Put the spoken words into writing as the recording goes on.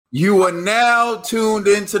You are now tuned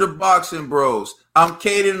into the Boxing Bros. I'm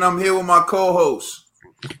Kaden and I'm here with my co-host.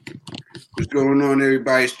 What's going on,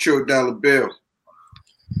 everybody? It's Trill Dollar Bill.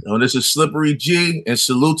 This is Slippery G, and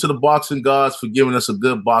salute to the boxing gods for giving us a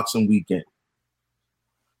good boxing weekend.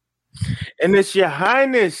 And it's your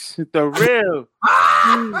highness, the real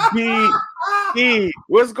BBE.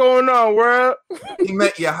 What's going on, world? He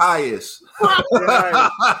met your highest.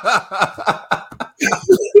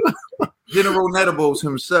 General Netables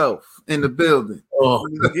himself in the building. Oh,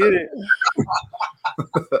 Get it?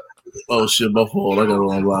 Oh shit, my fault. I got it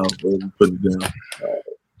on loud. Put it down.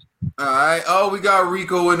 All right. Oh, we got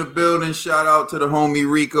Rico in the building. Shout out to the homie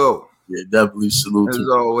Rico. Yeah, definitely salute As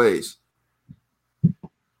to always.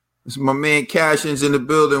 This is my man Cashins in the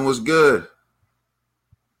building. Was good.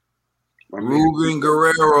 Ruben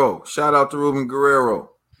Guerrero. Shout out to Ruben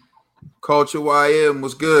Guerrero. Culture YM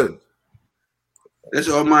was good. That's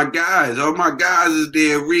all my guys. All my guys is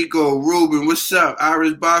there. Rico, Ruben, what's up?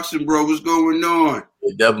 Irish Boxing Bro, what's going on?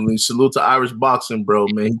 Yeah, definitely salute to Irish Boxing Bro,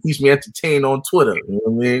 man. He keeps me entertained on Twitter. You know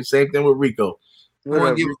what I mean? Same thing with Rico.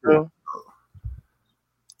 Want to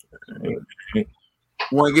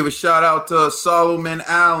give a shout out to Solomon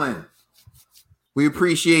Allen. We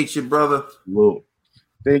appreciate you, brother. Whoa.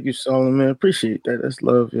 Thank you, Solomon. Appreciate that. That's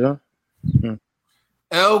love, yeah.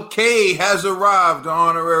 LK has arrived, the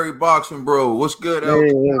honorary boxing bro. What's good, LK?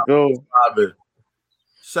 Hey, let's go.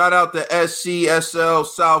 Shout out to SCSL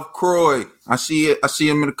South Croy. I see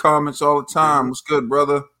him in the comments all the time. What's good,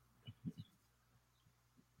 brother?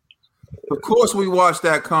 Of course, we watched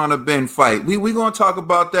that Conor Ben fight. We gonna talk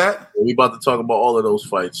about that. We about to talk about all of those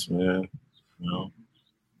fights, man. You know.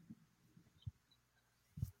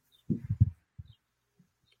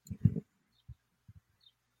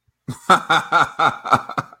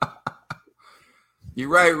 You're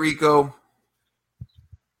right, Rico.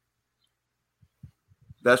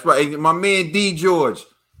 That's right. My man D George.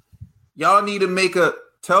 Y'all need to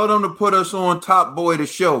tell them to put us on Top Boy the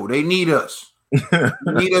show. They need us. They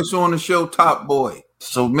need us on the show, Top Boy.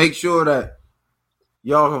 So make sure that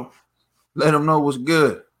y'all let them know what's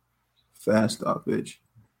good. Fast stoppage.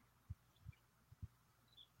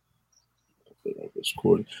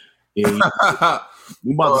 Yeah,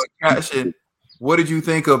 we about to cash in. What did you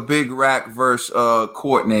think of Big Rack versus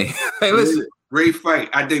Courtney? Hey, listen. Great fight.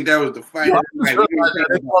 I think that was the fight. They call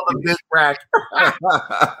the Big Rack.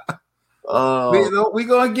 We're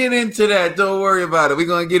going to get into that. Don't worry about it. We're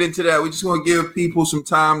going to get into that. We're just going to give people some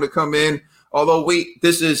time to come in. Although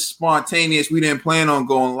this is spontaneous. We didn't plan on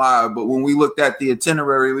going live. But when we looked at the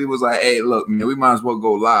itinerary, we was like, hey, look, man, we might as well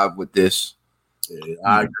go live with this. Yeah,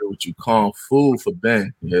 I agree with you. Calm food for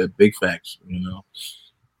Ben. Yeah, big facts, you know.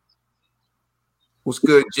 What's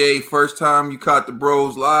good, Jay? First time you caught the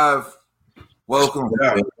bros live. Welcome.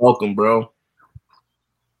 Yeah, welcome, bro.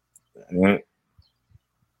 All right.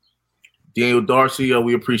 Daniel Darcy,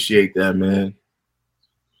 we appreciate that, man.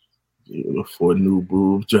 Yeah, for a new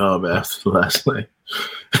boob job after last night.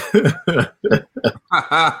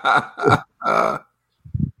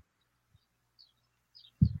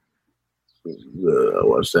 I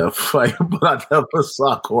watched that fight, but I never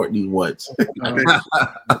saw Courtney once.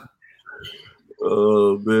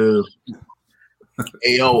 Oh, man.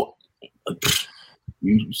 Hey, yo,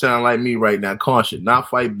 you sound like me right now. Caution, not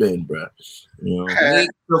fight Ben, bro. You know? Make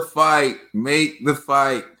the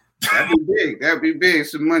fight. That'd be big.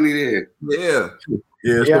 Some money there. Yeah.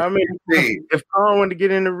 I mean, if Conor wanted to get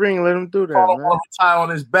in the ring, let him do that. Man. Tie on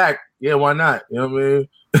his back. Yeah, why not? You know what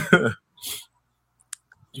I mean?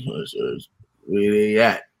 Where they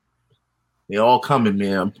at? They all coming,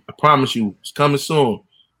 man. I promise you, it's coming soon.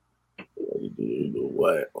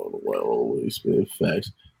 What? Always been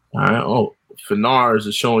facts. All right. Oh, Finars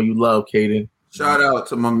is showing you love, Kaden. Shout out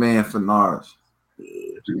to my man Finars.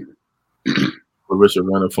 Larissa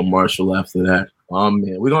running for Marshall after that. Oh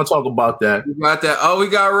man, we're gonna talk about that. We got that. Oh, we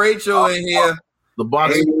got Rachel in here. The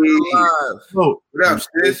boxing live. What up,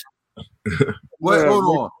 sis? What?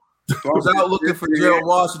 Hold on. Was out looking for Gerald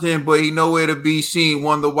Washington, but he nowhere to be seen.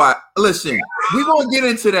 Wonder why. Listen, we're gonna get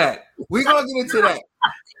into that.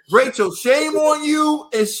 Rachel, shame on you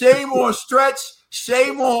and shame on Stretch.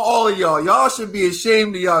 Shame on all of y'all. Y'all should be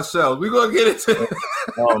ashamed of yourselves. We're gonna get into it.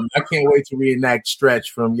 I can't wait to reenact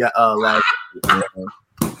Stretch from last year.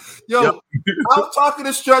 Yo, I was talking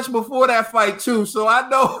to Stretch before that fight too, so I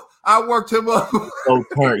know I worked him up. So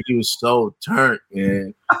turned. He was so turned,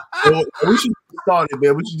 man. We should get started,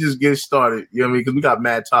 man. We should just get started. You know what I mean? Because we got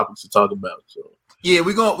mad topics to talk about. So yeah,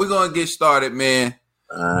 we're gonna get started, man.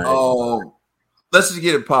 All right. Let's just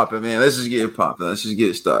get it popping, man. Let's just get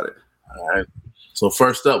it started. All right. So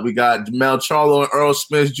first up, we got Jamel Charlo and Earl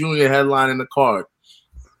Smith Jr. headlining the card.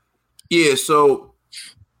 Yeah, so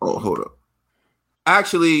hold up.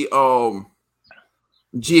 Actually,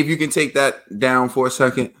 G, if you can take that down for a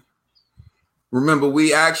second. Remember,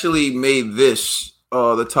 we actually made this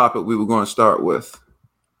the topic we were going to start with.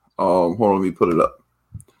 Hold on, let me put it up.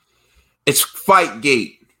 It's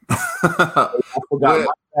Fightgate. I forgot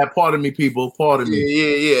that part of me, people. Part of me.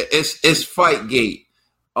 Yeah. It's Fightgate.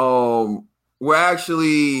 We're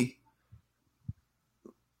actually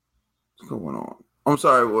what's going on? I'm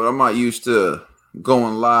sorry, well, I'm not used to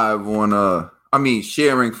going live on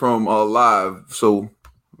sharing from live, so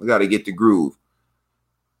I got to get the groove.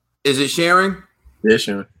 Is it sharing? Yeah,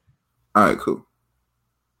 sharing. All right, cool.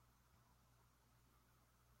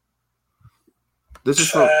 This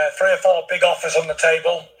is for 3 or 4 big offers on the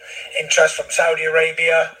table. Interest from Saudi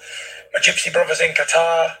Arabia, my Gypsy brothers in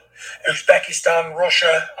Qatar, Uzbekistan,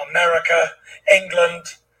 Russia, America, England.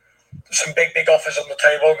 There's some big offers on the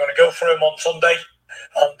table. I'm going to go through them on Sunday.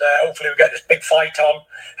 And hopefully we get this big fight on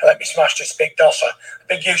and let me smash this big dosser. A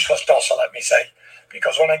big useless dosser, let me say.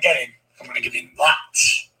 Because when I get him, I'm going to give him that.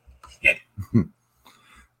 Yeah.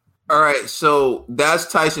 All right, so that's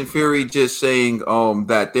Tyson Fury just saying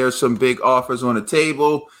that there's some big offers on the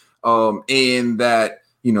table, and that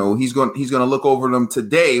he's going to look over them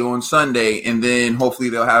today on Sunday, and then hopefully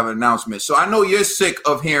they'll have an announcement. So I know you're sick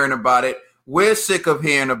of hearing about it. We're sick of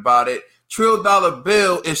hearing about it. Trill Dollar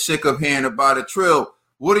Bill is sick of hearing about it. Trill,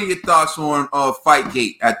 what are your thoughts on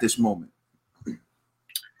Fightgate at this moment? This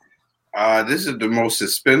is the most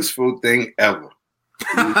suspenseful thing ever.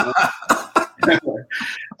 And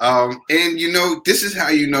this is how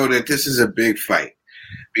you know that this is a big fight,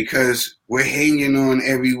 because we're hanging on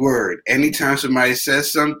every word. Anytime somebody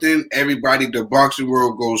says something, the boxing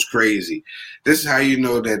world goes crazy. This is how you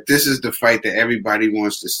know that this is the fight that everybody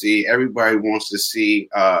wants to see. Everybody wants to see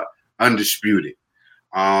Undisputed.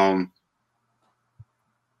 Now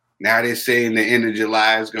they're saying the end of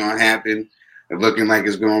July is going to happen. It's looking like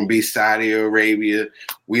it's going to be Saudi Arabia.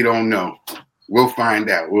 We don't know. We'll find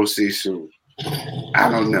out. We'll see soon. I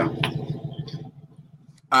don't know.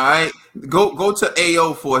 All right, go to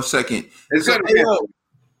AO for a second. So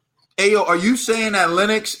AO, are you saying that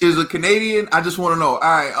Lennox is a Canadian? I just want to know. All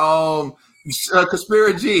right,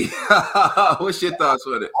 Conspiracy G, what's your thoughts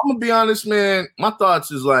on it? I'm gonna be honest, man. My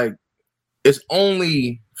thoughts is like it's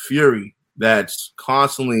only Fury that's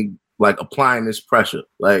constantly like applying this pressure.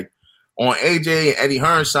 Like on AJ and Eddie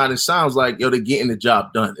Hearn's side, it sounds like they're getting the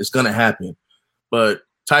job done. It's gonna happen, but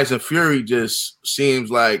Tyson Fury just seems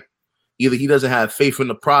like either he doesn't have faith in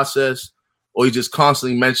the process or he's just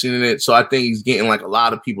constantly mentioning it. So I think he's getting like a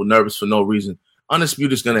lot of people nervous for no reason.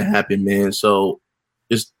 Undisputed is going to happen, man. So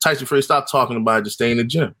just Tyson Fury, stop talking about it. Just stay in the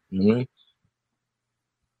gym. You know what I mean?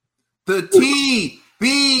 The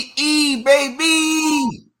TBE,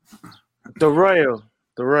 baby. The Royal.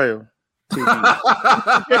 The Royal TBE.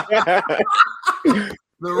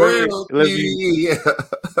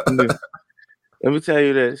 Let me tell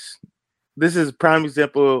you this. This is a prime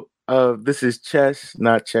example of this is chess,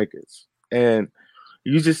 not checkers. And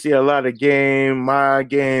you just see a lot of mind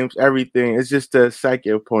games, everything. It's just to psych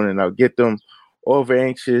your opponent out, get them over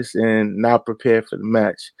anxious and not prepared for the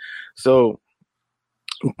match. So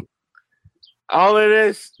all of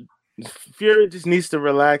this, Fury just needs to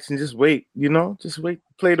relax and just wait, just wait,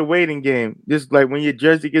 play the waiting game. Just like when your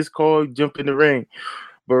jersey gets called, jump in the ring.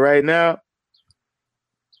 But right now,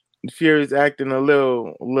 Fury's acting a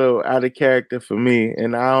little out of character for me,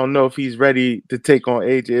 and I don't know if he's ready to take on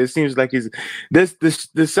AJ. It seems like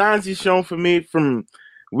the signs he's shown for me from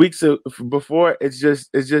weeks before. It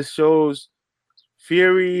just shows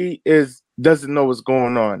Fury doesn't know what's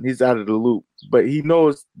going on. He's out of the loop, but he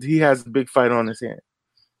knows he has a big fight on his hand.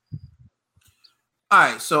 All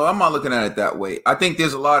right, so I'm not looking at it that way. I think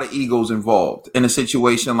there's a lot of egos involved in a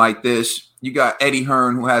situation like this. You got Eddie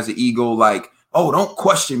Hearn, who has an ego like, oh, don't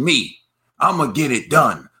question me. I'm going to get it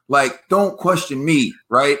done. Like, don't question me,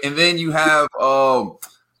 right? And then you have,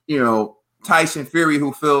 Tyson Fury,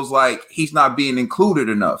 who feels like he's not being included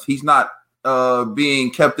enough. He's not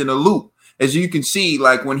being kept in a loop. As you can see,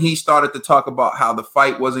 like, when he started to talk about how the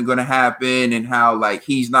fight wasn't going to happen and how, like,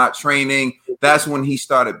 he's not training, that's when he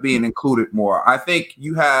started being included more. I think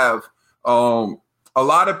you have a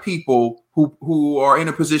lot of people who are in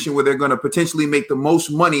a position where they're going to potentially make the most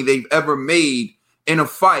money they've ever made in a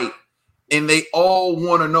fight, and they all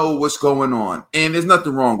want to know what's going on. And there's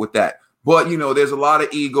nothing wrong with that. But, there's a lot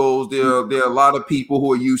of egos. There are a lot of people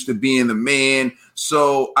who are used to being the man.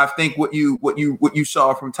 So I think what you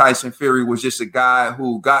saw from Tyson Fury was just a guy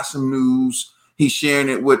who got some news. He's sharing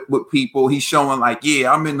it with people. He's showing like,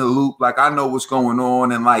 yeah, I'm in the loop. Like, I know what's going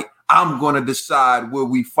on. And like, I'm going to decide where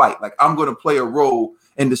we fight. Like, I'm going to play a role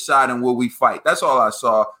in deciding where we fight. That's all I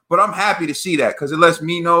saw. But I'm happy to see that because it lets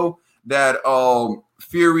me know that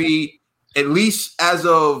Fury, at least as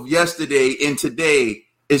of yesterday and today,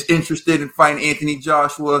 is interested in fighting Anthony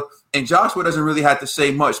Joshua. And Joshua doesn't really have to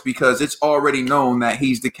say much because it's already known that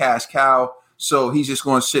he's the cash cow. So he's just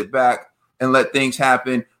going to sit back and let things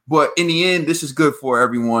happen. But in the end, this is good for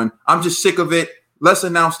everyone. I'm just sick of it. Let's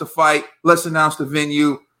announce the fight. Let's announce the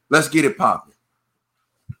venue. Let's get it popping.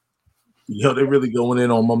 Yo, they're really going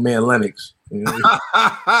in on my man Lennox. You know? We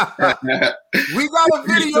got a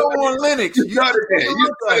video on Lennox. You should take a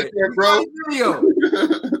look at it, bro.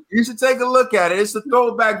 You should take a look at it. It's a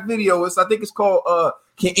throwback video. I think it's called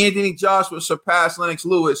Can Anthony Joshua Surpass Lennox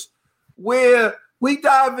Lewis? Where we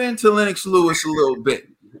dive into Lennox Lewis a little bit.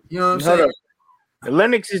 You know what I'm saying?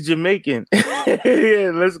 Lennox is Jamaican.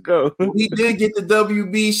 Yeah, let's go. He did get the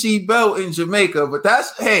WBC belt in Jamaica, but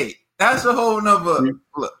that's a whole nother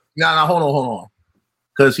look. No, hold on.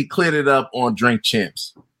 Because he cleared it up on Drink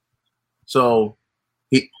Champs. So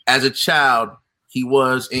he, as a child, he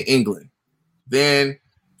was in England. Then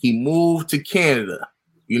he moved to Canada,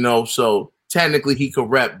 you know, so technically he could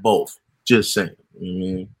rep both. Just saying.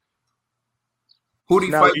 Mm-hmm. Who did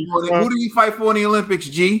he fight for in the Olympics,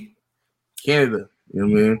 G? Canada. You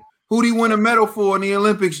know what I mean? Who did he win a medal for in the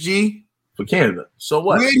Olympics, G? For Canada. So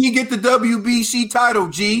what? Where did he get the WBC title,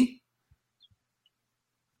 G?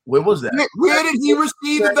 Where was that? Where did he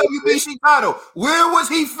receive the WBC title? Where was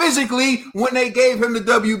he physically when they gave him the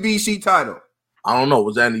WBC title? I don't know.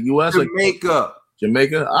 Was that in the U.S.?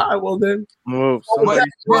 Jamaica? All right, well then. But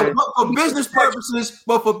for business purposes,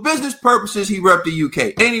 he repped the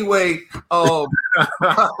UK. Anyway, all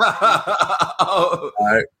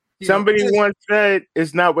right. Somebody once said,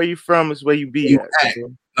 "It's not where you from; it's where you be at."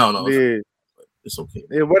 No, yeah. It's okay.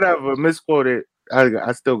 Yeah, whatever. Misquoted.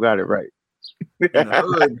 I still got it right.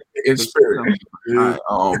 In spirit.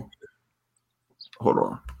 All right, hold on.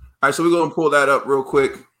 All right, so we're gonna pull that up real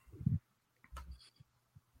quick.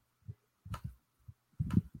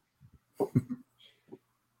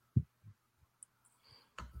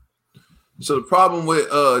 So the problem with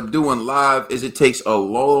doing live is it takes a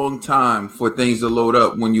long time for things to load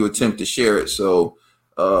up when you attempt to share it. So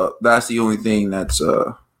that's the only thing that's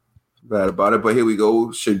bad about it. But here we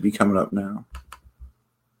go. Should be coming up now.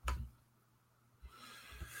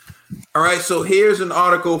 All right, so here's an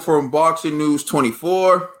article from Boxing News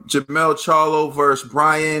 24. Jermell Charlo versus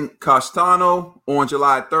Brian Castano on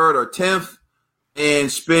July 3rd or 10th,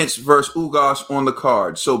 and Spence versus Ugas on the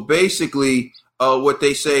card. So basically, what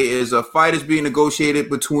they say is a fight is being negotiated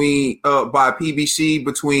by PBC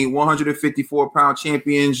between 154-pound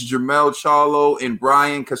champions Jermell Charlo and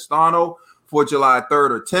Brian Castano for July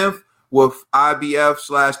 3rd or 10th, with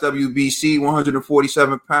IBF/WBC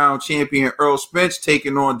 147-pound champion Earl Spence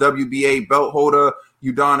taking on WBA belt holder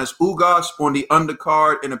Udonis Ugas on the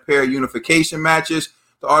undercard in a pair of unification matches.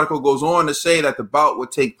 The article goes on to say that the bout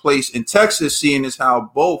would take place in Texas, seeing as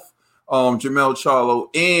how both Jermell Charlo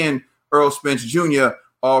and Earl Spence Jr.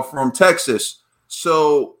 are from Texas.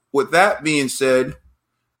 So with that being said,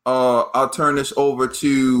 I'll turn this over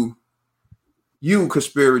to you,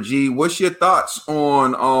 Conspiracy G. What's your thoughts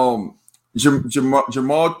on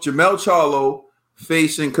Jermell Charlo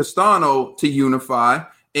facing Castano to unify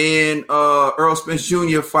and Earl Spence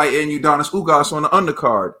Jr. fighting Udonis Ugas on the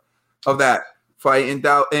undercard of that fight in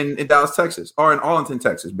Dallas, Texas, or in Arlington,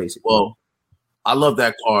 Texas, basically? Well, I love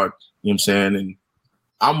that card, you know what I'm saying? And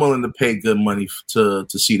I'm willing to pay good money to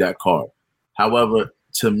see that card. However,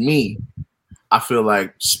 to me, I feel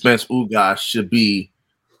like Spence Ugas should be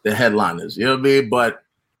the headliners. You know what I mean? But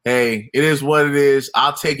hey, it is what it is.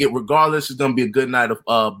 I'll take it regardless. It's gonna be a good night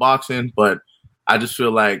of boxing, but I just feel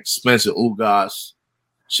like Spence and Ugas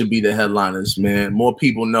should be the headliners, man. More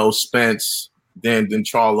people know Spence than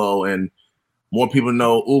Charlo, and more people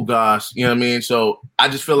know Ugas, you know what I mean? So I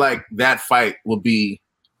just feel like that fight will be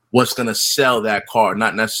what's gonna sell that card,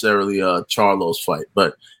 not necessarily Charlo's fight.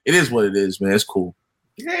 But it is what it is, man. It's cool.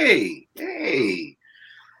 Hey.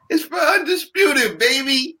 It's for undisputed,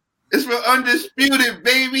 baby. It's for undisputed,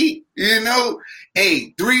 baby. You know,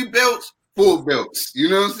 hey, 3 belts, 4 belts. You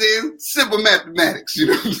know what I'm saying? Simple mathematics. You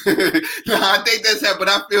know what I'm saying? No, I think that's how, but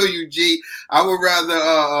I feel you, G. I would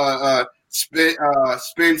rather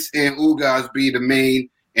Spence and Ugas be the main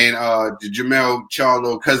and Jermell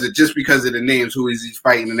Charlo because of the names, who he's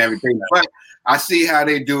fighting and everything. But I see how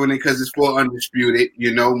they're doing it because it's for undisputed,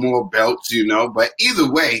 you know, more belts, you know. But either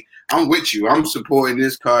way, I'm with you. I'm supporting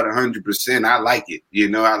this card 100%. I like it. You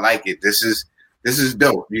know, I like it. This is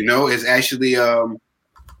dope. You know, it's actually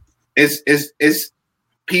it's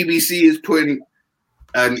PBC is putting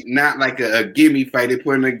not like a gimme fight. They're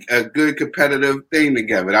putting a good competitive thing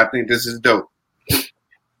together. I think this is dope.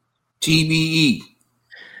 TBE.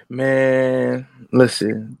 Man,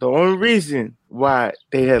 listen, the only reason why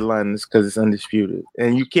they headline is because it's undisputed.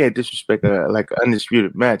 And you can't disrespect an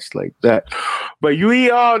undisputed match like that. But we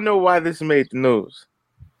all know why this made the news.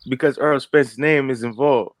 Because Earl Spence's name is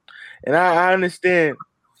involved. And I understand.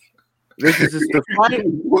 This is just the fight.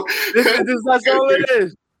 That's all it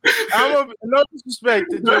is. No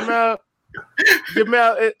disrespect to Jamel.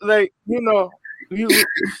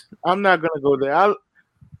 I'm not going to go there.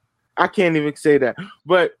 I can't even say that.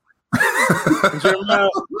 But Jamel,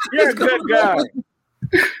 you're a good guy.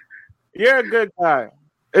 You're a good guy.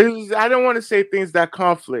 I don't want to say things that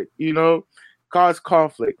cause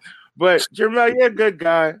conflict. But Jamel, you're a good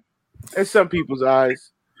guy in some people's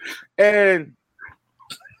eyes. And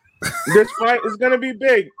this fight is gonna be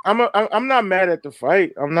big. I'm not mad at the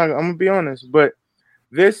fight. I'm gonna be honest, but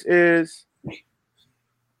this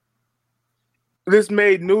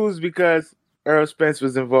made news because Earl Spence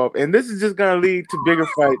was involved, and this is just gonna lead to bigger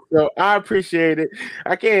fights. So I appreciate it.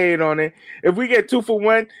 I can't hate on it. If we get 2 for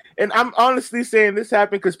 1, and I'm honestly saying this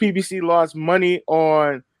happened because PBC lost money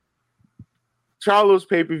on Charlo's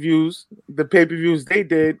pay-per-views, the pay-per-views they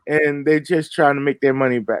did, and they just trying to make their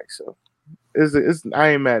money back. So I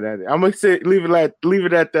ain't mad at it. I'm gonna leave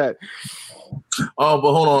it at that. Oh,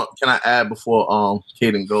 but hold on. Can I add before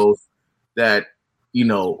Kaden goes that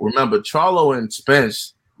remember Charlo and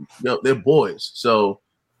Spence, they're boys. So,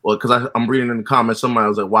 because I'm reading in the comments, somebody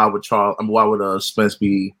was like, why would Spence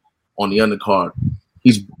be on the undercard?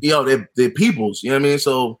 He's they're peoples. You know what I mean?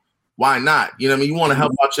 So why not? You know what I mean? You want to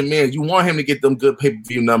help out your man. You want him to get them good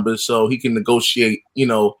pay-per-view numbers so he can negotiate,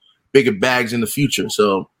 bigger bags in the future.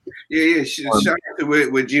 So. Yeah. Shout out to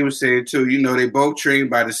what G was saying too. They both trained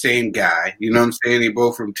by the same guy. You know what I'm saying? They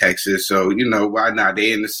both from Texas, so why not?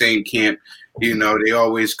 They in the same camp. They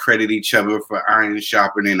always credit each other for iron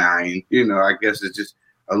sharpening iron. I guess it's just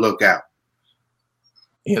a lookout.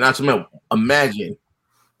 Yeah, not to imagine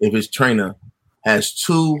if his trainer has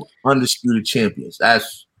 2 undisputed champions.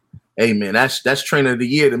 That's trainer of the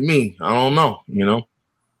year to me. I don't know.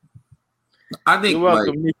 I think you're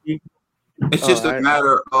welcome, Nikki. It's just a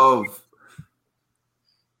matter of,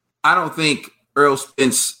 I don't think Earl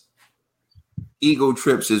Spence ego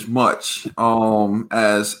trips as much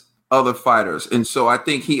as other fighters. And so I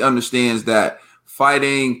think he understands that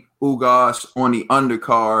fighting Ugas on the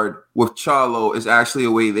undercard with Charlo is actually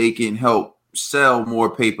a way they can help sell more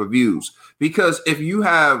pay-per-views. Because if you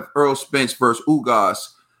have Earl Spence versus Ugas,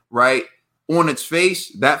 right, on its face,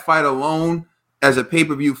 that fight alone as a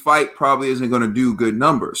pay-per-view fight probably isn't going to do good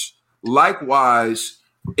numbers. Likewise,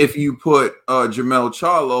 if you put Jermell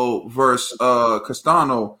Charlo versus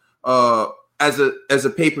Castano as a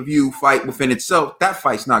pay-per-view fight within itself, that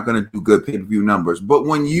fight's not going to do good pay-per-view numbers. But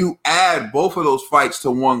when you add both of those fights to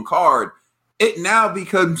one card, it now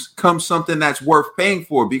becomes something that's worth paying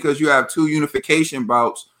for because you have 2 unification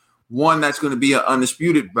bouts, one that's going to be an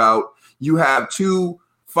undisputed bout. You have 2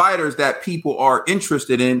 fighters that people are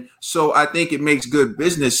interested in. So I think it makes good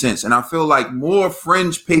business sense. And I feel like more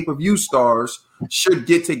fringe pay-per-view stars should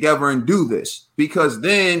get together and do this because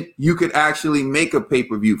then you could actually make a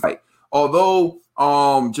pay-per-view fight. Although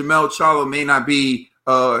Jermell Charlo may not be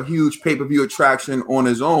a huge pay-per-view attraction on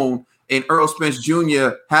his own, and Earl Spence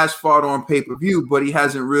Jr. has fought on pay-per-view, but he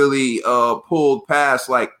hasn't really pulled past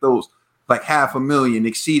those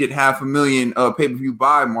exceeded 500,000 pay-per-view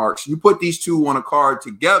buy marks. You put these 2 on a card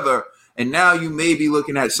together, and now you may be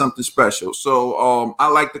looking at something special. So I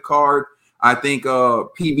like the card. I think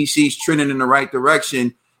PBC's trending in the right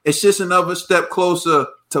direction. It's just another step closer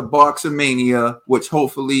to Boxermania, which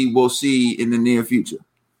hopefully we'll see in the near future.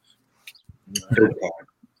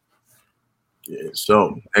 Yeah,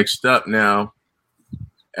 so next up now,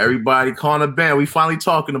 everybody, Conor Benn. We finally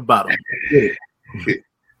talking about him.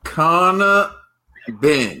 Conor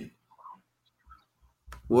Benn.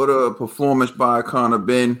 What a performance by Conor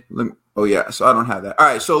Benn. So I don't have that. All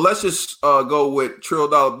right, so let's just go with Trill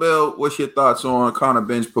Dollar Bill. What's your thoughts on Conor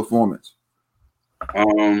Benn's performance?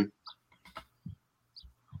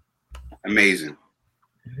 Amazing.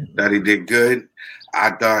 Thought he did good.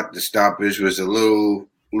 I thought the stoppage was a little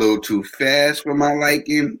too fast for my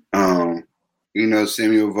liking.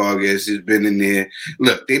 Samuel Vargas has been in there.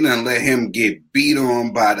 Look, they didn't let him get beat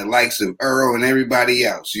on by the likes of Earl and everybody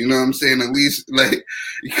else. You know what I'm saying? At least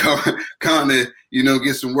kind of,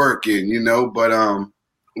 get some work in, But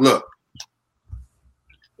look,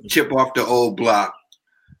 chip off the old block.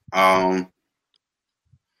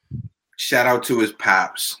 Shout out to his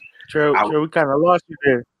pops. True. We kind of lost you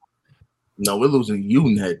there. No, we're losing you,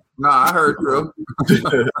 Ned. Nah, I heard Trill. Maybe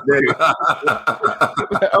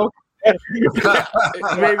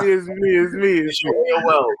it's me.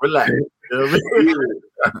 Well, relax.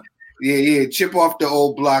 Yeah. Chip off the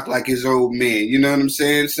old block like his old man. You know what I'm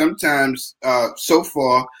saying? Sometimes, so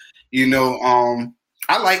far,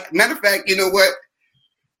 I like. Matter of fact, you know what?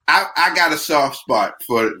 I got a soft spot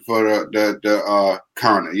for the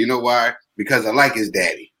Conor. You know why? Because I like his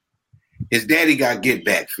daddy. His daddy got get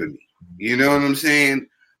back for me. You know what I'm saying?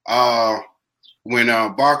 When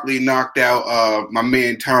Barkley knocked out my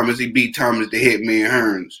man Thomas, he beat Thomas the Hitman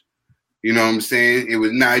Hearns. You know what I'm saying? It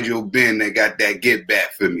was Nigel Benn that got that get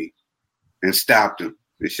back for me and stopped him.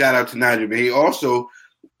 And shout out to Nigel Benn. He also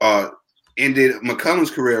ended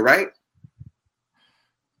McCullum's career, right?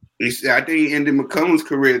 I think he ended McCullum's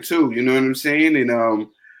career too. You know what I'm saying? And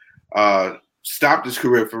stopped his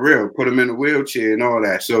career for real. Put him in a wheelchair and all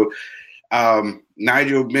that. So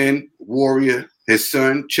Nigel Benn, Warrior, his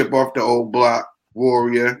son, chip off the old block,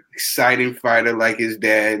 Warrior, exciting fighter like his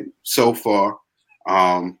dad so far.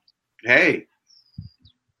 Hey,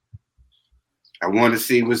 I want to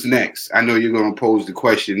see what's next. I know you're going to pose the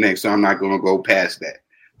question next, so I'm not going to go past that.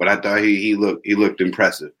 But I thought he looked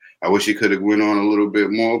impressive. I wish he could have went on a little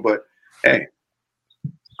bit more, but hey.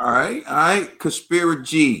 All right. Conspiracy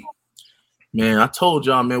G. Man, I told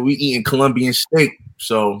y'all, man, we eating Colombian steak.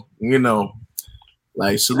 So,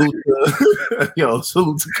 like salute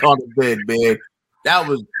to Conor Benn, man. That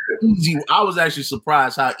was easy. I was actually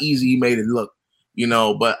surprised how easy he made it look,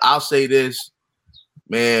 but I'll say this,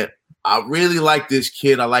 man, I really like this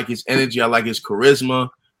kid. I like his energy. I like his charisma.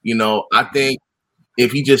 I think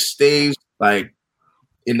if he just stays like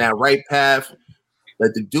in that right path,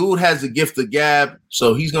 like the dude has the gift of gab,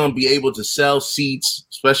 so he's going to be able to sell seats,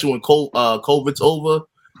 especially when COVID's over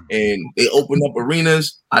and they open up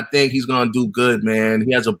arenas. I think he's going to do good, man.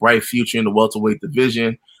 He has a bright future in the welterweight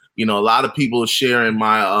division. A lot of people are sharing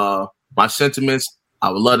my sentiments. I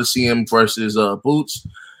would love to see him versus Boots.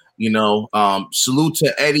 Salute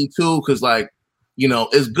to Eddie too, because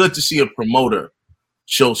it's good to see a promoter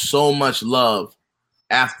show so much love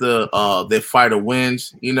after their fighter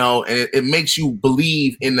wins, and it makes you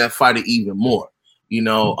believe in that fighter even more.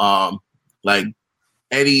 Like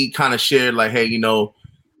Eddie kind of shared like, hey,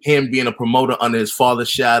 him being a promoter under his father's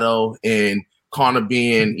shadow and Conor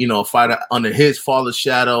being, a fighter under his father's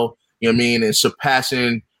shadow, and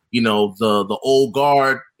surpassing, the old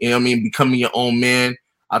guard, becoming your own man.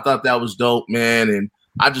 I thought that was dope, man. And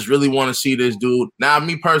I just really want to see this dude. Now,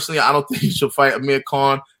 me personally, I don't think he should fight Amir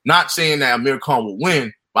Khan. Not saying that Amir Khan will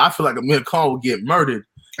win, but I feel like Amir Khan will get murdered.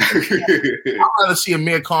 I'd rather see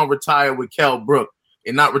Amir Khan retire with Kell Brook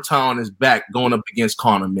and not retire on his back going up against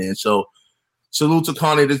Conor, man. So salute to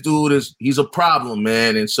Conor. This dude he's a problem,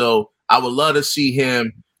 man. And so I would love to see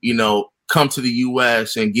him, come to the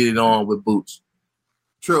U.S. and get it on with Boots.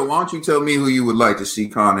 Trill, why don't you tell me who you would like to see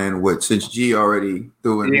Conor in with, since G already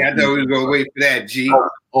threw in. Yeah, I thought we were going to wait for that, G.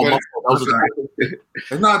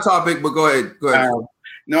 It's not a topic, but go ahead.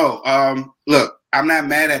 Look, I'm not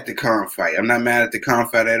mad at the Khan fight. I'm not mad at the Khan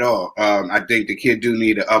fight at all. I think the kid do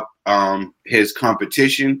need to up his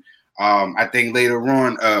competition. I think later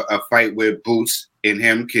on a fight with Boots and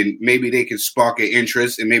him they can spark an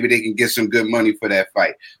interest, and maybe they can get some good money for that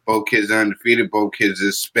fight. Both kids are undefeated. Both kids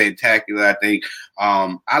is spectacular. I think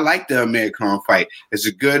I like the American fight. It's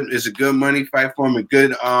a good money fight for him, a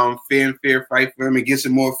good fanfare fight for him. It gets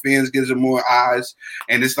him more fans, gives him more eyes,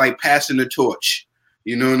 and it's like passing the torch.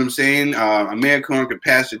 You know what I'm saying? American could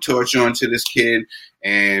pass the torch on to this kid,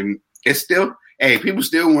 and it's still, people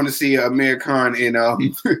still want to see American in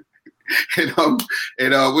and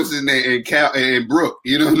what's his name, and Brooke,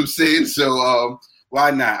 you know what I'm saying? So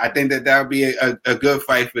why not? I think that would be a good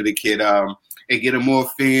fight for the kid. And get him more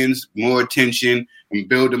fans, more attention, and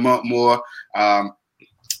build him up more. And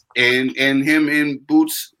him in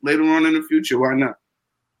Boots later on in the future. Why not?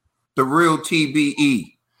 The real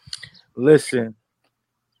TBE. Listen,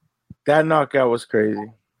 that knockout was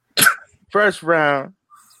crazy. First round,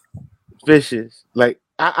 vicious. Like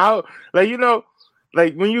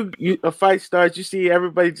like when you a fight starts, you see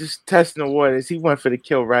everybody just testing the waters. He went for the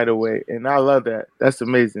kill right away, and I love that. That's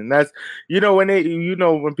amazing. That's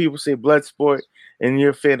when people say blood sport, and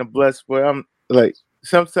you're a fan of blood sport. I'm like,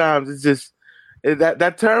 sometimes it's just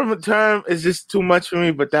that term is just too much for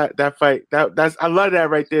me. But that fight, that's I love that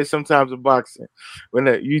right there. Sometimes in boxing, when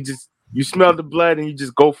you smell the blood and you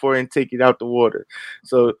just go for it and take it out the water.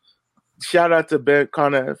 So shout out to Ben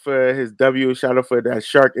Conor for his W. Shout out for that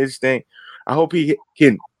shark instinct. I hope he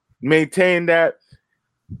can maintain that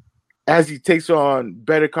as he takes on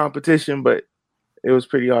better competition, but it was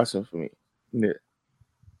pretty awesome for me. Yeah.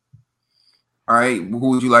 All right,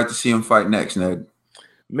 who would you like to see him fight next, Ned?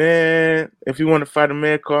 Man, if you want to fight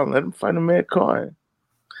Amir Khan, let him fight Amir Khan.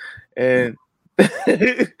 And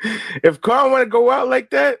if Khan want to go out like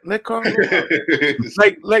that, let Khan go out.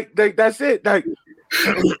 like that's it. Like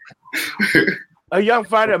a young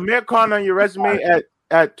fighter, Amir Khan on your resume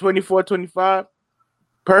at 24, 25,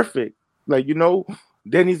 perfect. Like,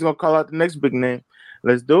 then he's gonna call out the next big name.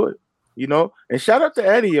 Let's do it. And shout out to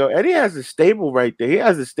Eddie, yo. Eddie has a stable right there. He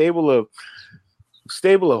has a stable of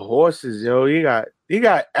horses, yo. He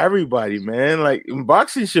got everybody, man. Like,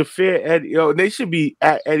 boxing should fear Eddie, yo. They should be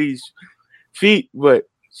at Eddie's feet. But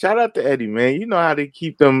shout out to Eddie, man. You know how to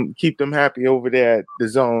keep them happy over there at the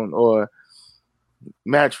Zone or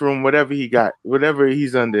Matchroom, whatever he got, whatever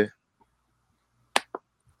he's under.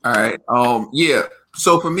 All right. Yeah.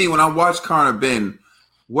 So for me, when I watched Conor Benn,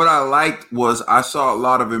 what I liked was I saw a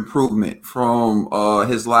lot of improvement from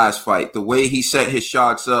his last fight. The way he set his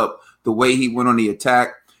shots up, the way he went on the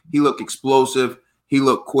attack, he looked explosive. He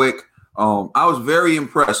looked quick. I was very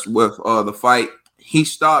impressed with the fight. He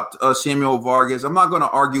stopped Samuel Vargas. I'm not going to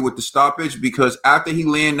argue with the stoppage because after he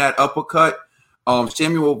landed that uppercut,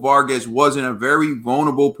 Samuel Vargas was in a very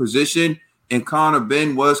vulnerable position, and Conor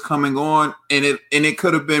Benn was coming on, and it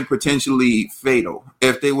could have been potentially fatal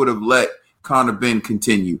if they would have let Conor Benn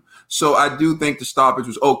continue. So I do think the stoppage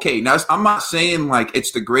was okay. Now, I'm not saying like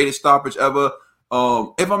it's the greatest stoppage ever.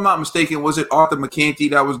 If I'm not mistaken, was it Arthur McCanty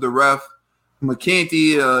that was the ref?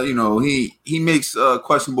 McCanty, he makes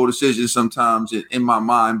questionable decisions sometimes in my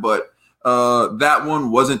mind, but that one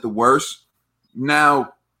wasn't the worst.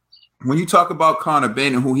 Now, when you talk about Conor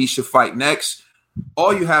Benn and who he should fight next,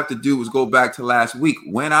 all you have to do is go back to last week.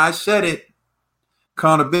 When I said it,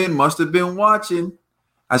 Conor Benn must have been watching.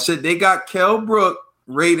 I said they got Kell Brook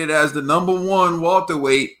rated as the number 1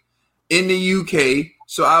 welterweight in the UK,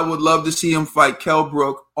 so I would love to see him fight Kell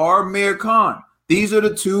Brook or Amir Khan. These are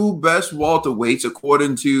the 2 best welterweights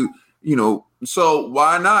according to, so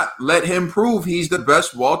why not let him prove he's the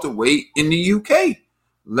best welterweight in the UK?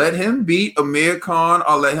 Let him beat Amir Khan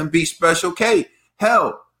or let him beat Special K.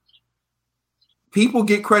 Hell, people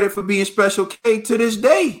get credit for being Special K to this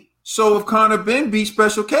day. So if Conor Benn beat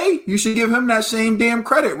Special K, you should give him that same damn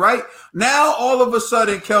credit, right? Now, all of a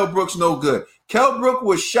sudden, Kell Brook's no good. Kell Brook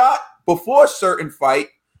was shot before a certain fight.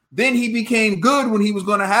 Then he became good when he was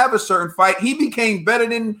going to have a certain fight. He became better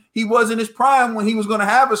than he was in his prime when he was going to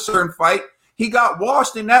have a certain fight. He got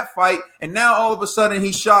washed in that fight, and now all of a sudden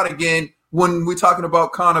he's shot again when we're talking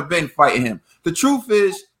about Conor Benn fighting him. The truth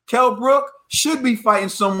is, Kell Brook should be fighting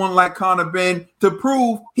someone like Conor Benn to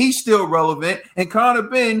prove he's still relevant, and Conor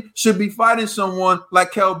Benn should be fighting someone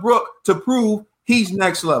like Kell Brook to prove he's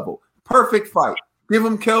next level. Perfect fight. Give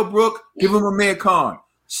him Kell Brook, give him Amir Khan.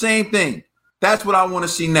 Same thing. That's what I want to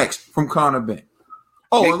see next from Conor Benn.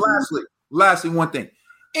 Oh, and lastly, one thing.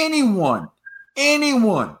 Anyone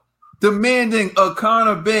demanding a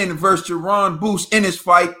Conor Benn versus Jaron Boost in his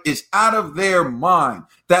fight is out of their mind.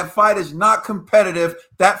 That fight is not competitive.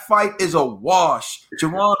 That fight is a wash.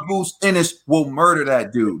 Jaron Boost Ennis will murder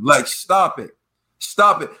that dude. Like, stop it.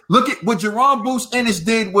 Stop it. Look at what Jaron Boost Ennis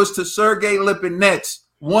did was to Sergey Lipinets,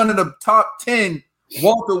 one of the top 10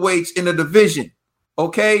 welterweights in the division.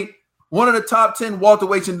 Okay? One of the top 10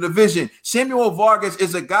 welterweights in the division. Samuel Vargas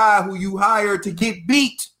is a guy who you hired to get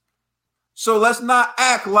beat. So let's not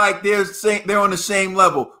act like they're on the same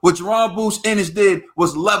level. What Jaron Boost Ennis did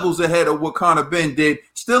was levels ahead of what Conor Benn did.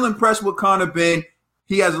 Still impressed with Conor Benn.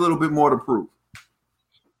 He has a little bit more to prove.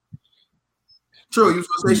 True, you was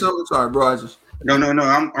going to say something? Sorry, bro.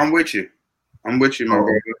 No. I'm with you. I'm with you, my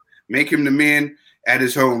brother. Make him the man at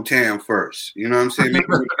his hometown first. You know what I'm saying?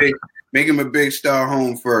 Make him a big star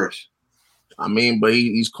home first. I mean, but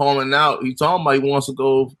he's calling out. He's talking about he wants to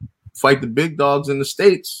go fight the big dogs in the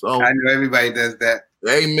States. So I know everybody does that.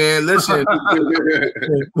 Hey, man, listen.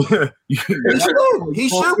 He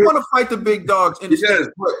should want to fight the big dogs in the States,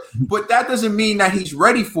 but that doesn't mean that he's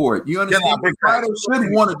ready for it. You understand? The fighter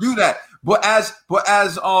should want to do that. But as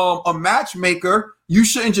a matchmaker, you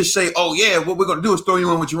shouldn't just say, "Oh yeah, what we're gonna do is throw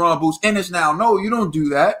you in with Jaron Boost Ennis now." No, you don't do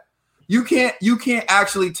that. You can't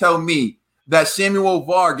actually tell me that Samuel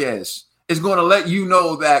Vargas is going to let you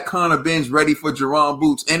know that Conor Benn's ready for Jaron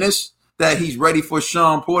Boost Ennis, that he's ready for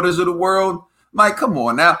Sean Porters of the world. Like, come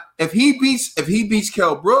on now. If he beats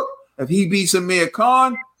Kell Brook, if he beats Amir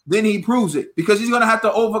Khan, then he proves it because he's going to have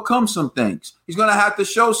to overcome some things. He's going to have to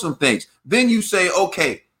show some things. Then you say,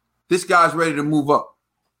 okay, this guy's ready to move up.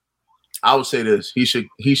 I would say this: he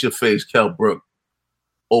should face Kell Brook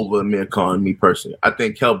over Amir Khan. Me personally, I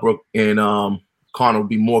think Kell Brook and Conor will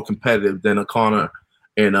be more competitive than a Conor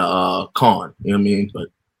and a Khan. You know what I mean? But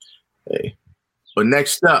hey, but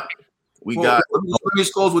next up, We got. Let me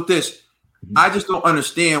just close with this. I just don't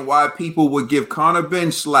understand why people would give Conor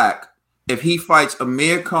Ben slack if he fights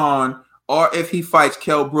Amir Khan or if he fights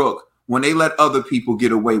Kell Brook when they let other people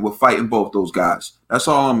get away with fighting both those guys. That's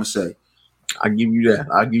all I'm gonna say. I'll give you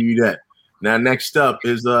that. Now, next up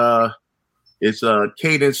is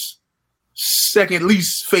Caden's second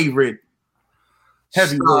least favorite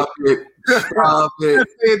heavyweight. Stop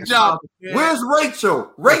it. Job. Where's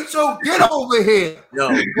Rachel? Rachel, get over here. Yo,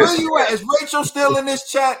 Where you at? Is Rachel still in this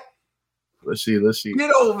chat? Let's see.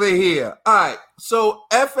 Get over here. All right. So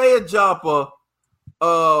F.A. Ajapa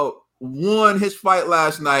won his fight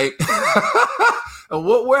last night. And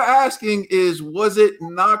what we're asking is, was it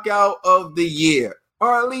knockout of the year?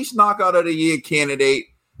 Or at least knockout of the year candidate.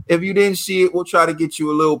 If you didn't see it, we'll try to get you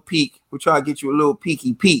a little peek. We'll try to get you a little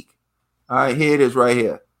peeky peek. All right, here it is right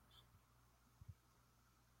here.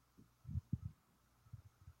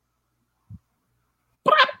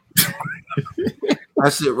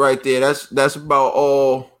 That's it right there. That's about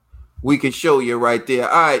all we can show you right there.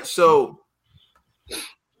 All right, so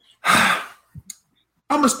I'm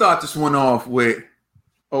gonna start this one off with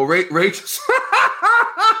Rachel.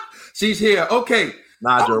 She's here. Okay.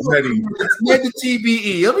 Nigel, ready. Ned the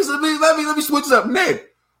TBE. Let me switch up. Ned,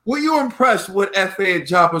 were you impressed with F.A.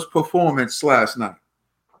 Ajapa's performance last night?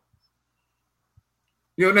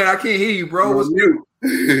 Ned, I can't hear you, bro. What's you?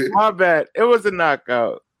 My bad. It was a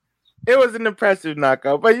knockout. It was an impressive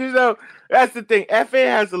knockout. But that's the thing. F.A.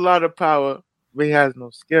 has a lot of power, but he has no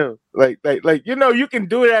skill. Like you can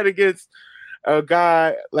do that against a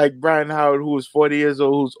guy like Brian Howard, who was 40 years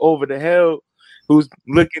old, who's over the hill, who's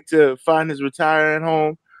looking to find his retiring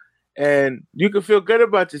home, and you can feel good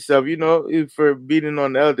about yourself, for beating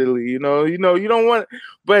on the elderly. You don't want,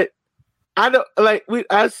 but I don't like.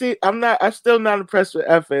 I'm still not impressed with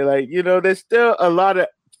F.A. There's still a lot of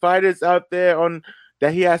fighters out there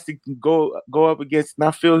that he has to go up against, and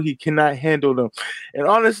I feel he cannot handle them. And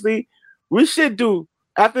honestly, we should do.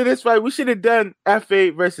 After this fight, we should have done F.A.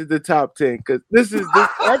 versus the top 10 because this F.A.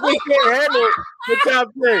 can't handle the top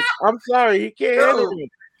 10. I'm sorry, he can't handle it.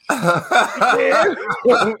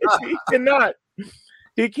 He cannot.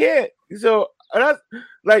 He can't. So that's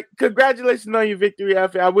congratulations on your victory,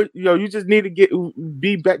 F.A. You just need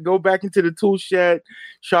to go back into the tool shed,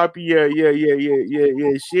 sharpen your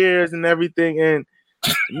shares and everything, and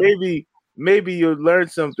maybe you'll learn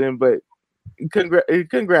something, but.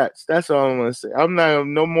 Congrats. That's all I'm gonna say.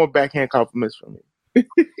 No more backhand compliments from me.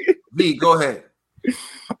 B, go ahead.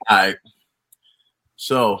 All right.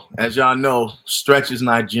 So, as y'all know, Stretch is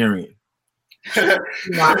Nigerian. But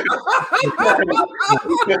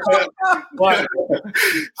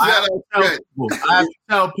I have to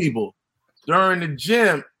tell people during the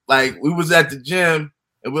gym, we was at the gym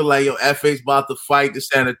and we're like, yo, F.A.'s about to fight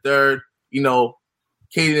this and the third,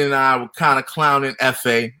 Kaden and I were kind of clowning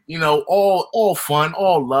F.A., all fun,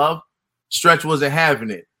 all love. Stretch wasn't having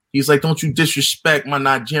it. He's like, don't you disrespect my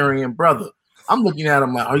Nigerian brother. I'm looking at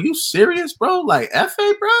him like, are you serious, bro? Like,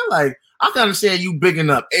 F.A., bro? Like, I can understand you bigging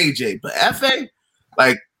up AJ, but F.A.,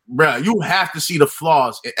 bro, you have to see the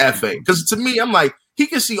flaws in F.A. Because to me, I'm like, he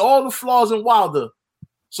can see all the flaws in Wilder.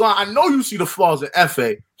 So I know you see the flaws in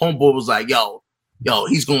F.A. Homeboy was like, yo,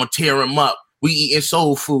 he's going to tear him up. We eating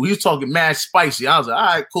soul food. He was talking mad spicy. I was like, all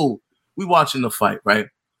right, cool. We watching the fight, right?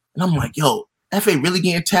 And I'm like, yo, F.A. really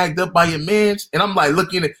getting tagged up by your mans? And I'm like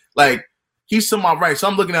looking at, he's to my right. So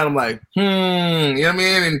I'm looking at him like, you know what I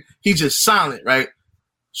mean? And he's just silent, right?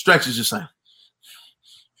 Stretch is just like,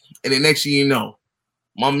 and the next thing you know,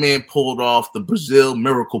 my man pulled off the Brazil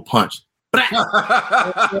miracle punch. Next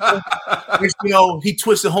thing you know, he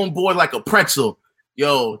twisted homeboy like a pretzel.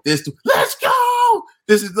 Yo, let's go.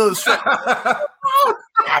 This is the Stretch.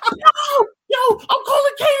 Yo, I'm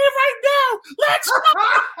calling Kaden right now. Let's go.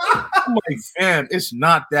 I'm like, fam, it's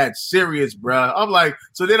not that serious, bro. I'm like,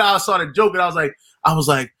 so then I started joking. I was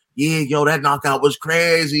like, yeah, yo, that knockout was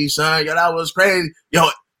crazy, son. Yo, that was crazy. Yo,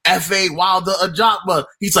 F.A. Wilder Ajapa.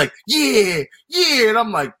 He's like, yeah. And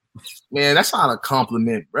I'm like, man, that's not a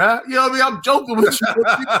compliment, bro. You know what I mean? I'm joking with you.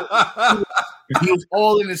 He was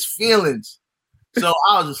all in his feelings. So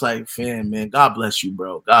I was just like, fam, man, God bless you,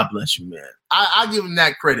 bro. God bless you, man. I give him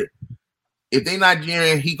that credit. If they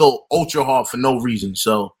Nigerian, he go ultra hard for no reason.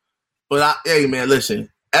 So, but hey, man, listen,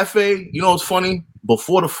 F.A., you know what's funny?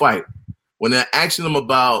 Before the fight, when they're asking him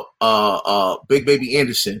about Big Baby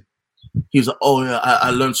Anderson, he's like, oh yeah, I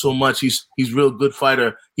learned so much. He's real good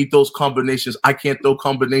fighter. He throws combinations. I can't throw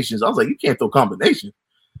combinations. I was like, you can't throw combinations.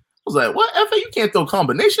 I was like, what? F.A., you can't throw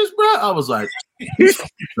combinations, bro? I was like,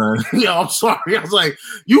 yo, I'm sorry. I was like,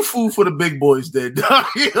 you fool for the big boys did. You know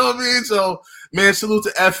what I mean? So, man, salute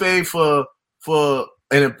to F.A. for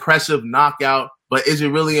an impressive knockout, but is it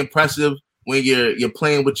really impressive when you're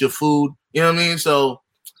playing with your food? You know what I mean? So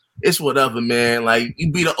it's whatever, man. Like,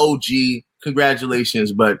 you beat an OG,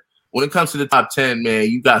 congratulations. But when it comes to the top 10, man,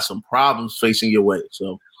 you got some problems facing your way.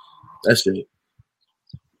 So that's it.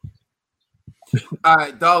 All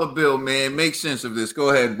right, Dollar Bill, man, make sense of this.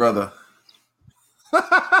 Go ahead, brother.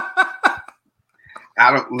 I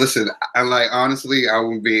don't listen. I like, honestly, I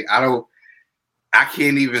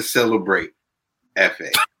can't even celebrate FA. You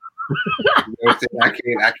know what I'm saying?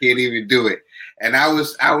 I can't even do it. And I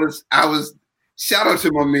was shout out to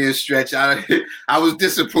my man Stretch. I was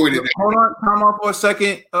disappointed. Hold on, time off for a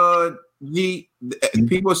second.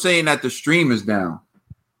 People are saying that the stream is down.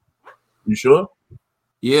 You sure?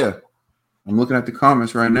 Yeah. I'm looking at the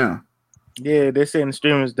comments right now. Yeah, they're saying the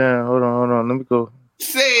stream is down. Hold on. Let me go.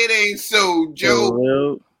 Say it ain't so,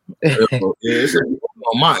 Joe. Yeah, it's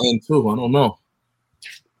on my end too. I don't know.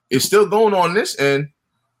 It's still going on this end.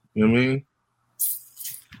 You know what I mean?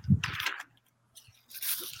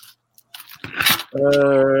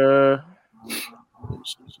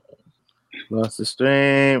 Lost the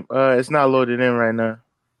stream. It's not loaded in right now.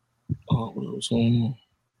 Oh, what's going on?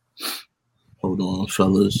 Hold on,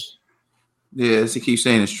 fellas. Yeah, it keeps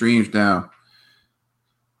saying the stream's down.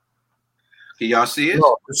 Can y'all see it?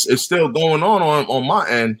 No, it's still going on my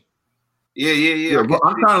end. Yeah. I'm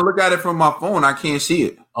trying to look at it from my phone. I can't see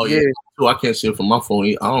it. Oh yeah, so I can't see it from my phone.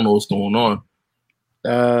 I don't know what's going on.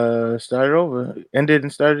 Start it over. Ended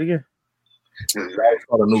and started again. I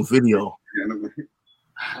got a new video.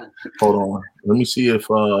 Hold on. Let me see if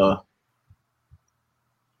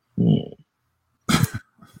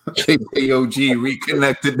KOG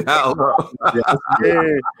reconnected now.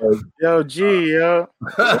 Yeah. Yo, G, yo.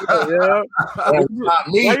 Yo. Not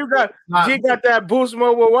me. Why you got G got that boost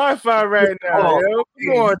mode with Wi-Fi right now, yo?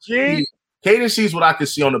 Come on, G. Kaden sees what I can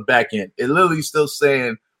see on the back end. It literally still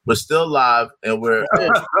saying we're still live and we're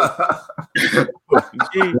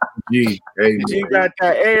G got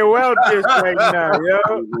that AOL disc right now, yo.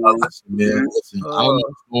 Listen, man. Listen, I don't know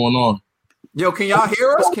what's going on. Yo, can y'all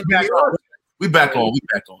hear us? Can you hear us? We back on.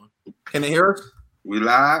 Can they hear us? We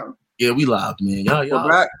live? Yeah, we live, man. Y'all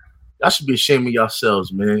back. Y'all should be ashamed of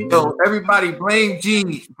yourselves, man. Yo, everybody blame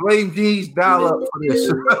G. Blame G's dial up for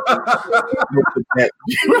this.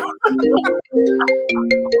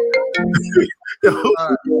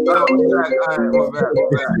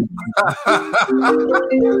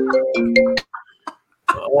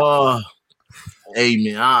 Hey,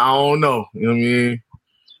 man, I don't know. You know what I mean?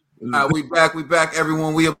 We back,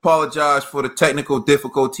 everyone. We apologize for the technical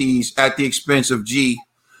difficulties at the expense of G.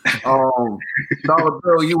 Dollar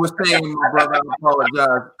Bill, you were saying, my brother, I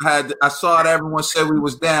apologize. I saw that everyone said we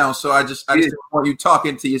was down, so I just didn't want you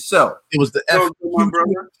talking to yourself. It was the F. My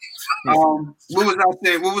brother.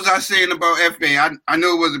 What was I saying about FA? I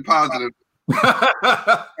know it wasn't positive.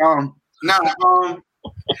 I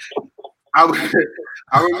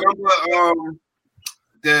remember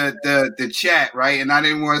the chat, right? And I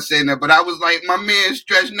didn't want to say that, but I was like, my man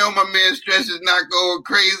Stretch is not going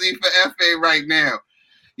crazy for FA right now.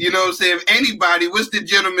 You know what I'm saying? If anybody, what's the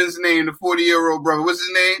gentleman's name? The 40-year-old brother. What's his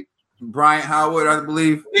name? Bryant Howard, I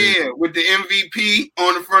believe. Yeah, with the MVP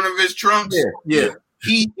on the front of his trunks. Yeah.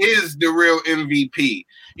 He is the real MVP.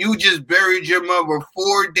 You just buried your mother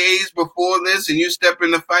 4 days before this, and you step in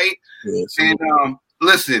the fight. Yes. And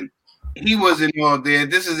listen, he wasn't all there.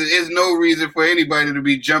 There's no reason for anybody to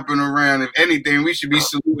be jumping around. If anything, we should be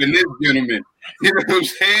saluting this gentleman. You know what I'm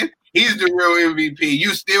saying? He's the real MVP.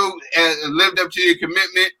 You still lived up to your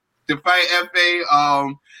commitment to fight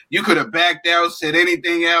FA. You could have backed out, said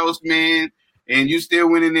anything else, man, and you still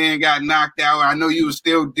went in there and got knocked out. I know you were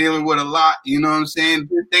still dealing with a lot. You know what I'm saying?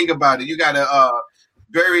 Just think about it. You got to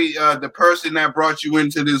bury the person that brought you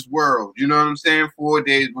into this world. You know what I'm saying? 4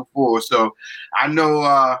 days before. So I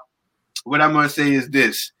know what I'm going to say is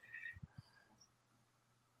this.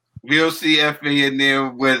 We'll see FA in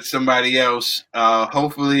there with somebody else.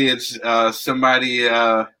 Hopefully it's somebody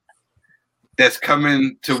that's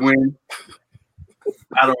coming to win.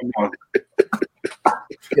 I don't know.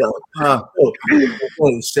 Yo,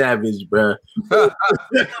 savage, bro.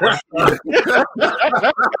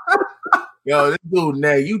 Yo, this dude,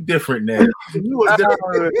 now you different now. You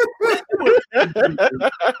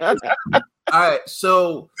All right,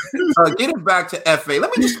 so getting back to FA,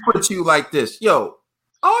 let me just put it to you like this. Yo,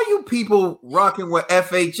 all you people rocking with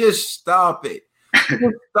FA, just stop it. Just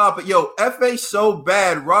stop it. Yo, FA so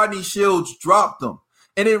bad, Rodney Shields dropped them.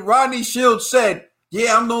 And then Rodney Shields said,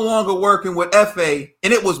 yeah, I'm no longer working with FA,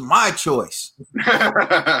 and it was my choice.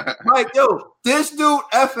 Like, yo, this dude,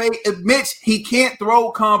 FA, admits he can't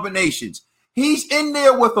throw combinations. He's in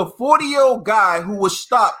there with a 40-year-old guy who was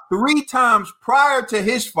stopped 3 times prior to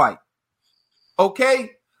his fight.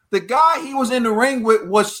 Okay? The guy he was in the ring with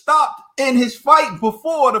was stopped in his fight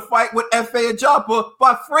before the fight with F.A. Ajapa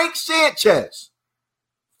by Frank Sanchez.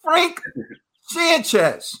 Frank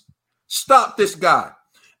Sanchez stopped this guy.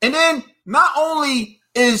 And then not only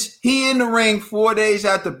is he in the ring 4 days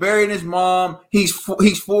after burying his mom, he's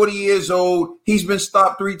 40 years old. He's been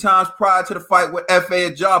stopped 3 times prior to the fight with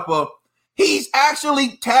F.A. Ajapa. He's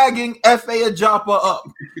actually tagging F.A. Ajapa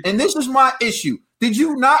up. And this is my issue. Did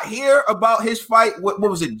you not hear about his fight? What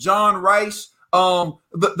was it? John Rice?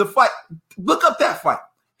 The fight. Look up that fight.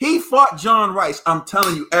 He fought John Rice. I'm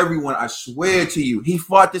telling you, everyone, I swear to you, he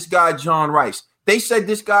fought this guy, John Rice. They said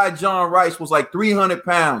this guy, John Rice, was like 300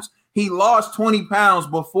 pounds. He lost 20 pounds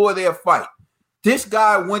before their fight. This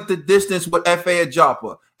guy went the distance with F.A.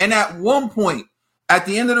 Ajapa. And at one point, at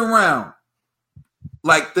the end of the round,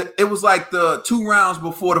 it was like the 2 rounds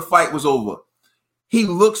before the fight was over, he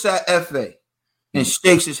looks at F.A. and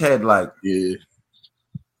shakes his head like, yeah.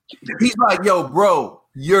 He's like, yo, bro,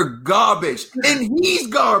 you're garbage. And he's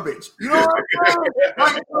garbage. You know what I'm saying?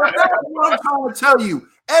 Like, that's what I'm trying to tell you.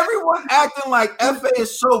 Everyone acting like F.A.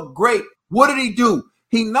 is so great. What did he do?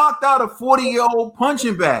 He knocked out a 40-year-old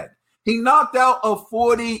punching bag. He knocked out a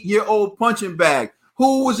 40-year-old punching bag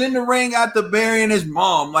who was in the ring after burying his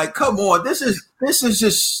mom. Like, come on, this is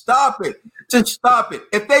just stop it. Just stop it.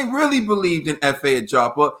 If they really believed in F.A.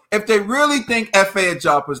 Ajapa, if they really think F.A.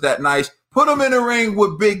 Ajapa is that nice, put him in the ring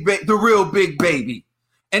with the real Big Baby.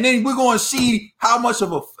 And then we're going to see how much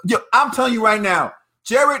of I'm telling you right now,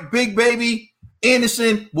 Jared Big Baby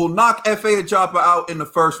Anderson will knock F.A. Ajapa out in the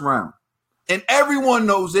first round. And everyone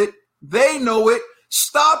knows it. They know it.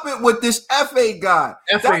 Stop it with this F.A. guy.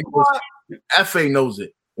 F.A. knows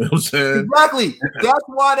it. You know what I'm saying? Exactly. That's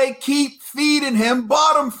why they keep feeding him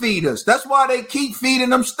bottom feeders. That's why they keep feeding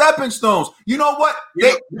them stepping stones. You know what?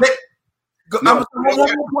 One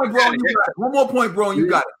more point, bro, and you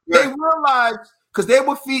got it. They realized because they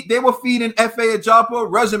were feeding F.A.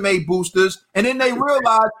 Ajapa resume boosters, and then they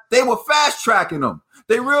realized they were fast tracking him.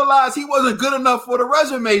 They realized he wasn't good enough for the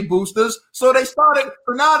resume boosters, so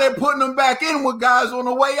now they're putting him back in with guys on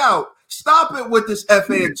the way out. Stop it with this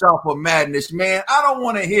F.A. Ajapa madness, man. I don't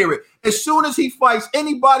want to hear it. As soon as he fights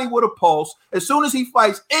anybody with a pulse, as soon as he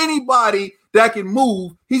fights anybody that can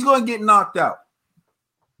move, he's going to get knocked out.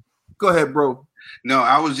 Go ahead, bro. No,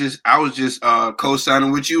 I was just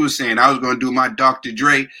co-signing what you were saying. I was going to do my Dr.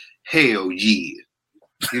 Dre. Hell yeah.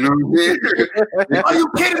 You know what I'm saying? Are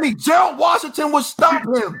you kidding me? Gerald Washington would stop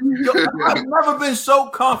him. I've never been so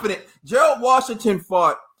confident. Gerald Washington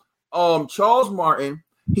fought Charles Martin.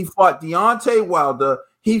 He fought Deontay Wilder.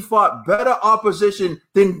 He fought better opposition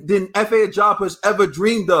than F.A. Ajapa's ever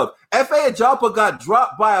dreamed of. F.A. Ajapa got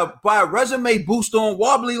dropped by a resume boost on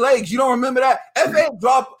wobbly legs. You don't remember that? F.A.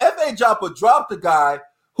 Ajapa dropped the guy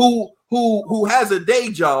who has a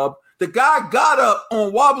day job. The guy got up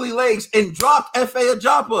on wobbly legs and dropped F.A.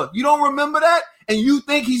 Ajapa. You don't remember that? And you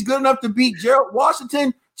think he's good enough to beat Gerald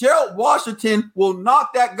Washington? Gerald Washington will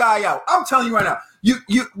knock that guy out. I'm telling you right now. You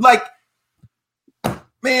like,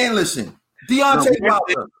 man, listen. Deontay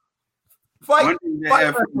Wilder. Fight please,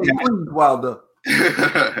 Wilder.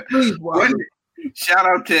 Please, Wilder. Shout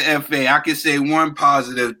out to F.A. I can say one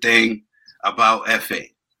positive thing about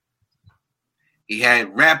F.A. He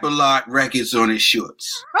had Rap-A-Lot records on his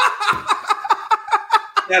shorts.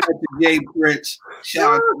 Shout out to Jay Prince.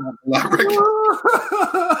 Shout out to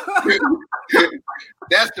Rap-A-Lot records.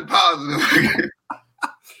 That's the positive.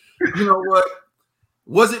 You know what?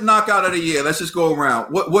 Was it knockout of the year? Let's just go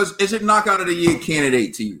around. Is it knockout of the year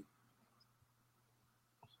candidate to you?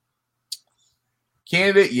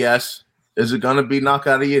 Candidate, yes. Is it gonna be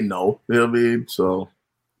knockout of the year? No. You know what I mean? So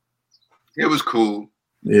it was cool.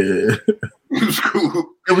 Yeah. It was cool.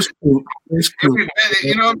 It was cool.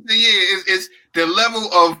 You know what I'm saying? Yeah, it's the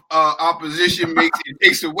level of opposition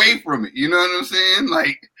takes away from it. You know what I'm saying?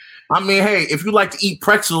 Like, I mean, hey, if you like to eat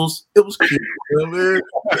pretzels, it was cool. You know what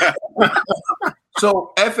I mean?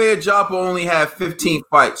 So F.A. Ajapa only had 15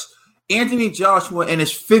 fights. Anthony Joshua in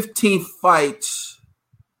his 15th fight,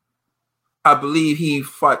 I believe he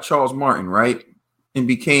fought Charles Martin, right? And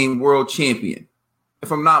became world champion,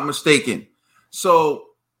 if I'm not mistaken. So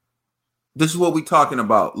this is what we're talking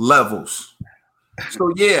about, levels.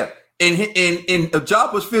 So yeah, in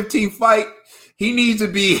Ajapa's 15th fight, he needs to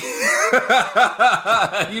be,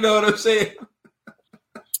 you know what I'm saying?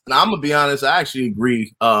 Now, I'm going to be honest, I actually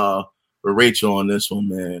agree with Rachel on this one,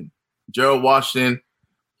 man. Gerald Washington,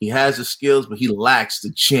 he has the skills, but he lacks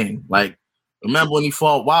the chin. Like, Remember when he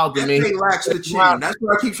fought Wilder, man? FA lacks the chin. That's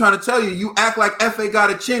what I keep trying to tell you. You act like FA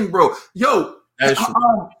got a chin, bro. Yo,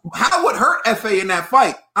 Howard hurt FA in that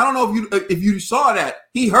fight. I don't know if you saw that.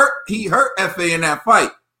 He hurt FA in that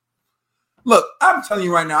fight. Look, I'm telling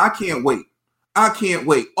you right now, I can't wait.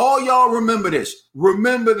 All y'all remember this.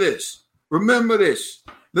 Remember this.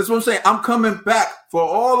 That's what I'm saying. I'm coming back for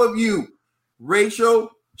all of you. Rachel,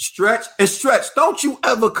 Stretch. Don't you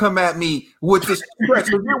ever come at me with this Stretch.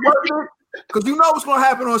 Is it worth it? Because you know what's going to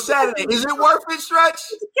happen on Saturday. Is it worth it, Stretch?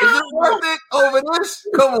 Is it worth it over this?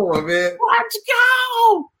 Come on, man. Let's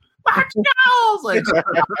go. Like,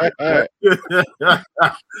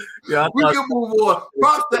 yeah, we can move on.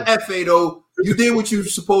 Props to FA, though. You did what you were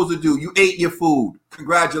supposed to do. You ate your food.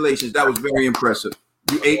 Congratulations. That was very impressive.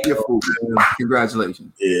 You ate your food.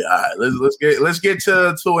 Congratulations. Yeah, all right. Let's get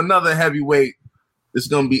to another heavyweight. This is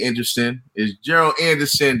gonna be interesting. Is Gerald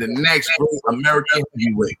Anderson the next great American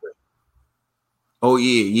heavyweight? Oh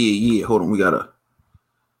yeah. Hold on, we gotta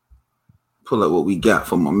pull up what we got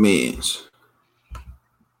for my mans.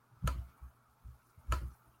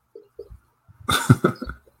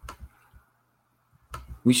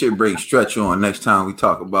 We should bring Stretch on next time we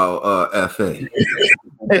talk about FA.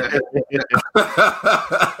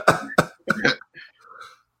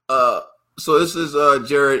 So this is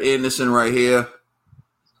Jared Anderson right here.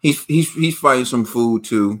 He's fighting some food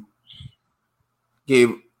too.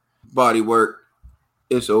 Gave body work.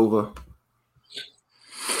 It's over.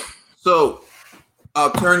 So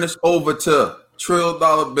I'll turn this over to Trill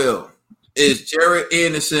Dollar Bill. Is Jared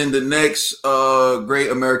Anderson the next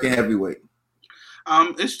great American heavyweight?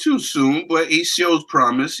 It's too soon, but he shows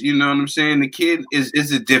promise. You know what I'm saying? The kid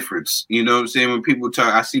is a difference. You know what I'm saying? When people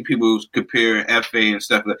talk, I see people compare FA and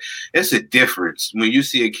stuff. It's a difference when you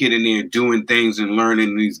see a kid in there doing things and learning,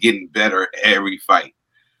 and he's getting better every fight.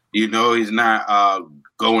 You know, he's not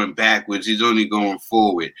going backwards. He's only going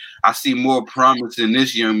forward. I see more promise in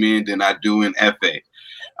this young man than I do in FA.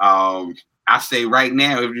 I say right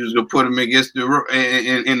now, if you was gonna put him against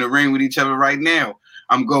in the ring with each other right now,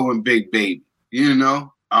 I'm going Big Baby. You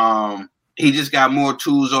know, he just got more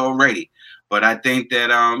tools already. But I think that,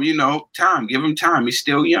 time, give him time. He's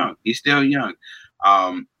still young.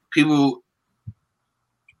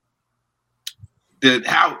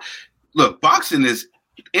 Boxing is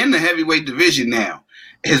in the heavyweight division now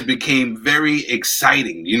has became very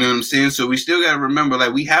exciting. You know what I'm saying? So we still got to remember,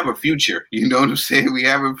 like, we have a future. You know what I'm saying? We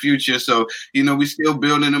have a future. So, we still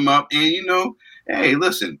building them up. And, hey,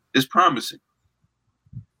 listen, it's promising.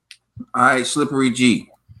 All right, Slippery G.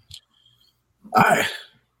 All right.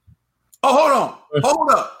 Oh,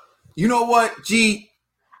 hold up. You know what, G?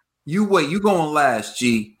 You wait. You going last,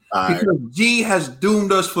 G. Because G has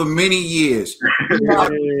doomed us for many years.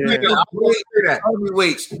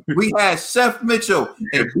 Heavyweights. We had Seth Mitchell,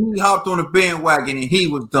 and he hopped on the bandwagon, and he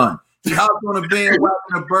was done. He hopped on the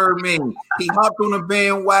bandwagon of Birdman. He hopped on the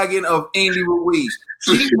bandwagon of Andy Ruiz.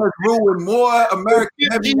 He has ruined more American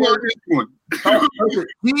heavyweights.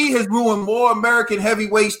 He has ruined more American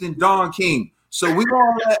heavyweights than Don King. So we're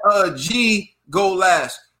gonna let G go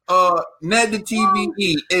last. Ned the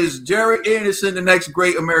TVE, is Jared Anderson the next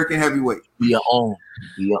great American heavyweight? Be your own.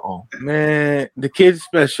 Man, the kid's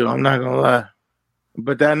special. I'm not gonna lie,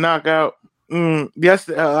 but that knockout. Yes,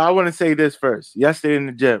 I want to say this first. Yesterday in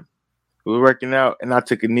the gym, we were working out, and I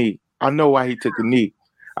took a knee. I know why he took a knee.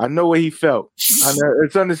 I know what he felt. I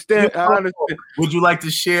understand. Would you like to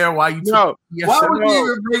share why you took? Why would you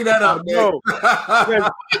even bring that up? No.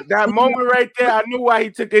 That moment right there, I knew why he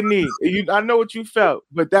took a knee. I know what you felt,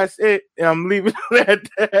 but that's it. And I'm leaving it at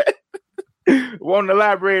that. Won't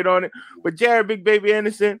elaborate on it. But Jared Big Baby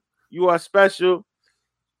Anderson, you are special.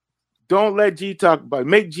 Don't let G talk about it.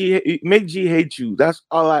 Make G hate you. That's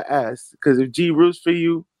all I ask. Because if G roots for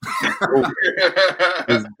you,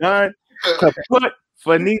 it's done. Kaput.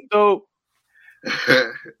 Finito,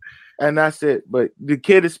 and that's it. But the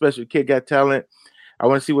kid is special. Kid got talent. I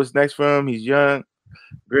want to see what's next for him. He's young,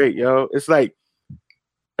 great, yo. It's like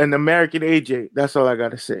an American AJ. That's all I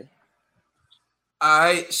gotta say. All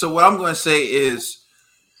right. So what I'm going to say is,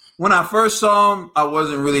 when I first saw him, I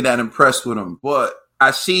wasn't really that impressed with him, but I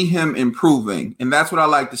see him improving, and that's what I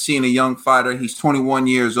like to see in a young fighter. He's 21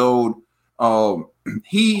 years old.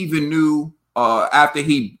 He even knew. After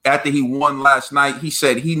he won last night, he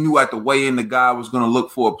said he knew at the weigh-in the guy was going to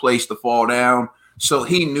look for a place to fall down. So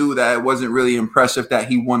he knew that it wasn't really impressive that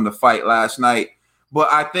he won the fight last night.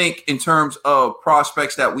 But I think in terms of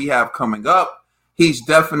prospects that we have coming up, he's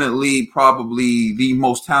definitely probably the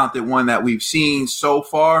most talented one that we've seen so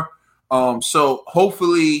far. So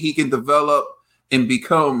hopefully he can develop and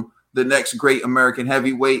become the next great American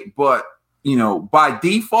heavyweight. But, by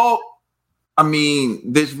default, I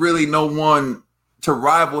mean, there's really no one to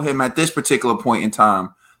rival him at this particular point in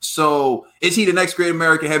time. So is he the next great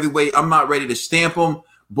American heavyweight? I'm not ready to stamp him,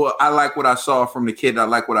 but I like what I saw from the kid. I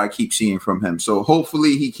like what I keep seeing from him. So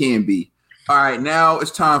hopefully he can be. All right, now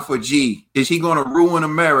it's time for G. Is he going to ruin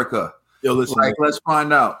America? Yo, listen. Let's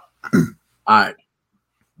find out. All right.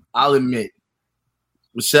 I'll admit,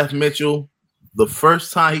 with Seth Mitchell, the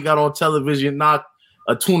first time he got on television, knocked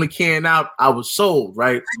a tuna can out, I was sold,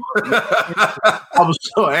 right? I was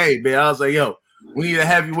so, hey, man, I was like, yo, we need a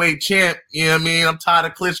heavyweight champ. You know what I mean? I'm tired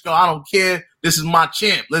of Klitschko. I don't care. This is my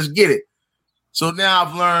champ. Let's get it. So now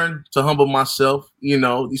I've learned to humble myself. You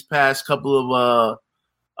know, these past couple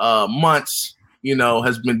of months, you know,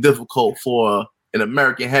 has been difficult for an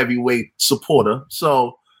American heavyweight supporter.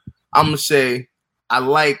 So I'm going to say I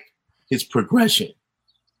like his progression.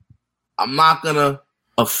 I'm not going to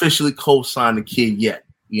officially co-sign the kid yet.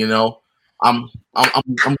 You know, I'm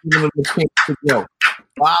giving him a chance to go.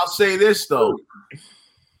 But I'll say this, though.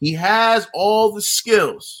 He has all the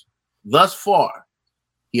skills thus far.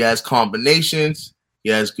 He has combinations. He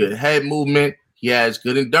has good head movement. He has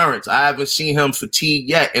good endurance. I haven't seen him fatigue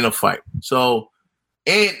yet in a fight. So,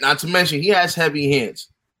 and not to mention, he has heavy hands.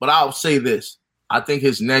 But I'll say this. I think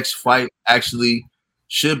his next fight actually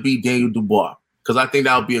should be Daniel Dubois, because I think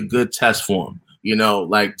that would be a good test for him, you know,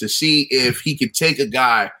 like to see if he could take a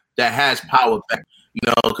guy that has power back, you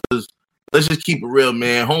know, because let's just keep it real,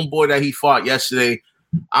 man. Homeboy that he fought yesterday,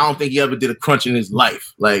 I don't think he ever did a crunch in his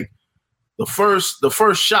life. Like the first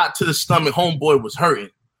shot to the stomach, homeboy was hurting.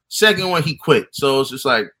 Second one, he quit. So it's just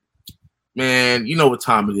like, man, you know what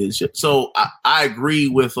time it is. So I agree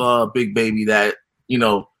with Big Baby that, you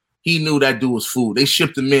know, he knew that dude was food. They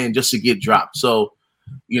shipped him in just to get dropped. So,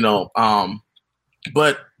 you know,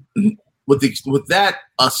 but with that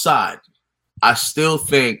aside, I still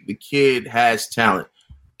think the kid has talent.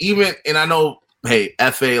 Even, and I know, hey,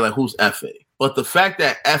 FA, like who's FA? But the fact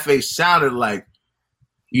that FA sounded like,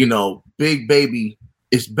 you know, Big Baby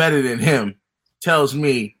is better than him tells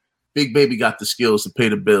me Big Baby got the skills to pay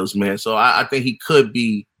the bills, man. So I think he could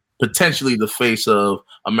be potentially the face of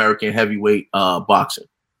American heavyweight boxing.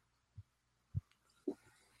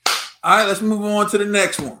 All right, let's move on to the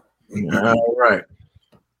next one. All right.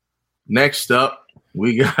 Next up,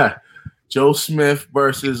 we got Joe Smith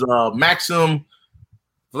versus Maxim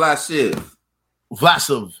Vlasiv.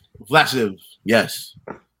 Yes.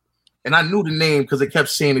 And I knew the name because they kept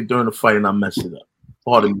saying it during the fight and I messed it up.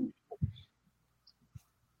 Pardon me.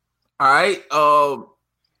 All right.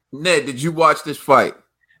 Ned, did you watch this fight?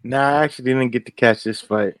 Nah, I actually didn't get to catch this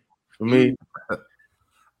fight. For me, it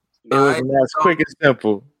wasn't as quick and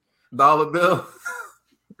simple. Dollar Bill?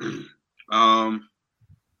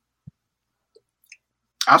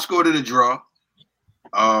 I scored it a draw.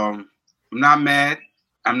 I'm not mad.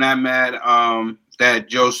 I'm not mad that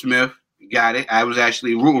Joe Smith got it. I was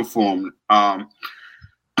actually rooting for him. I'm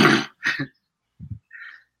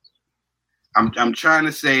trying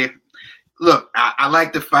to say, look, I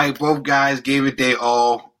like the fight. Both guys gave it their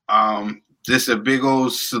all. This a big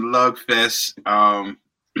old slugfest.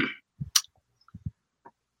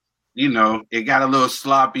 You know, it got a little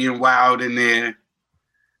sloppy and wild in there.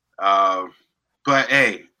 But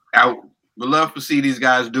hey, I would love to see these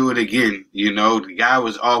guys do it again. You know, the guy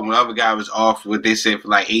was off, the other guy was off, what they said, for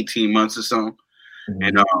like 18 months or something.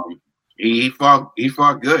 Mm-hmm. And he fought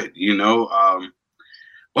good, you know.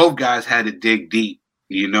 Both guys had to dig deep,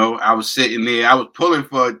 you know. I was sitting there, I was pulling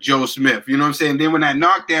for Joe Smith, you know what I'm saying? Then when that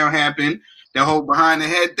knockdown happened, the whole behind the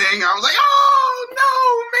head thing, I was like, oh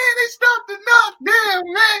no, man, they stopped the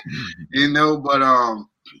knockdown, man. You know, but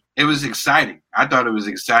it was exciting. I thought it was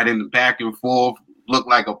exciting. The back and forth looked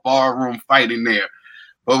like a ballroom fight in there.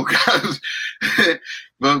 Both guys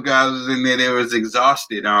was in there. They was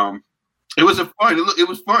exhausted. It was it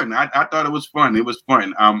was fun. I thought it was fun. It was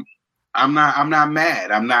fun. I'm not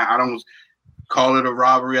mad. I don't call it a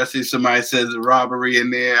robbery. I see somebody says a robbery in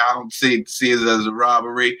there. I don't see it as a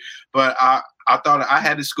robbery. But I thought I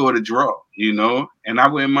had to score the draw, you know, and I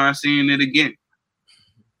wouldn't mind seeing it again.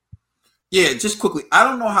 Yeah, just quickly, I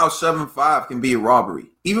don't know how 7-5 can be a robbery.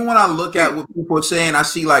 Even when I look at what people are saying, I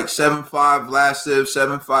see like 7-5 Vlasiv,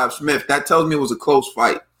 7-5 Smith. That tells me it was a close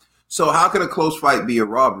fight. So how could a close fight be a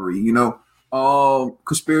robbery? You know,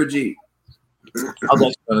 Conspiracy. I was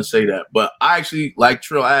actually going to say that, but I actually, like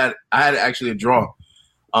Trill, I had actually a draw.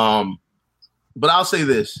 But I'll say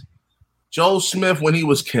this: Joe Smith, when he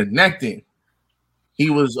was connecting, he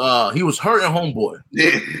was hurting homeboy.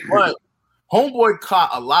 But homeboy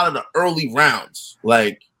caught a lot of the early rounds,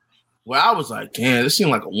 like where I was like, damn, this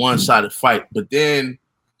seemed like a one-sided fight. But then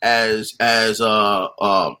as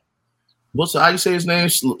how you say his name?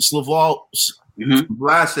 Slavol.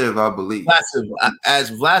 Vlasiv, I believe.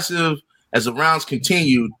 Vlasiv, as the rounds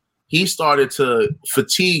continued, he started to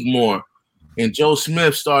fatigue more, and Joe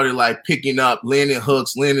Smith started like picking up, landing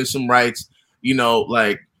hooks, landing some rights. So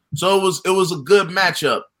it was a good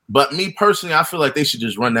matchup. But me personally, I feel like they should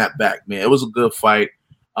just run that back, man. It was a good fight.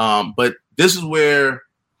 But this is where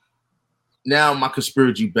now my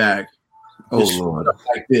conspiracy bag. Lord.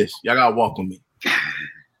 Like this, y'all gotta walk with me.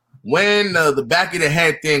 When the back of the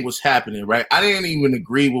head thing was happening, right? I didn't even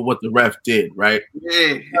agree with what the ref did, right?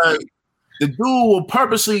 Yeah. The dude will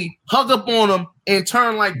purposely hug up on him and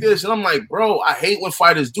turn like this. And I'm like, bro, I hate when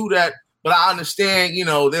fighters do that, but I understand,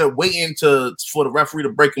 they're waiting for the referee to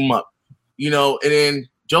break him up, and then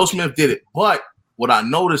Joe Smith did it. But what I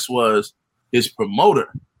noticed was his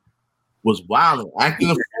promoter was wilding, acting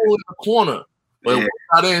a fool in the corner. But what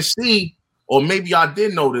I didn't see, or maybe I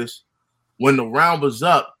did notice, when the round was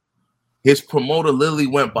up, his promoter literally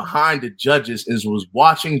went behind the judges and was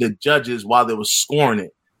watching the judges while they were scoring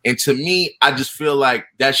it. And to me, I just feel like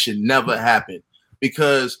that should never happen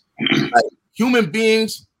because human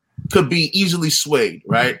beings could be easily swayed,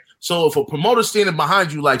 right? So if a promoter standing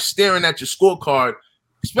behind you, like staring at your scorecard,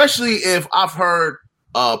 especially if I've heard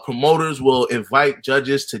promoters will invite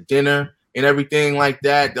judges to dinner and everything like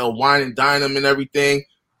that, they'll wine and dine them and everything.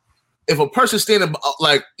 If a person standing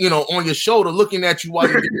on your shoulder looking at you while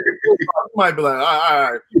you're getting your scorecard, you might be like,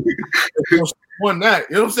 all right, won that.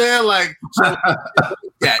 You know what I'm saying? Like, so,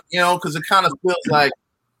 because it kind of feels like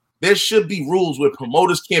there should be rules where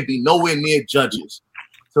promoters can't be nowhere near judges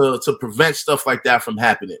to prevent stuff like that from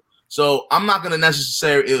happening. So I'm not going to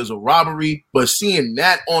necessarily say it was a robbery, but seeing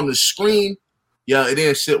that on the screen, it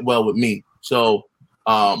didn't sit well with me. So,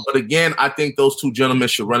 but again, I think those two gentlemen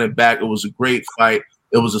should run it back. It was a great fight.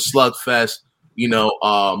 It was a slugfest.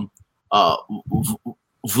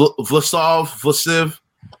 Vlasiv,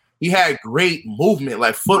 he had great movement,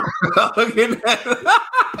 like foot. Look at that.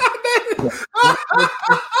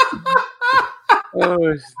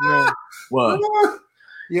 Oh, snap. What?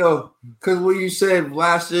 Yo, because when you said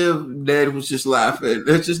Vlasiv, Ned was just laughing.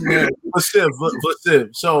 It's just Ned. Vlasiv.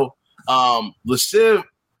 So, Vlasiv,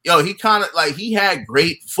 he kind of like he had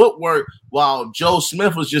great footwork while Joe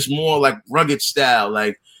Smith was just more like rugged style.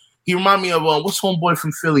 Like he reminded me of what's homeboy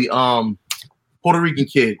from Philly, Puerto Rican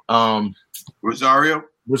kid, Rosario.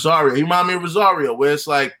 He reminded me of Rosario, where it's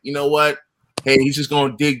like, you know what? Hey, he's just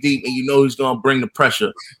gonna dig deep, and he's gonna bring the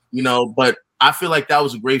pressure. But I feel like that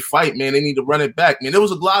was a great fight, man. They need to run it back, man. There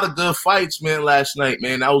was a lot of good fights, man, last night,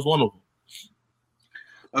 man. That was one of them.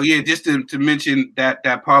 Oh yeah, just to mention that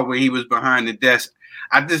part where he was behind the desk.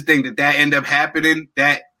 I just think that ended up happening.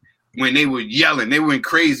 That when they were yelling, they went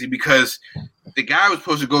crazy because the guy was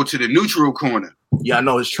supposed to go to the neutral corner. Yeah, I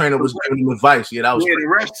know his trainer was giving him advice. Yeah, that was. Yeah, the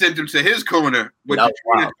ref sent him to his corner, but the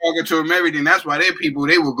trainer talking to him everything. That's why they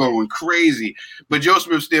were going crazy. But Joe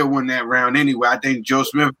Smith still won that round anyway. I think Joe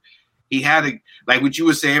Smith, he had like what you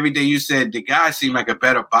would say. Everything you said, the guy seemed like a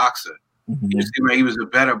better boxer. Mm-hmm. He seemed like he was a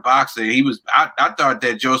better boxer. He was. I thought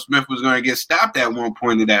that Joe Smith was going to get stopped at one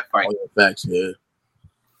point in that fight. Oh, yeah, facts, yeah.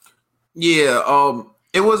 Yeah,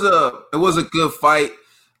 it was a good fight.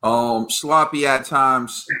 Sloppy at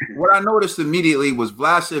times. What I noticed immediately was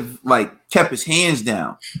Vlasiv kept his hands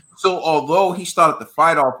down. So although he started the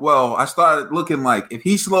fight off well, I started looking like if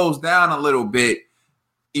he slows down a little bit,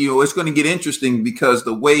 it's going to get interesting because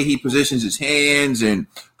the way he positions his hands and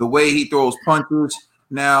the way he throws punches.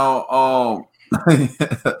 Now,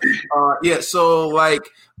 So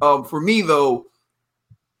for me though,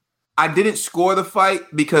 I didn't score the fight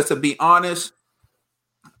because, to be honest,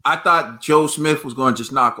 I thought Joe Smith was going to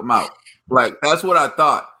just knock him out. That's what I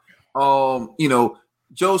thought.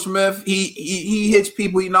 Joe Smith, he hits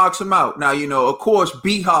people, he knocks them out. Now, of course,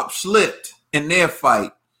 B-Hop slipped in their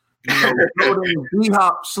fight.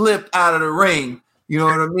 B-Hop slipped out of the ring. You know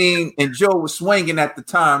what I mean? And Joe was swinging at the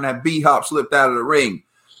time that B-Hop slipped out of the ring.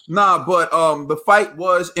 But the fight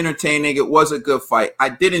was entertaining. It was a good fight. I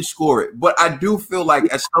didn't score it, but I do feel like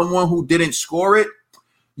as someone who didn't score it,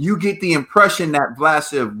 you get the impression that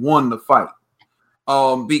Vlasiv won the fight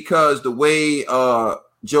because the way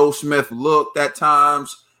Joe Smith looked at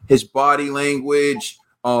times, his body language,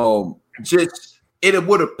 it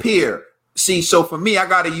would appear. See, so for me, I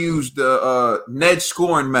got to use the Ned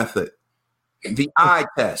scoring method, the eye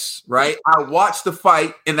test, right? I watch the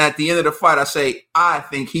fight, and at the end of the fight, I say, I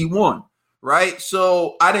think he won, right?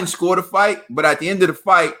 So I didn't score the fight, but at the end of the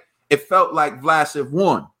fight, it felt like Vlasiv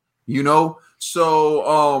won,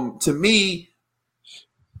 So to me,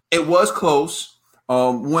 it was close.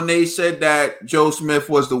 When they said that Joe Smith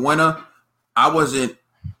was the winner, I wasn't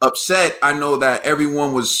upset, I know that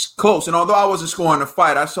everyone was close. And although I wasn't scoring the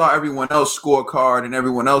fight, I saw everyone else scorecard and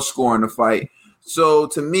everyone else scoring the fight. So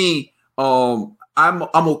to me, I'm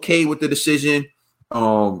okay with the decision.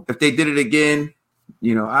 If they did it again,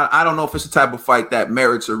 I don't know if it's the type of fight that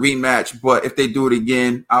merits a rematch, but if they do it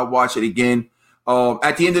again, I'll watch it again.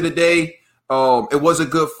 At the end of the day, it was a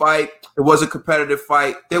good fight. It was a competitive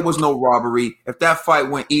fight. There was no robbery. If that fight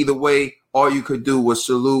went either way, all you could do was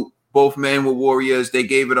salute. Both men were warriors. They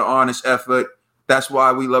gave it an honest effort. That's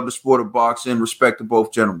why we love the sport of boxing. Respect to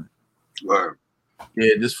both gentlemen. Right.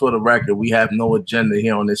 Yeah, just for the record, we have no agenda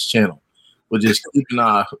here on this channel. We're just keeping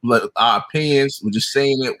our opinions. We're just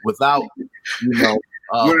saying it without, you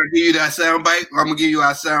want to give you that soundbite? I'm going to give you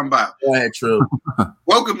our soundbite. Go ahead, Trill.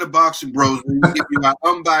 Welcome to Boxing Bros, where we give you our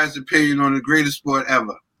unbiased opinion on the greatest sport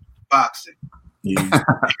ever, boxing. Yeah.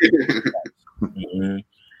 Mm-hmm.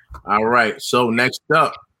 All right, so next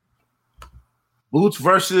up, Boots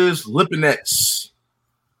versus Lipinets.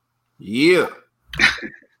 Yeah.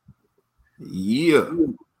 Yeah.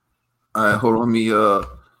 All right, hold on. Let me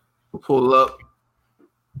pull up.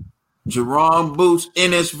 Jerome Boots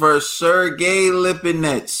Ennis versus Sergey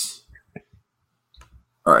Lipinets.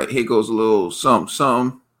 All right, here goes a little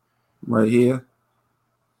something right here.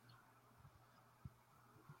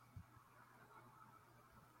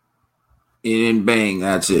 And bang,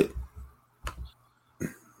 that's it.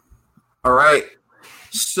 All right.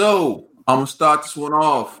 So I'm gonna start this one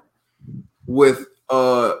off with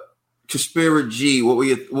Kasperi G. What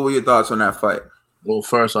were your thoughts on that fight? Well,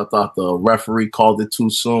 first I thought the referee called it too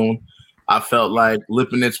soon. I felt like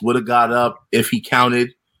Lipinets would have got up if he counted.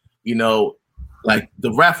 Like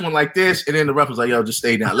the ref went like this, and then the ref was like, "Yo, just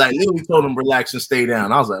stay down." Like literally told him relax and stay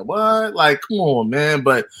down. I was like, "What?" Like, come on, man.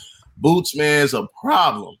 But Boots, man, is a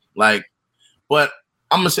problem. Like, but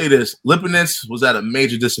I'm gonna say this: Lipinets was at a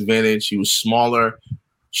major disadvantage. He was smaller,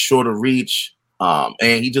 shorter reach, and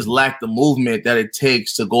he just lacked the movement that it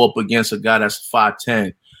takes to go up against a guy that's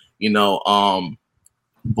 5'10".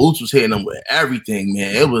 Boots was hitting him with everything,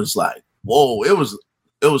 man. It was like, whoa! It was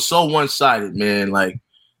so one-sided, man. Like,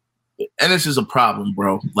 and this is a problem,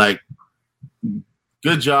 bro. Like,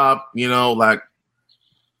 good job, like,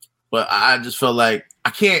 but I just felt like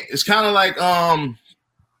I can't. It's kind of like I'm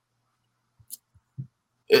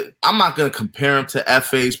not gonna compare him to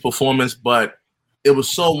FA's performance, but it was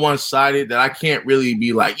so one-sided that I can't really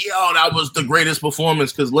be like, yo, that was the greatest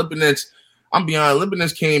performance, because Lipinets, I'm being honest,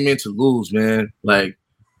 Lipinets came in to lose, man. Like,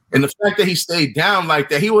 and the fact that he stayed down like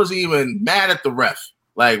that, he wasn't even mad at the ref.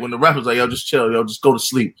 Like, when the ref was like, yo, just chill, yo, just go to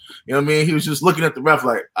sleep. You know what I mean? He was just looking at the ref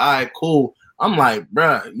like, all right, cool. I'm like,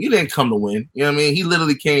 bruh, you didn't come to win. You know what I mean? He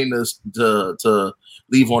literally came to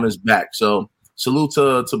leave on his back. So salute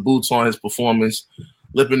to Boots on his performance.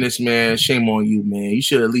 Lipinets, man, shame on you, man. You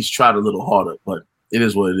should at least try a little harder, but it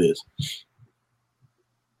is what it is.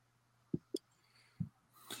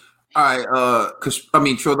 All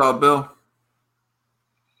right, Trill Dog Bill.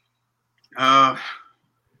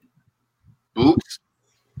 Boots.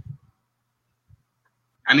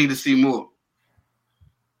 I need to see more.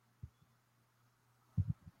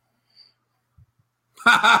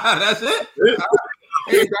 That's it.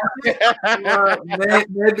 I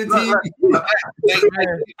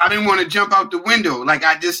didn't want to jump out the window. Like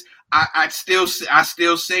I still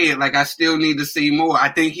say it. Like I still need to see more. I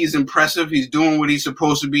think he's impressive. He's doing what he's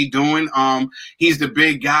supposed to be doing. He's the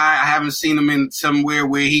big guy. I haven't seen him in somewhere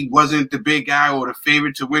where he wasn't the big guy or the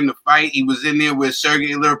favorite to win the fight. He was in there with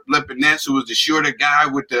Sergey Lipinets, who was the shorter guy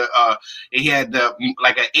with the he had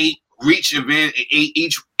like an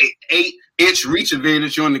 8-inch reach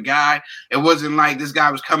advantage on the guy. It wasn't like this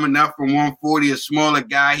guy was coming up from 140, a smaller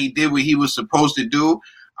guy. He did what he was supposed to do.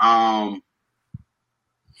 I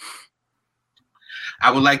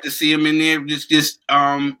would like to see him in there, just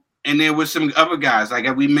in there with some other guys. Like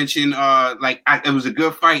we mentioned, it was a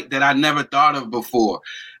good fight that I never thought of before.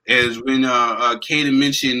 Is when Kaden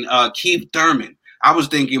mentioned Keith Thurman. I was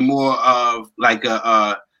thinking more of like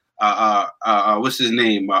what's his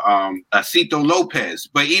name? Cito Lopez.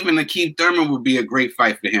 But even a Keith Thurman would be a great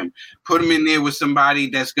fight for him. Put him in there with somebody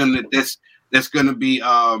that's gonna be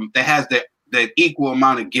that has that equal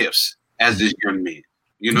amount of gifts as this young man.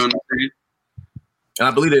 You know what I'm saying? And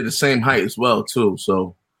I believe they're the same height as well, too.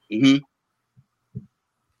 So, Ned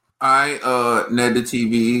the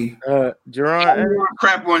TV. Jerron,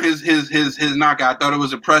 crap on his knockout. I thought it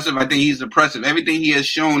was impressive. I think he's impressive. Everything he has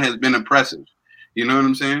shown has been impressive. You know what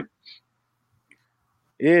I'm saying?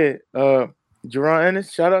 Yeah. Jerron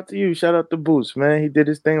Ennis, shout out to you. Shout out to Boots, man. He did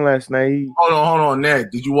his thing last night. Hold on,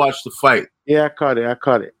 Ned. Did you watch the fight? Yeah, I caught it. I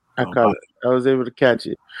caught it. I was able to catch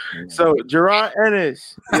it. So Jerron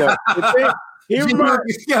Ennis, He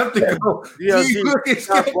looking skeptical. He looking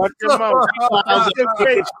skeptical. Watch your mouth. It's your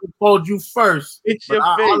face. I told you first. It's your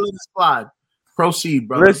I'll face. let it slide. Proceed,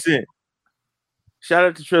 brother. Listen. Shout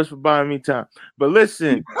out to Trish for buying me time. But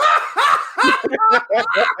listen.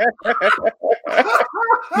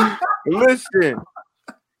 Listen.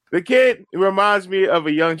 The kid reminds me of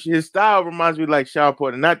a young. His style reminds me like Shaw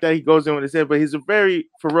Porter. Not that he goes in with his head, but he's a very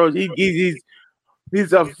ferocious. He's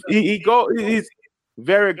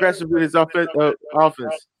very aggressive with his offense.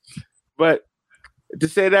 But to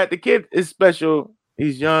say that the kid is special,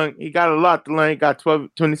 he's young. He got a lot to learn. He got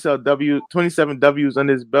 27 W's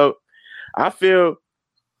under his belt. I feel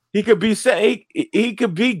he could be he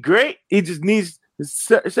could be great. He just needs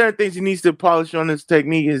certain things. He needs to polish on his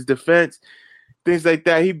technique, his defense. Things like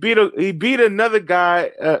that. He beat another guy.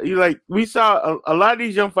 We saw a lot of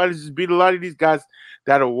these young fighters just beat a lot of these guys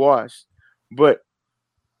that are washed. But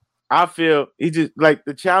I feel he just like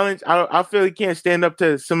the challenge. I feel he can't stand up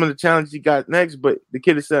to some of the challenges he got next. But the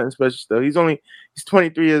kid is something special still. He's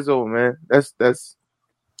 23 years old, man. It's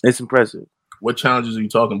impressive. What challenges are you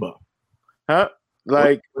talking about? Huh?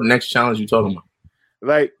 Like what next challenge you talking about?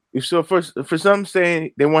 Like. So for some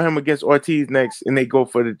saying they want him against Ortiz next, and they go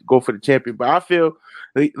for the champion. But I feel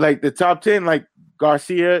like the top 10, like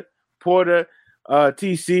Garcia, Porter,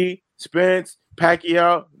 TC, Spence,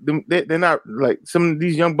 Pacquiao, they're not like some of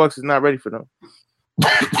these young bucks is not ready for them.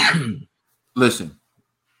 Listen.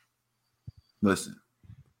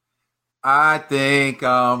 I think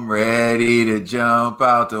I'm ready to jump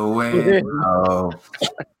out the window.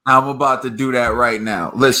 I'm about to do that right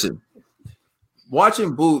now. Listen.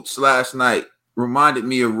 Watching Boots last night reminded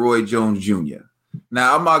me of Roy Jones Jr.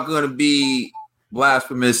 Now, I'm not going to be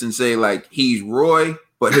blasphemous and say, like, he's Roy,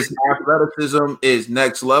 but his athleticism is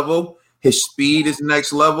next level. His speed is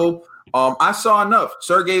next level. I saw enough.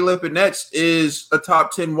 Sergey Lipinets is a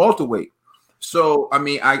top 10 welterweight. So, I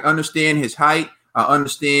mean, I understand his height. I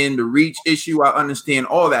understand the reach issue. I understand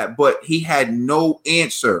all that. But he had no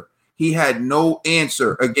answer. He had no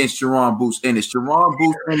answer against Jaron Boots Ennis. Jaron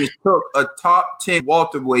Boots Ennis took a top 10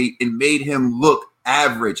 welterweight and made him look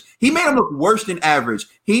average. He made him look worse than average.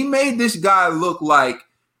 He made this guy look like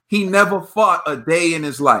he never fought a day in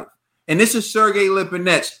his life. And this is Sergey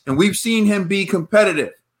Lipinets. And we've seen him be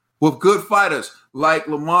competitive with good fighters like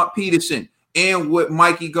Lamont Peterson and with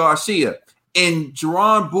Mikey Garcia. And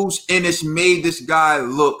Jaron Boots Ennis made this guy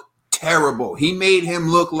look terrible. He made him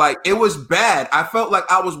look like it was bad. I felt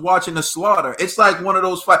like I was watching a slaughter. It's like one of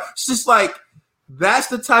those fights. It's just like that's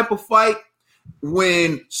the type of fight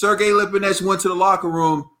when Sergey Lipinets went to the locker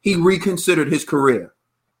room, he reconsidered his career.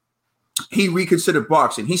 He reconsidered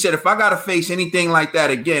boxing. He said, if I got to face anything like that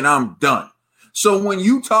again, I'm done. So when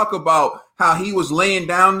you talk about how he was laying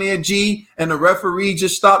down there, G, and the referee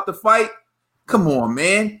just stopped the fight, come on,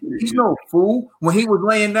 man. He's no fool. When he was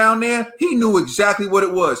laying down there, he knew exactly what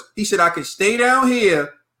it was. He said, I can stay down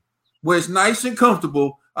here where it's nice and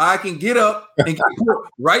comfortable. I can get up and get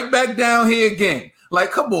right back down here again.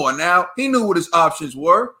 Like, come on now. He knew what his options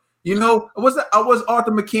were. You know, was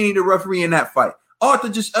Arthur McKinney the referee in that fight? Arthur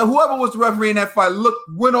just, whoever was the referee in that fight, looked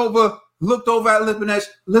over at Lipinets.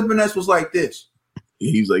 Lipinets was like this.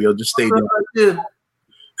 He's like, yo, just stay down.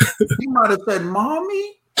 He might have said,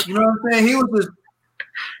 mommy. You know what I'm saying? He was just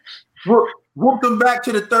whooped them back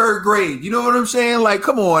to the third grade. You know what I'm saying? Like,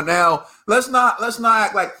 come on now. Let's not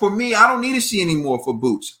act like, for me, I don't need to see any more for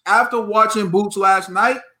Boots. After watching Boots last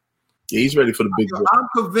night, yeah, he's ready for the big boy. I'm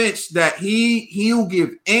convinced that he'll give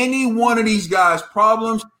any one of these guys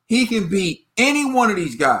problems. He can beat any one of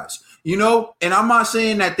these guys. You know, and I'm not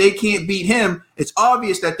saying that they can't beat him. It's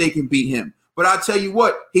obvious that they can beat him. But I tell you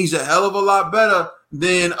what, he's a hell of a lot better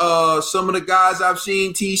than some of the guys I've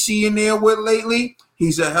seen TC in there with lately.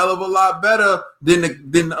 He's a hell of a lot better than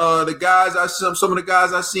the guys some of the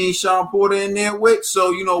guys I seen Sean Porter in there with.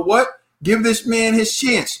 So you know what? Give this man his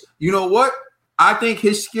chance. You know what? I think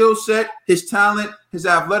his skill set, his talent, his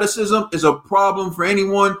athleticism is a problem for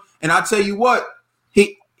anyone. And I tell you what,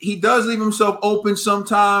 he does leave himself open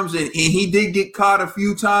sometimes, and he did get caught a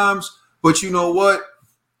few times. But you know what?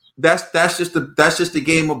 That's just the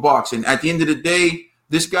game of boxing. At the end of the day,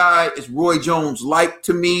 this guy is Roy Jones like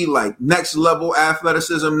to me, like next level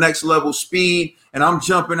athleticism, next level speed, and I'm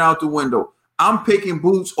jumping out the window. I'm picking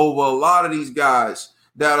Boots over a lot of these guys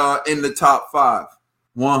that are in the top 5,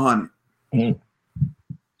 100. Mm-hmm.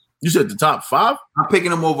 You said the top 5? I'm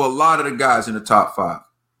picking him over a lot of the guys in the top 5.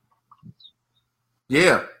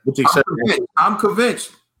 Yeah, I'm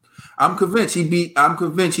convinced. I'm convinced he beat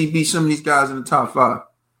some of these guys in the top 5.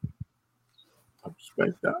 I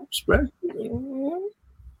respect.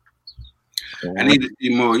 I need to see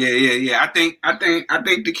more. Yeah. I think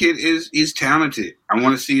the kid is talented. I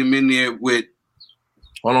want to see him in there with.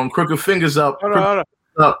 Hold on, crooked fingers up. Hold on.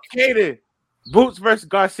 Kaden, Boots versus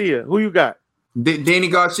Garcia. Who you got? Danny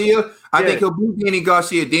Garcia. I think he'll beat Danny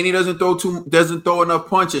Garcia. Danny doesn't throw enough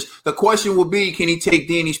punches. The question will be, can he take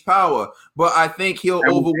Danny's power? But I think he'll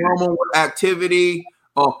overwhelm him with activity.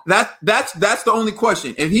 Oh, that's the only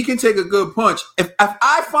question. If he can take a good punch, if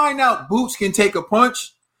I find out Boots can take a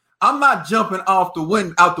punch, I'm not jumping out the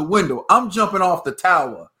window. I'm jumping off the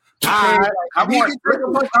tower. I'm jumping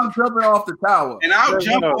off the tower, and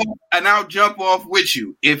I'll jump off with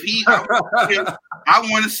you. If I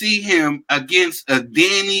want to see him against a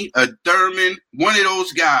Danny, a Thurman, one of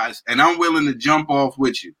those guys, and I'm willing to jump off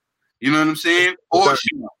with you. You know what I'm saying? Or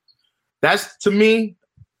that's to me.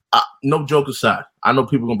 No joke aside, I know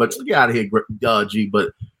people gonna get out of here, G.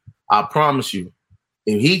 But I promise you,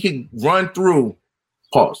 if he can run through,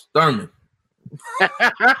 Thurman. Bro,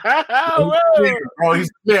 I'm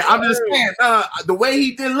just saying, the way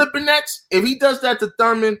he did Lipinets, if he does that to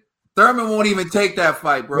Thurman won't even take that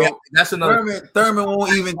fight, bro. Yeah, that's another. Thurman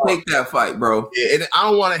won't even take that fight, bro. Yeah, and I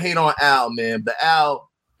don't want to hate on Al, man, but Al,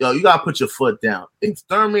 you gotta put your foot down. If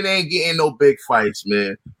Thurman ain't getting no big fights,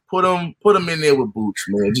 man, put him in there with Boots,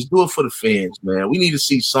 man. Just do it for the fans, man. We need to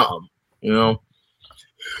see something, you know.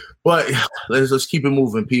 But let's keep it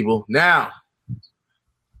moving, people. Now,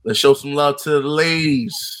 let's show some love to the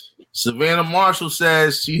ladies. Savannah Marshall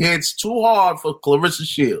says she hits too hard for Claressa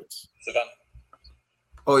Shields. Savannah.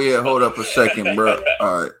 Oh yeah, hold up a second, bro.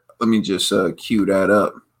 All right, let me just cue that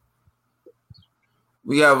up.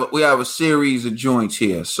 We have a series of joints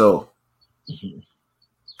here, so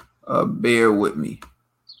bear with me.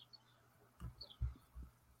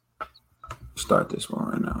 Start this one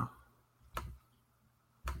right now.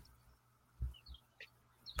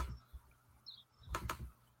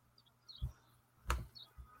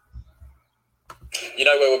 You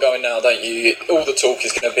know where we're going now, don't you? All the talk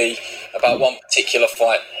is going to be about one particular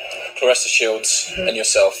fight, Claressa Shields and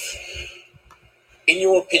yourself. In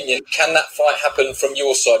your opinion, can that fight happen from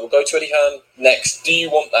your side? We'll go to Eddie Hearn next. Do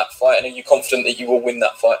you want that fight, and are you confident that you will win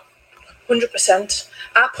that fight? 100%.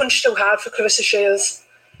 I punched too hard for Claressa Shields.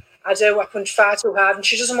 I do. I punched far too hard, and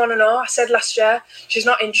she doesn't want to know. I said last year she's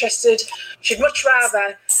not interested. She'd much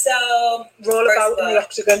rather roll about in the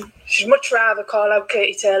octagon. She'd much rather call out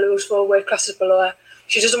Katie Taylor, who's 4 weight classes below her.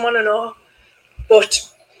 She doesn't want to know. But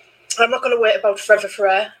I'm not going to wait about forever for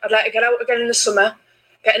her. I'd like to get out again in the summer,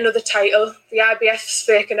 get another title. The IBF's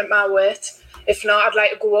faking at my weight. If not, I'd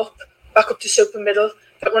like to go up, back up to super middle,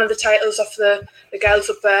 get one of the titles off the girls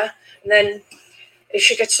up there, and then if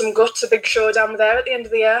she gets some guts, a big showdown there at the end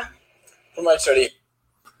of the year. Promoter Eddie.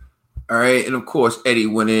 All right, and of course Eddie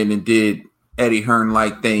went in and did Eddie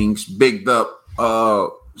Hearn-like things, bigged up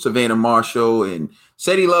Savannah Marshall, and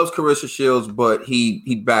said he loves Claressa Shields, but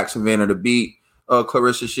he backed Savannah to beat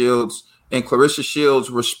Claressa Shields. And Claressa Shields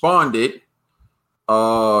responded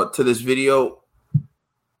to this video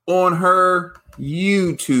on her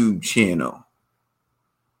YouTube channel.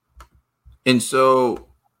 And so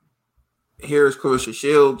here's Claressa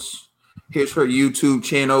Shields. Here's her YouTube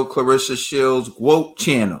channel, Claressa Shields Woke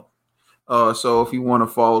channel. So if you want to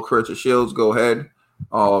follow Claressa Shields, go ahead.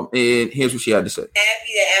 And here's what she had to say.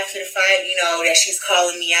 Happy that after the fight, that she's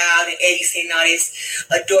calling me out and Eddie saying all this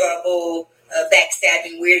adorable,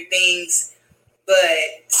 backstabbing, weird things. But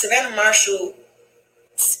Savannah Marshall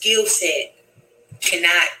skill set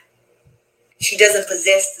she doesn't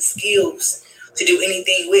possess the skills to do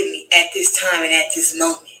anything with me at this time and at this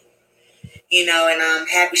moment. And I'm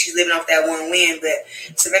happy she's living off that one win,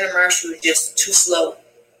 but Savannah Marshall is just too slow.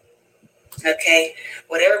 Okay?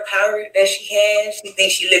 Whatever power that she has, she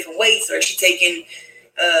thinks she's lifting weights or she's taking,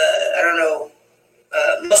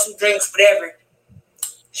 muscle drinks, whatever.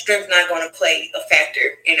 Strength not going to play a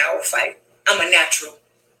factor in our fight. I'm a natural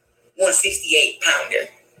 168 pounder.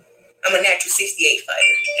 I'm a natural 68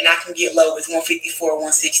 fighter, and I can get low as 154,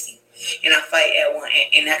 160. And I fight at one,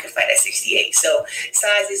 and I can fight at 68. So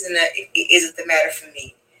size isn't the matter for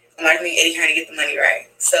me. I'm like me, Eddie Hearn, to get the money right.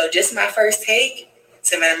 So just my first take,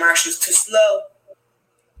 Savannah Marshall's too slow.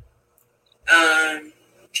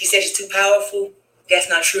 She said she's too powerful. That's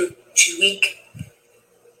not true. She's weak.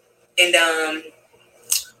 And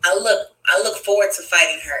I look forward to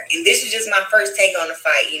fighting her. And this is just my first take on the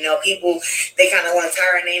fight. People, they kind of want to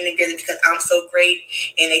tie her name together because I'm so great.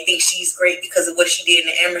 And they think she's great because of what she did in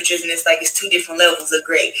the amateurs. And it's like it's two different levels of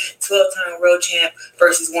great. 12-time world champ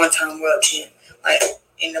versus 1-time world champ. Like,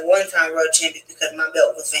 in the 1-time world champ is because my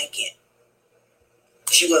belt was vacant.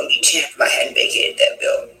 She wouldn't be champ if I hadn't vacated that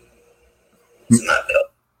belt. It's my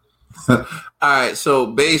belt. All right. So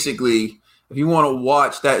basically, If you want to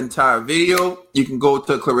watch that entire video, you can go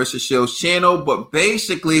to Claressa Shields' channel. But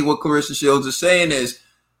basically, what Claressa Shields is saying is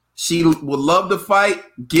she would love to fight,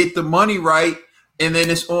 get the money right, and then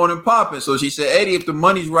it's on and popping. So she said, Eddie, if the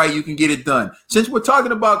money's right, you can get it done. Since we're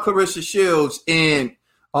talking about Claressa Shields and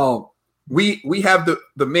we have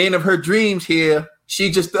the man of her dreams here,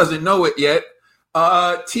 she just doesn't know it yet.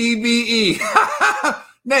 TBE.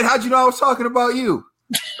 Ned, how'd you know I was talking about you?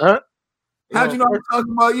 Huh? How'd you know I was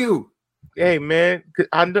talking about you? Hey man,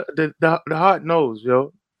 I know the heart knows,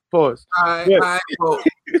 yo. Pause. All right. Well,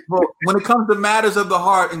 when it comes to matters of the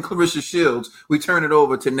heart and Claressa Shields, we turn it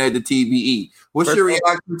over to Ned the TBE. What's your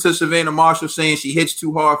reaction to Savannah Marshall saying she hits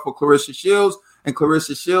too hard for Claressa Shields, and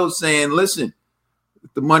Claressa Shields saying, listen,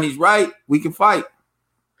 if the money's right, we can fight?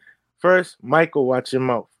 First, Michael, watch your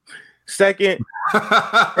mouth. Second,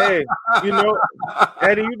 hey,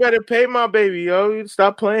 Eddie, you better pay my baby, yo. You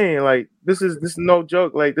stop playing. Like this is no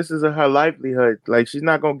joke. Like this is her livelihood. Like she's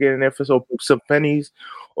not gonna get in there for some pennies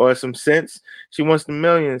or some cents. She wants the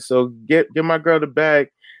millions. So get my girl the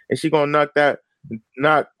bag, and she gonna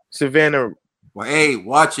knock Savannah. Well, hey,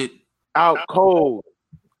 watch it out cold.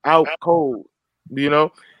 And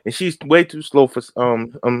she's way too slow for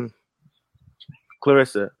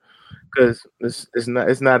Claressa. Because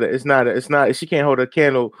she can't hold a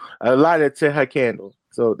lighter to her candle.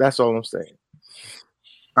 So that's all I'm saying.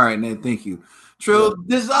 All right, Ned, thank you. Trill,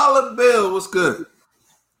 $1 bill, what's good?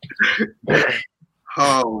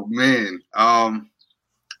 Oh man.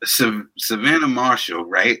 Savannah Marshall,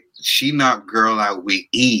 right? She knocked girl out with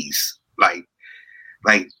ease. Like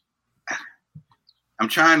I'm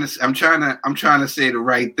trying to say the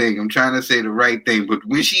right thing. But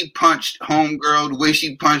when she punched homegirl, the way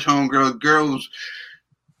she punched homegirl,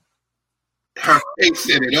 her face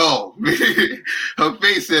said it all. Her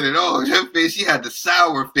face said it all. Her face, she had the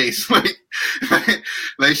sour face, like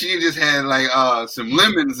she just had some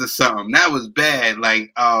lemons or something. That was bad.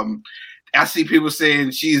 I see people saying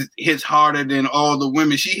she hits harder than all the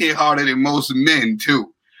women. She hit harder than most men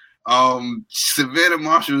too. Savannah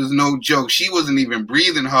Marshall is no joke. She wasn't even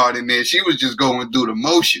breathing hard in there. She was just going through the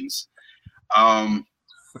motions. I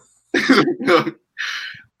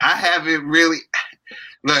haven't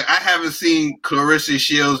seen Claressa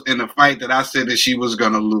Shields in a fight that I said that she was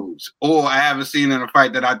going to lose, or I haven't seen in a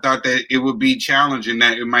fight that I thought that it would be challenging,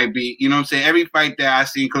 that it might be, you know what I'm saying? Every fight that I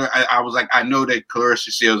seen, I was like, I know that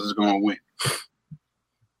Claressa Shields is going to win.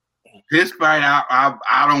 This fight,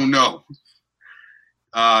 I don't know.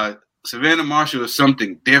 Savannah Marshall is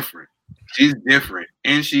something different. She's different,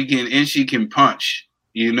 and she can punch.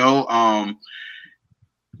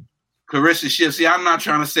 Claressa Shields. See, I'm not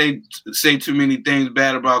trying to say too many things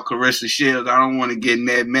bad about Claressa Shields. I don't want to get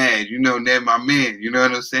Ned mad. Ned, my man. You know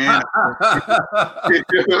what I'm saying?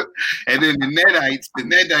 And then the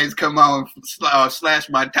Nedites come out and slash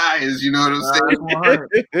my tires. You know what I'm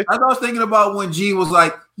saying? I was thinking about when G was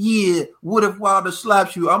like, yeah, what if Wilder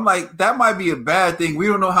slaps you? I'm like, that might be a bad thing. We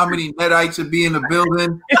don't know how many Nedites would be in the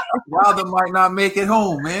building. Wilder might not make it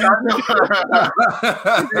home, man. Get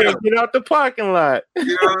out the parking lot. You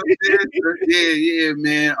know what I'm saying? Yeah,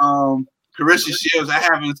 man. Claressa Shields, I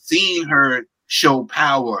haven't seen her show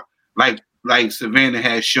power like Savannah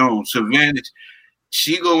has shown. Savannah,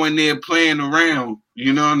 she go in there playing around.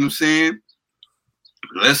 You know what I'm saying?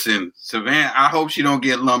 Listen, Savannah, I hope she don't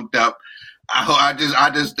get lumped up. I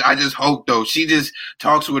just hope though. She just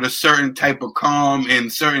talks with a certain type of calm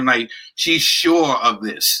and certain she's sure of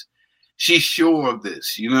this.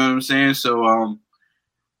 You know what I'm saying? So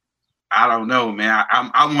I don't know, man.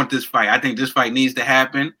 I want this fight. I think this fight needs to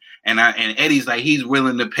happen. And Eddie's he's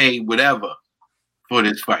willing to pay whatever for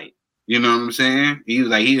this fight. You know what I'm saying? He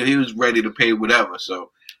was he was ready to pay whatever.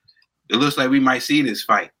 So it looks like we might see this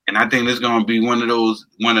fight. And I think this is gonna be one of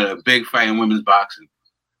the big fight in women's boxing.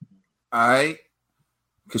 All right.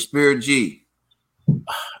 Conspiracy G. All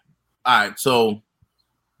right, so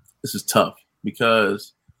this is tough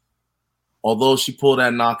because although she pulled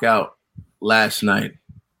that knockout last night,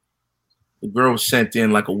 the girl was sent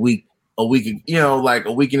in a week, a week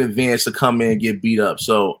in advance to come in and get beat up.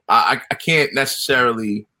 So I can't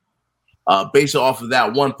necessarily base it off of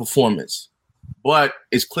that one performance. But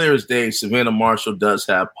it's clear as day, Savannah Marshall does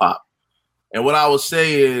have pop. And what I would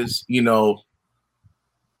say is,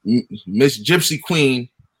 Miss Gypsy Queen,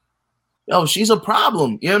 she's a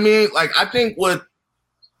problem. You know what I mean? I think what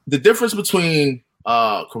the difference between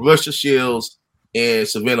Claressa Shields and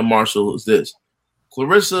Savannah Marshall is this.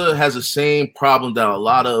 Claressa has the same problem that a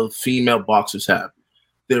lot of female boxers have.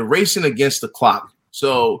 They're racing against the clock.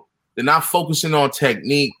 So they're not focusing on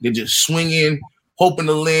technique. They're just swinging, hoping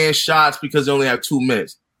to land shots because they only have 2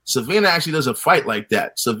 minutes. Savannah actually doesn't fight like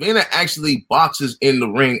that. Savannah actually boxes in the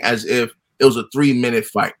ring as if it was a 3-minute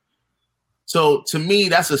fight. So to me,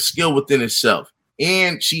 that's a skill within itself.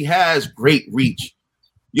 And she has great reach.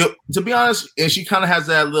 To be honest, and she kind of has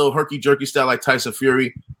that little herky-jerky style like Tyson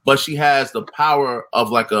Fury, but she has the power of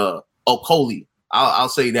like a Okolie. I'll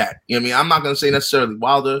say that. You know what I mean? I'm not going to say necessarily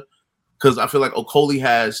Wilder because I feel like Okolie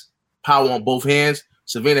has power on both hands.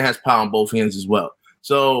 Savannah has power on both hands as well.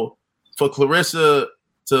 So for Claressa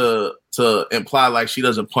to imply like she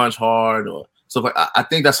doesn't punch hard or stuff like, I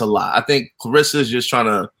think that's a lie. I think Claressa is just trying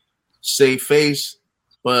to save face.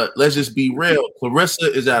 But let's just be real.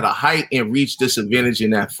 Claressa is at a height and reach disadvantage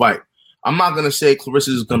in that fight. I'm not going to say Claressa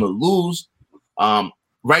is going to lose.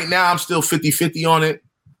 Right now, I'm still 50-50 on it.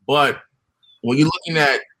 But when you're looking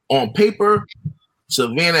at on paper,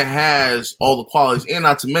 Savannah has all the qualities. And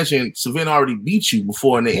not to mention, Savannah already beat you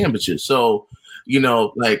before in the amateurs. So,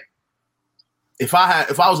 like if I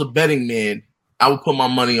was a betting man, I would put my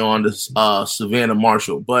money on this Savannah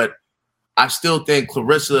Marshall. But I still think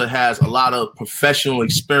Claressa has a lot of professional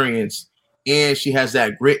experience and she has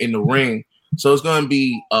that grit in the ring. So it's going to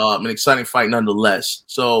be an exciting fight nonetheless.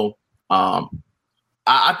 So I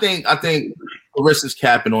think Claressa's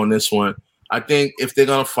capping on this one. I think if they're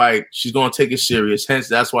going to fight, she's going to take it serious. Hence,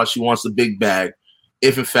 that's why she wants the big bag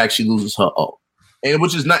if, in fact, she loses her O. And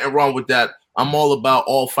which is nothing wrong with that. I'm all about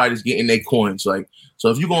all fighters getting their coins. So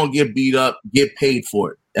if you're going to get beat up, get paid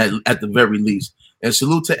for it at the very least. And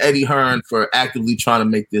salute to Eddie Hearn for actively trying to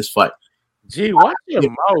make this fight. Gee, watch your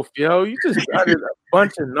mouth, yo. You just started a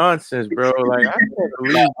bunch of nonsense, bro. Like, I can't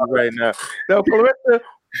believe you right now. Yo, Claressa,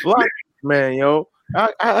 block this man, yo.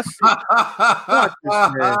 I see. Block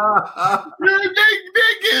this man.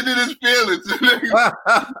 They getting in his feelings.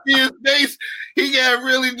 In his face, he got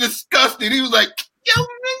really disgusted. He was like, yo.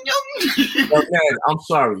 Man, I'm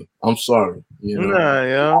sorry. Nah,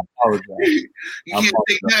 yo. You can't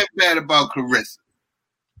think that bad about Claressa.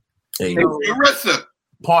 Hey, Claressa.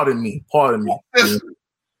 Pardon me. Listen.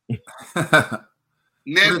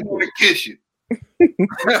 Never want to kiss you.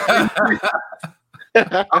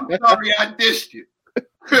 I'm sorry I dissed you.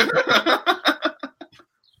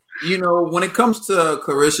 When it comes to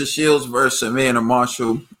Claressa Shields versus Savannah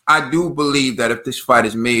Marshall, I do believe that if this fight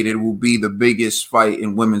is made, it will be the biggest fight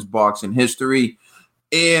in women's boxing history.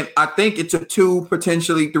 And I think it's a 2,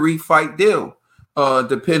 potentially 3 fight deal,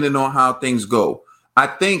 depending on how things go. I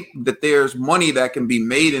think that there's money that can be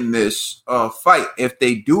made in this fight if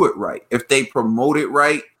they do it right, if they promote it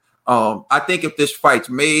right. I think if this fight's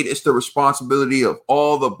made, it's the responsibility of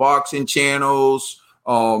all the boxing channels,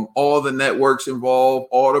 all the networks involved,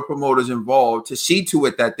 all the promoters involved to see to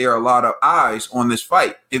it that there are a lot of eyes on this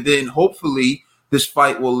fight. And then hopefully this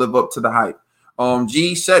fight will live up to the hype.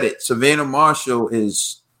 G said it. Savannah Marshall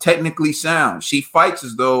is technically sound. She fights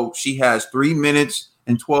as though she has 3 minutes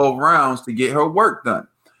and 12 rounds to get her work done.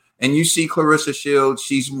 And you see Claressa Shields,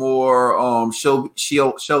 she's more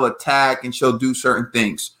she'll attack and she'll do certain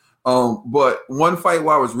things. But one fight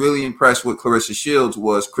where I was really impressed with Claressa Shields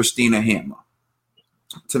was Christina Hammer.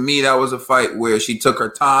 To me, that was a fight where she took her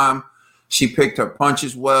time, she picked her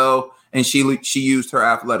punches well, and she used her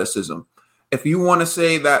athleticism. If you want to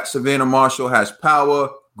say that Savannah Marshall has power,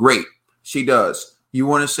 great, she does. You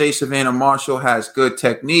want to say Savannah Marshall has good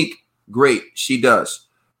technique, great, she does.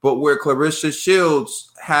 But where Claressa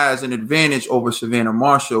Shields has an advantage over Savannah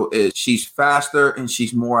Marshall is she's faster and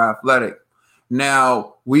she's more athletic.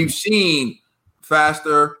 Now, we've seen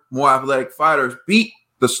faster, more athletic fighters beat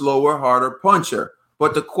the slower, harder puncher.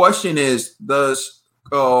 But the question is, does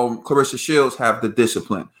Claressa Shields have the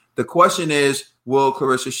discipline? The question is, will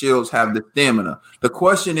Claressa Shields have the stamina? The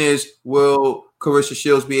question is, will Claressa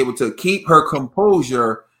Shields be able to keep her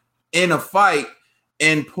composure in a fight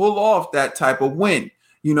and pull off that type of win?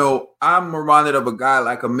 I'm reminded of a guy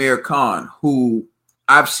like Amir Khan, who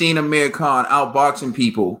I've seen Amir Khan outboxing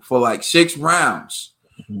people for like 6 rounds.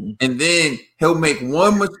 Mm-hmm. And then he'll make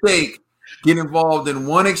one mistake, get involved in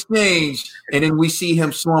one exchange, and then we see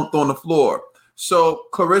him slumped on the floor. So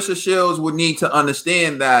Claressa Shields would need to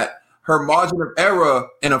understand that her margin of error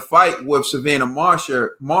in a fight with Savannah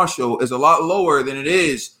Marshall is a lot lower than it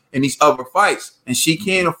is in these other fights, and she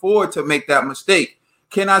can't afford to make that mistake.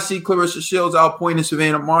 Can I see Claressa Shields outpointing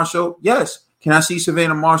Savannah Marshall? Yes. Can I see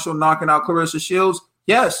Savannah Marshall knocking out Claressa Shields?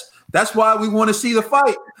 Yes. That's why we want to see the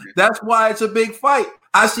fight. That's why it's a big fight.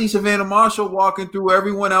 I see Savannah Marshall walking through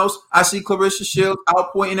everyone else. I see Claressa Shields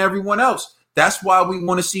outpointing everyone else. That's why we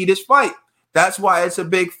want to see this fight. That's why it's a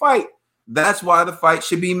big fight. That's why the fight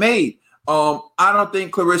should be made. I don't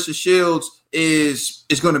think Claressa Shields is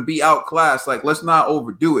going to be outclassed. Like, let's not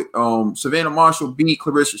overdo it. Savannah Marshall beat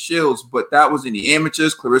Claressa Shields, but that was in the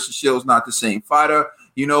amateurs. Claressa Shields not the same fighter.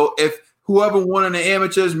 You know, if whoever won in the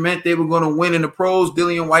amateurs meant they were going to win in the pros,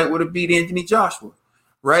 Dillian White would have beat Anthony Joshua,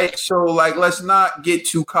 right? So, like, let's not get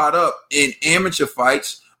too caught up in amateur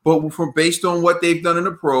fights, but from based on what they've done in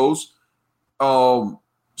the pros,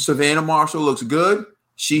 Savannah Marshall looks good.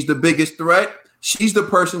 She's the biggest threat. She's the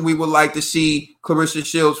person we would like to see Claressa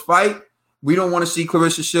Shields fight. We don't want to see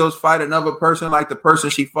Claressa Shields fight another person like the person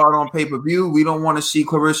she fought on pay-per-view. We don't want to see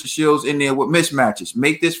Claressa Shields in there with mismatches.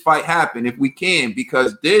 Make this fight happen if we can,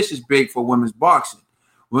 because this is big for women's boxing.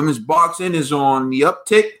 Women's boxing is on the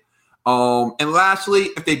uptick. And lastly,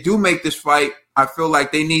 if they do make this fight, I feel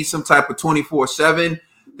like they need some type of 24/7.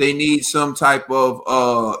 They need some type of,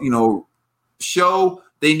 show.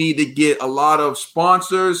 They need to get a lot of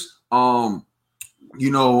sponsors,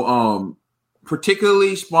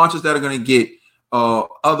 particularly sponsors that are going to get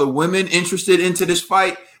other women interested into this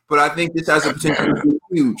fight. But I think this has a potential to be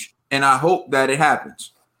huge, and I hope that it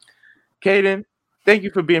happens. Caden, thank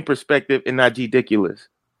you for being perspective and not ridiculous.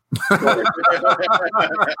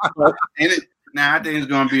 Now, I think it's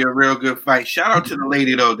going to be a real good fight. Shout out to the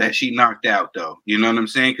lady, though, that she knocked out, though. You know what I'm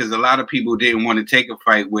saying? Because a lot of people didn't want to take a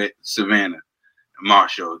fight with Savannah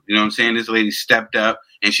Marshall. You know what I'm saying? This lady stepped up,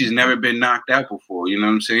 and she's never been knocked out before. You know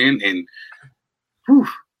what I'm saying? And whew,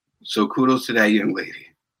 so kudos to that young lady.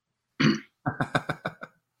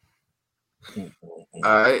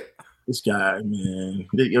 All right. This guy, man.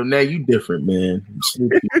 Yo, now you different, man.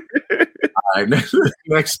 All right,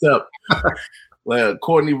 next up.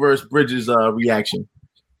 Courtney versus Bridges reaction.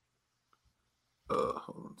 Hold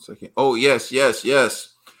on a second. Oh, yes.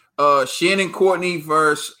 Shannon Courtney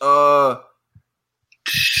versus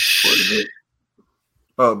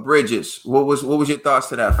Bridges. What was your thoughts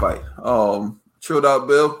to that fight? Chilled out,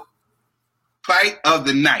 Bill. Fight of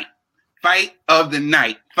the night.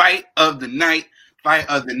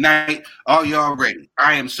 Are y'all ready?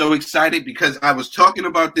 I am so excited because I was talking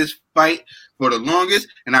about this fight for the longest,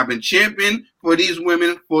 and I've been championing for these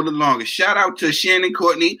women for the longest. Shout out to Shannon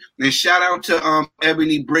Courtney, and shout out to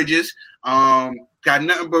Ebony Bridges. Got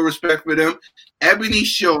nothing but respect for them. Ebony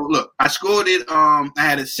showed. Look, I scored it. I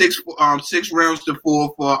had a 6 rounds to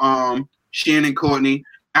 4 for Shannon Courtney.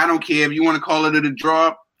 I don't care if you want to call it a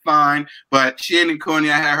draw, fine. But Shannon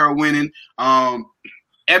Courtney, I had her winning.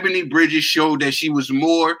 Ebony Bridges showed that she was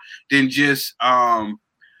more than just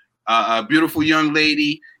a beautiful young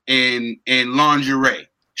lady in lingerie.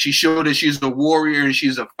 She showed that she's a warrior and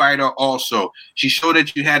she's a fighter also. She showed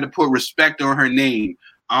that you had to put respect on her name.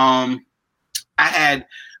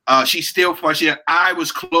 She still fought. Her eye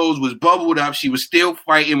was closed, was bubbled up. She was still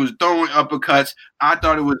fighting, was throwing uppercuts. I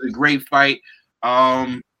thought it was a great fight.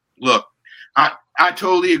 Look, I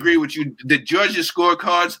totally agree with you. The judges'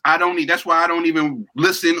 scorecards, that's why I don't even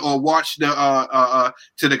listen or watch to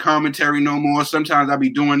the commentary no more. Sometimes I be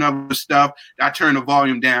doing other stuff. I turn the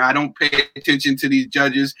volume down. I don't pay attention to these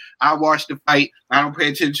judges. I watch the fight. I don't pay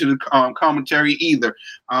attention to the commentary either.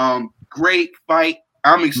 Great fight.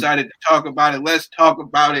 I'm excited to talk about it. Let's talk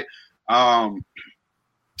about it.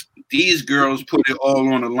 These girls put it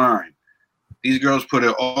all on the line.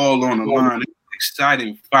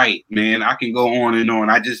 Exciting fight, man. I can go on and on.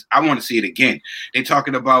 I want to see it again. They're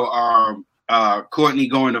talking about Courtney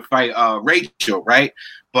going to fight Rachel, right?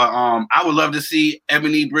 But I would love to see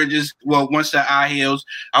Ebony Bridges. Well, once the eye heals,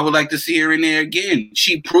 I would like to see her in there again.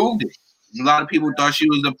 She proved it. A lot of people thought she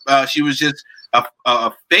was just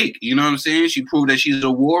a fake. You know what I'm saying? She proved that she's a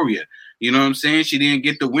warrior. You know what I'm saying? She didn't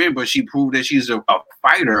get the win, but she proved that she's a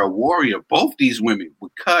fighter, a warrior. Both these women were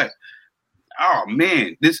cut. Oh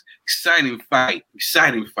man, this exciting fight.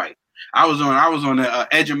 I was on the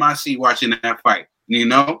edge of my seat watching that fight. You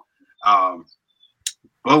know,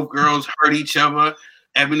 both girls hurt each other.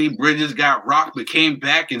 Ebony Bridges got rocked, but came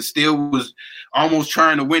back and still was almost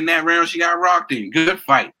trying to win that round. She got rocked in. Good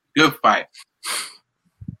fight.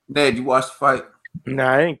 Ned, you watched the fight?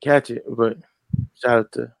 Nah, I didn't catch it, but shout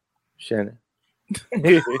out to Shannon.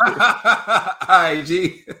 Hi,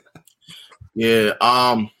 G. Yeah.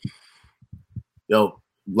 Yo,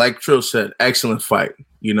 like Trill said, excellent fight.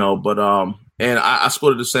 You know, but and I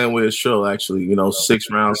scored it the same way as Trill. Actually,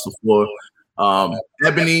 6 rounds to 4.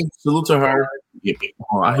 Ebony, salute to her. Yeah,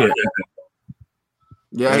 I hear that.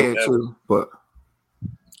 Yeah, I hear it too. But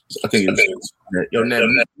I think it's yo, Ned.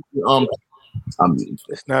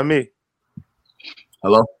 It's not me.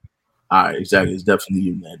 Hello. All right, exactly. It's definitely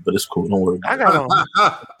you, Ned. But it's cool. Don't worry. I got on.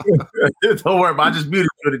 Don't worry. I just muted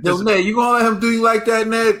you. Yo, Ned, you gonna let him do you like that,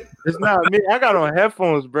 Ned? It's not me. I got on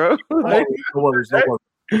headphones, bro. No worries. I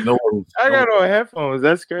got on headphones.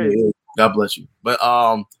 That's crazy. Yeah, God bless you. But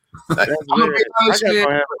I'm gonna be honest,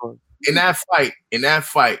 man, in that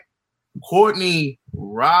fight, Courtney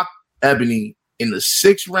rocked Ebony in the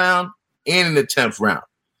 6th round and in the 10th round.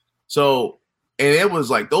 So, and it was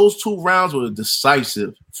like those 2 rounds were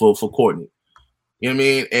decisive for Courtney. You know what I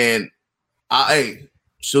mean? And hey,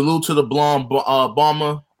 salute to the blonde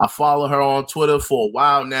bomber. I follow her on Twitter for a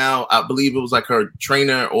while now. I believe it was like her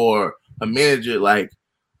trainer or a manager, like,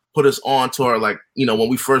 put us on to her, like, you know, when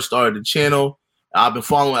we first started the channel. I've been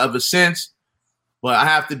following ever since. But I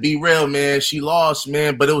have to be real, man. She lost,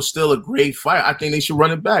 man, but it was still a great fight. I think they should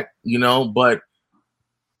run it back, you know. But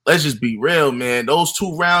let's just be real, man. Those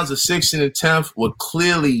 2 rounds, the 6th and the 10th, were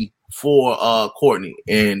clearly for Courtney.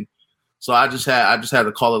 And so I just had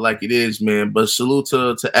to call it like it is, man. But salute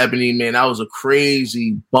to Ebony, man. That was a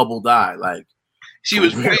crazy bubble eye. Like, she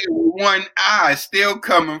was playing with one eye, still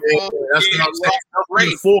coming forward. That's what I'm saying.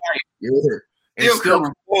 Great. Yeah. Still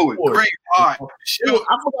coming forward. Great art.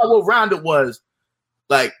 I forgot what round it was.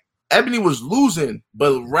 Like, Ebony was losing,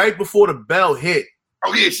 but right before the bell hit.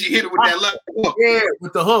 Oh, yeah, she hit it with that left hook. Yeah,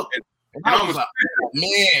 with the hook. And I was like, oh,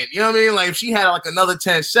 man, you know what I mean? Like, if she had like another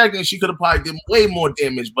 10 seconds, she could have probably did way more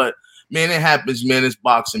damage. But, man, it happens, man. It's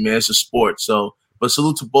boxing, man. It's a sport. So, but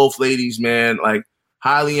salute to both ladies, man. Like,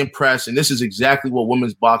 highly impressed. And this is exactly what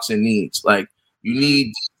women's boxing needs. Like, you need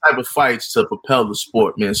these type of fights to propel the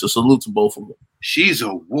sport, man. So salute to both of them. She's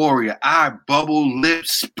a warrior. Eye bubble, lip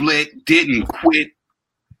split, didn't quit.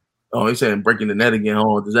 Oh, he's saying breaking the net again.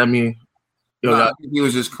 Oh, does that mean? I think he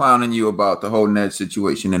was just clowning you about the whole net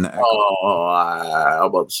situation in the. I'm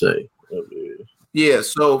about to say. Yeah.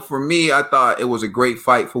 So for me, I thought it was a great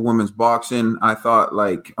fight for women's boxing. I thought,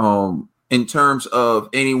 like, in terms of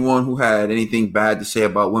anyone who had anything bad to say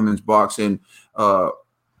about women's boxing,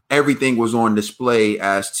 everything was on display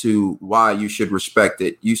as to why you should respect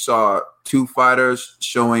it. You saw 2 fighters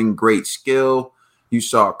showing great skill. You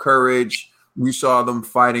saw courage. You saw them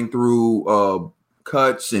fighting through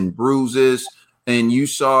cuts and bruises, and you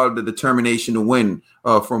saw the determination to win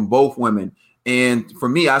from both women. And for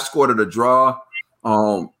me, I scored it a draw.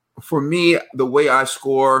 For me, the way I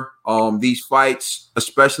score these fights,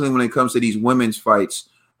 especially when it comes to these women's fights,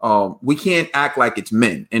 we can't act like it's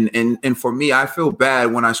men. And for me, I feel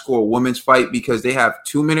bad when I score a women's fight because they have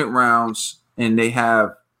 2-minute rounds and they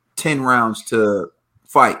have 10 rounds to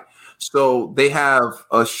fight. So they have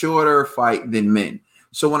a shorter fight than men.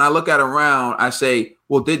 So when I look at a round, I say,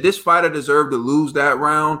 well, did this fighter deserve to lose that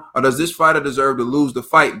round? Or does this fighter deserve to lose the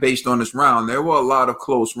fight based on this round? There were a lot of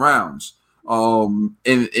close rounds in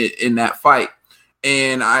that fight.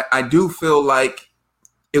 And I do feel like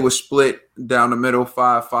it was split down the middle,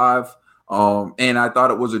 5-5. And I thought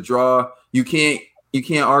it was a draw. You can't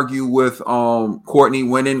argue with Courtney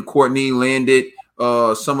winning. Courtney landed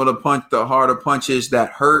some of the harder punches that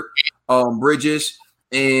hurt Bridges,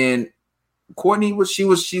 and Courtney was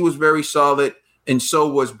very solid, and so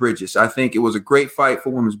was Bridges. I think it was a great fight for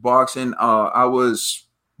women's boxing. I was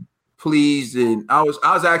pleased, and I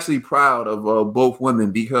was actually proud of both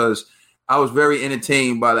women because I was very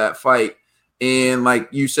entertained by that fight. And like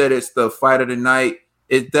you said, it's the fight of the night.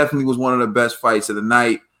 It definitely was one of the best fights of the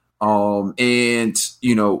night. And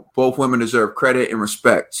you know, both women deserve credit and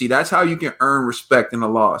respect. See, that's how you can earn respect in a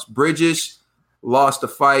loss. Bridges lost the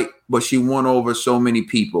fight, but she won over so many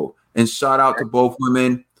people. And shout out to both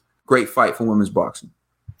women. Great fight for women's boxing.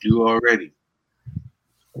 You already.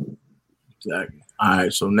 Exactly. All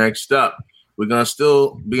right. So next up, we're gonna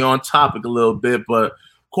still be on topic a little bit, but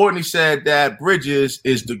Courtney said that Bridges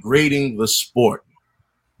is degrading the sport.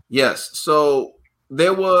 Yes. So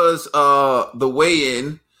there was the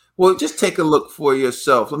weigh-in. Well, just take a look for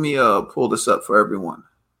yourself. Let me pull this up for everyone.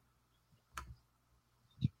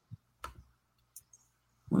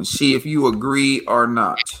 And see if you agree or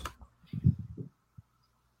not.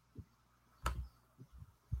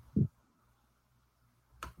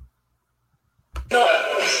 Not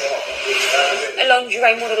a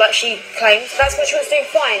lingerie model like she claims. That's what she was doing,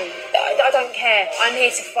 fine. I don't care. I'm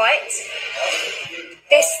here to fight.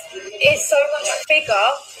 This is so much bigger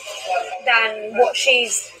than what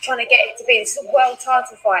she's trying to get it to be. This is a world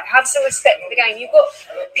title fight. Have some respect for the game. You've got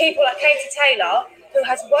people like Katie Taylor, who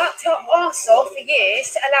has worked her arse off for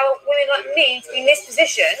years to allow women like me to be in this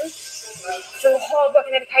position through hard work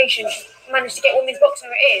and dedication. She's managed to get women's boxing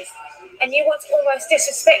where it is. And you want to almost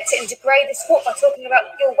disrespect it and degrade the sport by talking about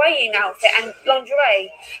your weighing outfit and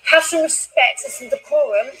lingerie. Have some respect and some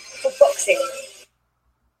decorum for boxing.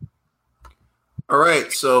 All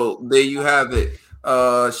right, so there you have it.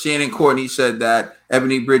 Shannon Courtney said that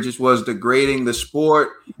Ebony Bridges was degrading the sport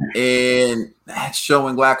and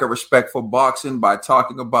showing lack of respect for boxing by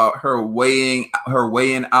talking about her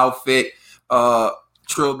weigh-in outfit.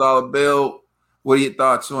 Trill Dollar Bill, what are your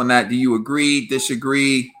thoughts on that? Do you agree,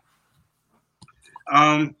 disagree?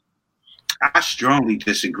 I strongly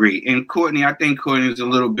disagree. And Courtney, I think Courtney is a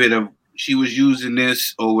little bit of, she was using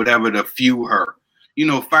this or whatever to fuel her. You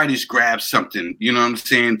know, fighters grab something, you know what I'm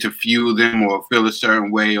saying, to fuel them or feel a certain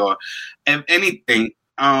way or if anything.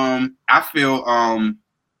 I feel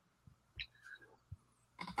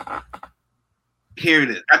here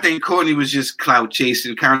it is. I think Courtney was just clout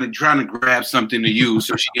chasing, kind of trying to grab something to use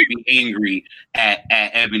so she could be angry at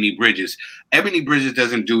Ebony Bridges. Ebony Bridges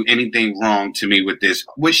doesn't do anything wrong to me with this.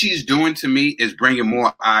 What she's doing to me is bringing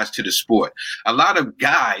more eyes to the sport. A lot of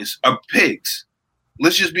guys are pigs.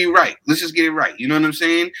 Let's just be right. Let's just get it right. You know what I'm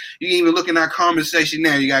saying? You can even look in our comment section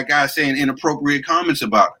now. You got guys saying inappropriate comments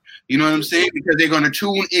about her. You know what I'm saying? Because they're going to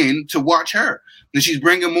tune in to watch her. And she's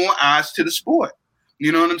bringing more eyes to the sport.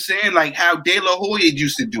 You know what I'm saying? Like how De La Hoya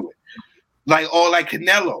used to do it. Like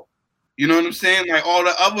Canelo. You know what I'm saying? Like all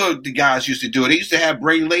the guys used to do it. They used to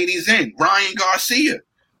bring ladies in. Ryan Garcia.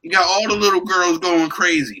 You got all the little girls going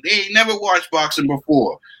crazy. They ain't never watched boxing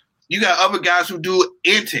before. You got other guys who do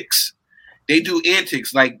antics. They do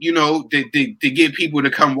antics like, you know, to get people to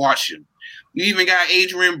come watch him. You even got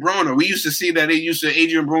Adrian Broner. We used to see that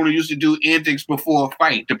Adrian Broner used to do antics before a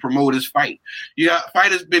fight to promote his fight. You got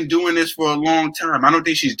fighters been doing this for a long time. I don't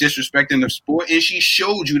think she's disrespecting the sport, and she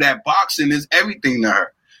showed you that boxing is everything to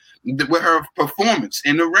her with her performance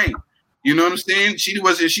in the ring. You know what I'm saying? She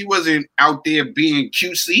wasn't out there being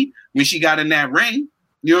cutesy when she got in that ring.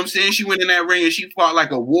 You know what I'm saying? She went in that ring and she fought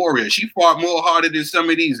like a warrior. She fought more harder than some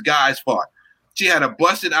of these guys fought. She had a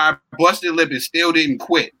busted eye, busted lip, and still didn't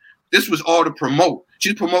quit. This was all to promote.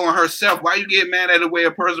 She's promoting herself. Why you get mad at the way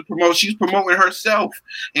a person promotes? She's promoting herself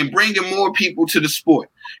and bringing more people to the sport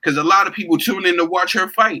because a lot of people tune in to watch her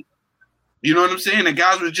fight. You know what I'm saying? The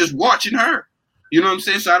guys were just watching her. You know what I'm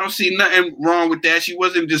saying? So I don't see nothing wrong with that. She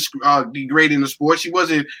wasn't degrading the sport. She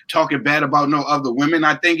wasn't talking bad about no other women.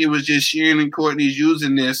 I think it was just Shannon Courtney's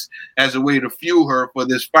using this as a way to fuel her for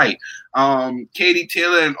this fight. Katie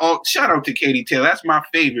Taylor shout out to Katie Taylor. That's my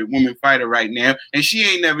favorite woman fighter right now. And she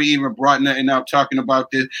ain't never even brought nothing up talking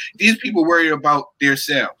about this. These people worry about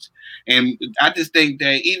themselves. And I just think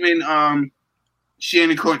that even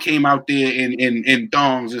Shannon Court came out there in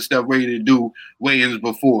thongs and stuff ready to do weigh-ins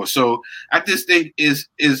before. So I just think is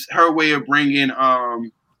her way of bringing,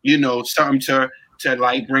 you know, something to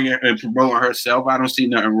like bring her and promoting herself. I don't see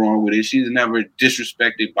nothing wrong with it. She's never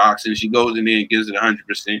disrespected boxing. She goes in there and gives it 100%.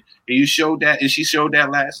 And you showed that, and she showed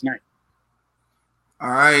that last night.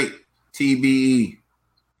 All right, TBE.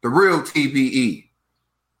 The real TBE.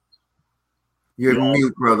 You're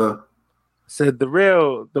mute, brother. Said the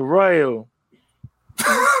royal.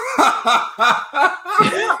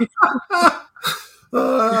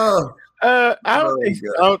 I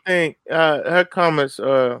don't think her comments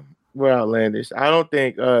were outlandish. I don't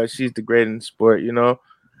think she's degrading the sport, you know.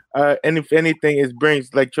 And if anything, it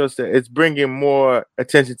brings, like Trill said, it's bringing more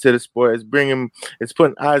attention to the sport. It's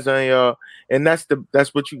putting eyes on y'all, and that's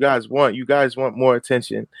what you guys want. You guys want more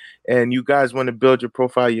attention, and you guys want to build your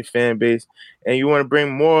profile, your fan base, and you want to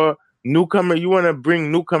bring more newcomers. You want to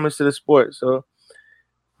bring newcomers to the sport. So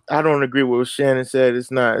I don't agree with what Shannon said.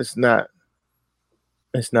 It's not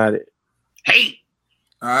it. Hey,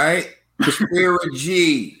 all right, Conspira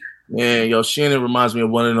G. Yeah, yo, Shannon reminds me of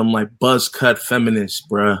one of them like buzz cut feminists,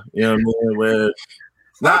 bruh. You know what I mean? Where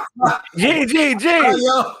G.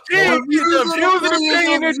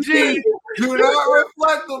 Do not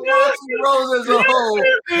reflect the Boxing Rose as a whole.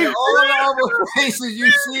 And all the other faces you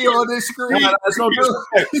see on this screen. That's no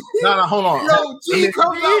disrespect. No, hold on. Yo, G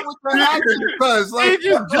comes out with the action because like he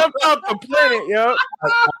just jumped off the planet, yo.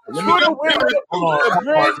 The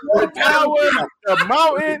tower, the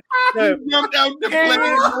mountain, jumped out the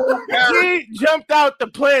planet. He jumped out the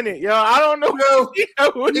planet, yo. I don't know. No,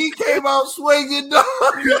 he came out swinging. No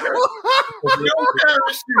parachute.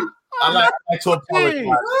 I like to apologize.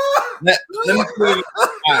 Let me clear it.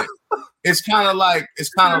 Right. It's kind of like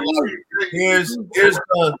here's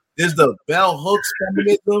the bell hooks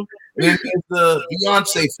feminism, and then there's the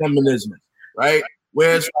Beyonce feminism, right?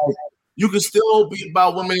 Where it's like you can still be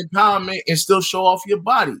about women empowerment and still show off your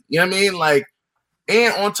body. You know what I mean? Like,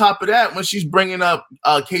 and on top of that, when she's bringing up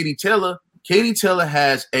Katie Taylor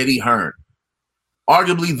has Eddie Hearn,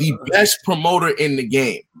 arguably the best promoter in the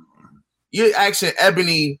game. You're asking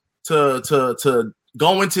Ebony to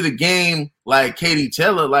go into the game like Katie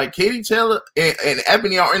Taylor and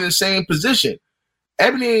Ebony are in the same position.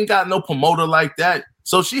 Ebony ain't got no promoter like that.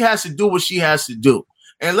 So she has to do what she has to do.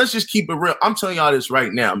 And let's just keep it real. I'm telling y'all this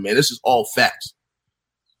right now, man. This is all facts.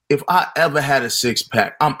 If I ever had a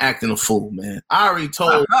 6-pack, I'm acting a fool, man. I already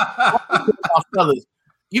told my fellas,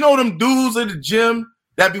 you know them dudes at the gym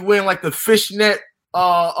that be wearing like the fishnet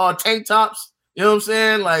tank tops? You know what I'm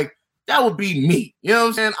saying? Like, that would be me. You know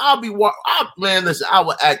what I'm saying? Man, listen, I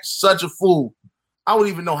would act such a fool. I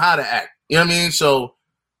wouldn't even know how to act. You know what I mean? So,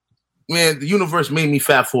 man, the universe made me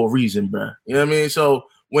fat for a reason, bro. You know what I mean? So,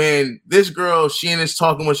 when this girl, Shannon's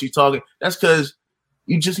talking when she's talking, that's because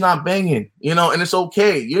you just not banging, you know, and it's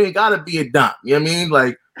okay. You ain't got to be a dime. You know what I mean?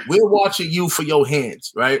 Like, we're watching you for your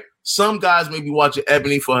hands, right? Some guys may be watching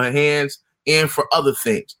Ebony for her hands and for other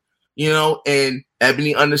things, you know, and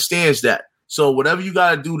Ebony understands that. So whatever you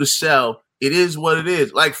got to do to sell, it is what it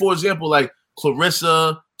is. Like, for example, like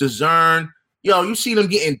Clarissa, DAZN, yo, you see them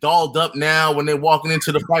getting dolled up now when they're walking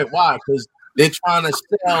into the fight. Why? Because they're trying to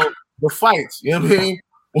sell the fights. You know what I mean?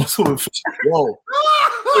 Whoa.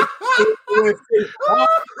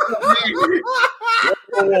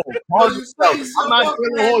 I'm not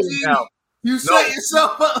going to hold you now. You set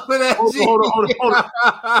yourself up for that. Hold on.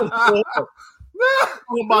 I'm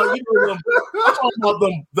talking about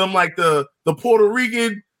them like the Puerto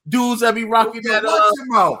Rican dudes that be rocking that.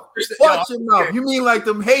 Watch your mouth. You mean like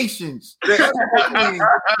them Haitians? Like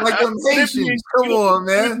them Haitians? Come on,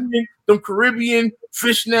 man. Them Caribbean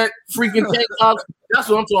fishnet freaking tank tops. That's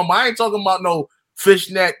what I'm talking about. I ain't talking about no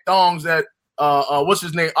fishnet thongs that what's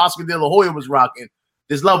his name, Oscar De La Hoya was rocking.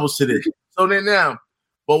 There's levels to this. So then now,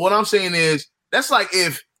 but what I'm saying is that's like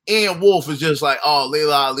if Ann Wolf is just like, oh,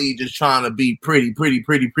 Layla Ali just trying to be pretty,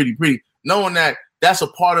 knowing that that's a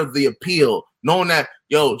part of the appeal, knowing that,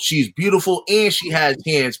 yo, she's beautiful and she has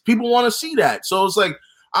hands. People want to see that. So it's like,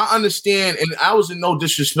 I understand, and I was in no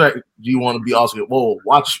disrespect. Do you want to be Oscar? Whoa,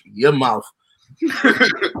 watch your mouth.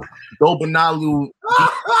 Dobanalu.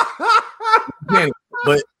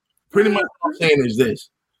 But pretty much what I'm saying is this.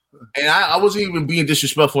 And I wasn't even being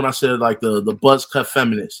disrespectful when I said like the buzz cut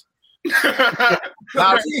feminist. Let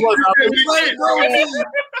it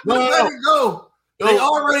go. They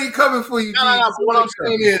already coming for you.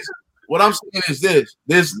 What I'm saying is this.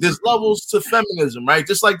 There's levels to feminism, right?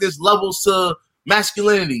 Just like there's levels to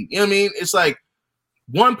masculinity. You know what I mean? It's like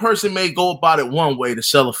one person may go about it one way to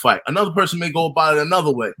sell a fight. Another person may go about it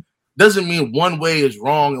another way. Doesn't mean one way is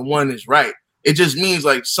wrong and one is right. It just means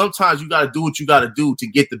like sometimes you got to do what you got to do to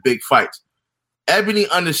get the big fights. Ebony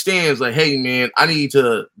understands like, hey man, I need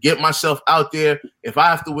to get myself out there. If I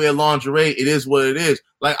have to wear lingerie, it is what it is.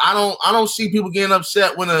 Like I don't see people getting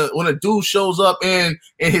upset when a dude shows up in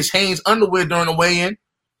his Hanes underwear during the weigh-in.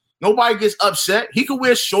 Nobody gets upset. He could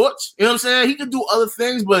wear shorts. You know what I'm saying? He could do other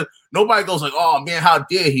things, but nobody goes like, oh man, how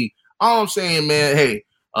dare he? All I'm saying, man, hey,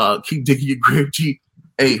 keep digging your grave, G.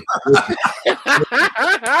 Hey,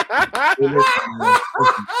 listen,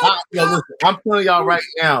 I'm telling y'all right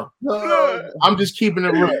now. I'm just keeping it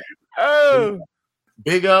real.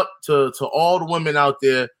 Big up to all the women out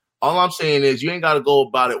there. All I'm saying is you ain't got to go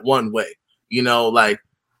about it one way. You know, like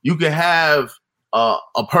you can have a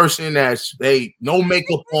person that's no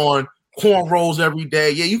makeup on, cornrows every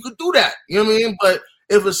day. Yeah, you could do that. You know what I mean? But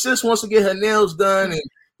if a sis wants to get her nails done and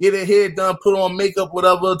get her hair done, put on makeup,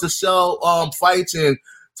 whatever, to sell fights and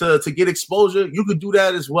to get exposure, you could do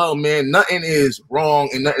that as well, man. Nothing is wrong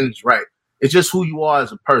and nothing is right. It's just who you are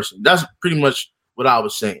as a person. That's pretty much what I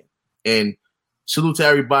was saying. And salute to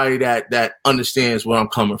everybody that understands where I'm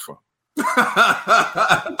coming from.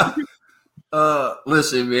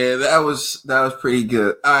 Listen, man, that was pretty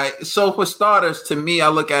good. All right. So for starters, to me, I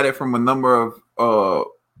look at it from a number of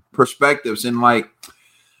perspectives, and like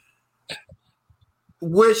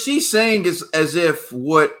what she's saying is as if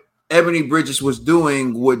what Ebony Bridges was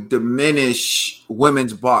doing would diminish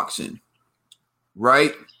women's boxing,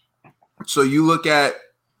 right? So you look at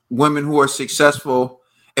women who are successful.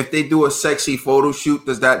 If they do a sexy photo shoot,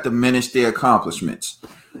 does that diminish their accomplishments,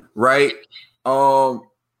 right?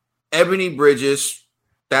 Ebony Bridges,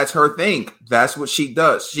 that's her thing. That's what she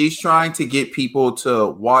does. She's trying to get people to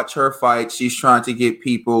watch her fight. She's trying to get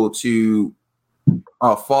people to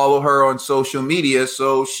follow her on social media.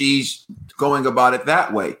 So she's going about it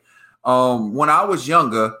that way. When I was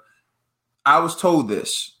younger, I was told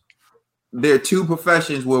this. There are two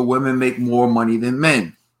professions where women make more money than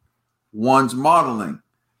men. One's modeling.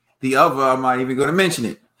 The other, I'm not even going to mention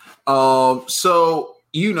it. So,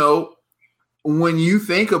 you know, when you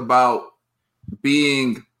think about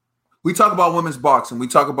we talk about women's boxing. We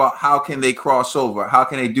talk about how can they cross over? How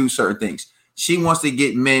can they do certain things? She wants to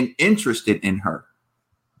get men interested in her.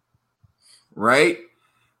 Right?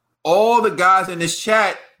 All the guys in this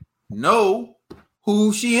chat know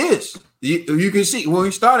who she is. You can see when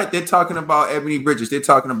we started, they're talking about Ebony Bridges. If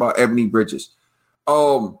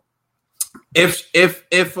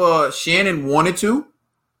Shannon wanted to,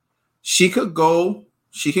 she can go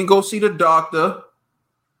see the doctor.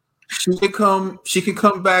 She could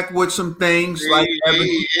come back with some things you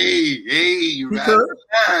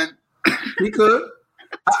He could.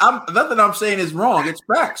 Nothing I'm saying is wrong. It's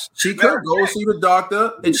facts. She could go see the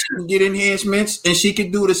doctor and she can get enhancements and she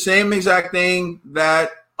can do the same exact thing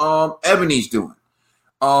that Ebony's doing.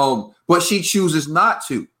 But she chooses not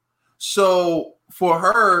to. So for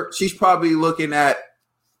her, she's probably looking at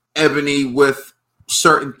Ebony with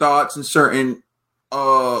certain thoughts and certain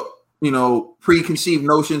preconceived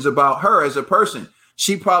notions about her as a person.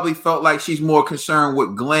 She probably felt like she's more concerned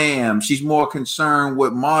with glam. She's more concerned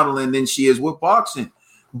with modeling than she is with boxing.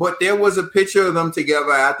 But there was a picture of them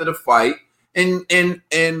together after the fight, and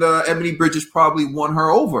Ebony Bridges probably won her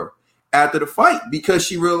over after the fight because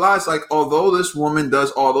she realized, like, although this woman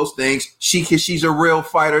does all those things, she's a real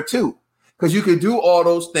fighter too. Because you could do all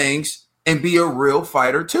those things and be a real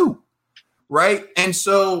fighter too, right? And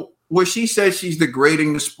so where she says she's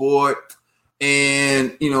degrading the sport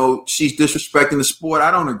and, she's disrespecting the sport,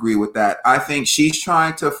 I don't agree with that. I think she's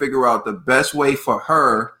trying to figure out the best way for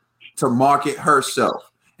her to market herself.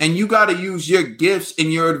 And you got to use your gifts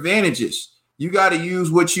and your advantages. You got to use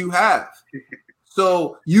what you have.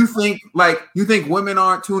 So you think women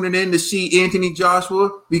aren't tuning in to see Anthony Joshua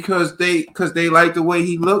because they like the way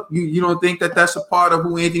he looked? You don't think that that's a part of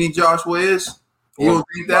who Anthony Joshua is? You don't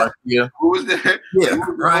think that? Yeah. Who was that? Yeah,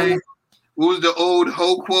 right. Who was the old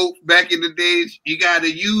Ho quote back in the days? You got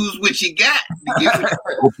to use what you got. Yeah,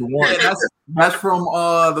 that's from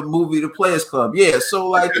the movie The Players Club. Yeah, so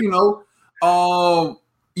like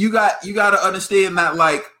you got to understand that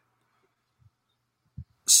like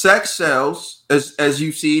sex sells, as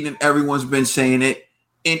you've seen, and everyone's been saying it.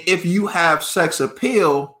 And if you have sex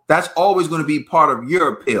appeal, that's always going to be part of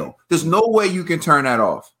your appeal. There's no way you can turn that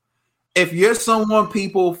off. If you're someone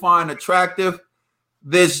people find attractive,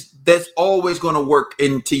 that's always going to work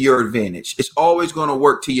into your advantage. It's always going to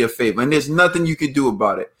work to your favor, and there's nothing you can do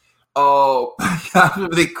about it. I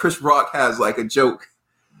think Chris Rock has like a joke.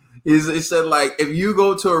 He said like, if you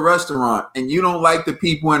go to a restaurant and you don't like the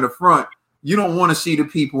people in the front, you don't want to see the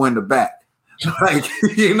people in the back. Like,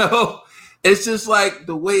 it's just like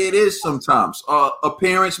the way it is sometimes.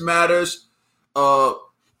 Appearance matters.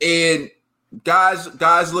 And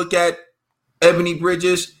guys look at Ebony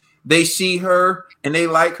Bridges, they see her and they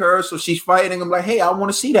like her. So she's fighting. I'm like, hey, I want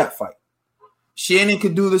to see that fight. Shannon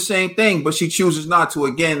could do the same thing, but she chooses not to.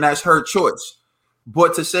 Again, that's her choice.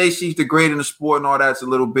 But to say she's degrading the sport and all that's a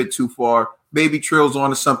little bit too far. Baby Trill's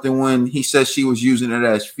onto something when he says she was using it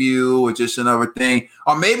as fuel or just another thing.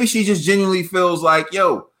 Or maybe she just genuinely feels like,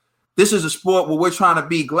 yo, this is a sport where we're trying to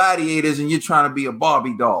be gladiators and you're trying to be a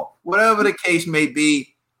Barbie doll. Whatever the case may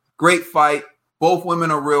be, great fight. Both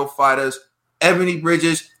women are real fighters. Ebony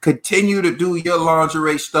Bridges, continue to do your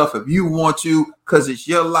lingerie stuff if you want to, because it's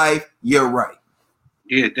your life. You're right.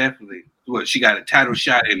 Yeah, definitely. What, she got a title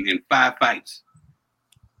shot in 5 fights.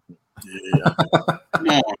 Yeah. Come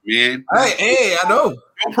on, man. Hey, I know.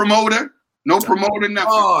 No promoter, nothing.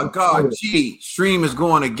 Oh, God, gee, stream is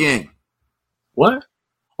going again. What?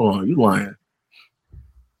 Hold on, you lying.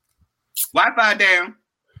 Wi-Fi down.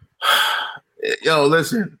 Yo,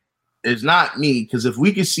 listen. It's not me, because if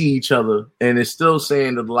we can see each other and it's still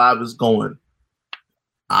saying that the live is going,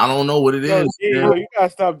 I don't know what it is. Yo, you gotta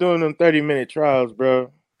stop doing them 30-minute trials,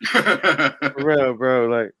 bro. For real, bro.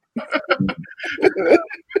 Like,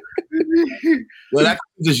 well, that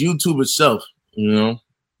could be just YouTube itself, See,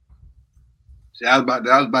 I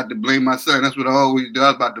was about to blame my son. That's what I always do. I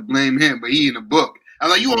was about to blame him, but he in the book. I'm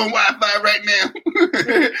like, you on Wi-Fi right now?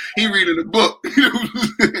 He reading the book.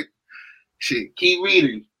 Shit, keep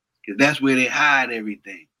reading. Because that's where they hide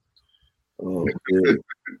everything. Oh, good.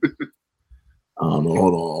 I don't know.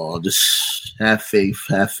 Hold on. Just have faith,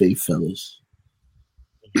 fellas.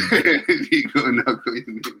 I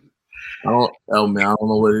don't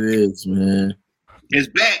know what it is, man. It's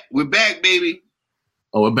back. We're back, baby.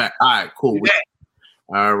 Oh, we're back. All right, cool. We're back.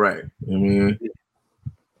 All right.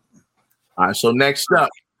 All right, so next up,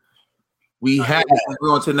 we're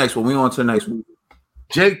on to the next one.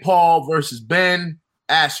 Jake Paul versus Ben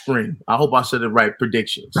Askren. I hope I said it right.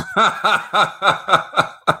 Predictions.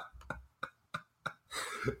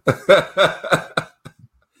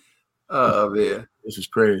 Oh, man. This is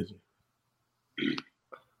crazy.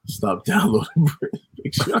 Stop downloading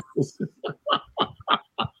predictions.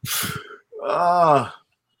 All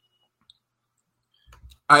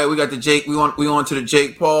right, we on to the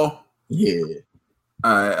Jake Paul. Yeah.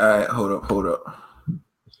 All right. Hold up.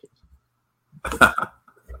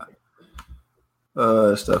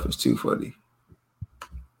 Stuff is too funny.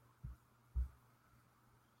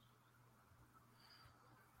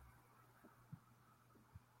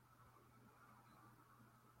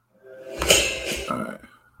 All right.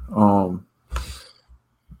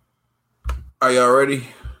 Are y'all ready?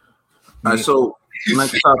 All right, so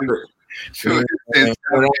next topic.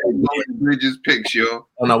 Bridges picks, yo.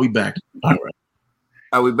 Oh no, we back. All right.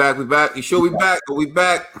 Are we back? We back? You sure we back? Are we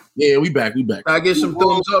back? Yeah, we back. We back. Can I get some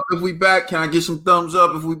thumbs up if we back? Can I get some thumbs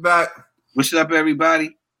up if we back? What's up,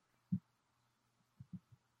 everybody?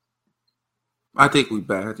 I think we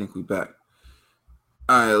back. All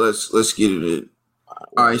right, let's get it in.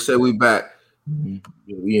 All right, say we back.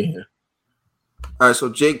 Yeah. All right, so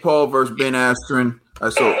Jake Paul versus Ben Askren. All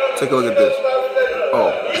right, so take a look at this.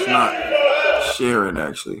 Oh, it's not sharing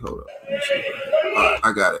actually. Hold up. Let me see. All right,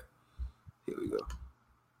 I got it. Here we go.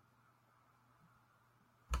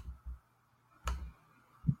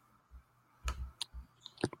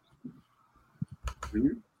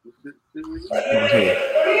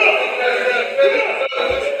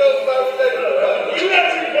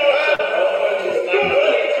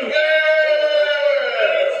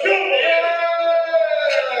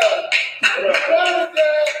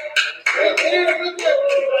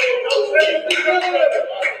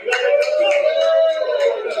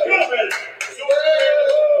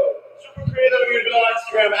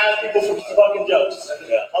 Instagram, ask people for fucking jokes.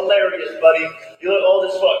 Hilarious, buddy. You look old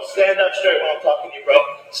as fuck. Stand up straight when I'm talking to you, bro.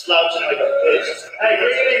 Slouching like a bitch. Hey,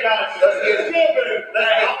 bring it in, guys. Let's get it.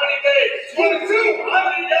 How many days? 22.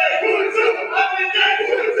 How many days? 22. How many days?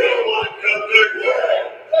 22.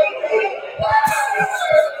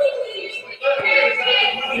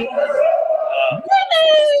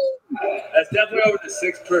 That's definitely over the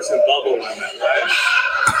 6-person bubble limit, right?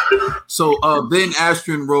 So Ben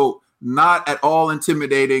Askren wrote, "Not at all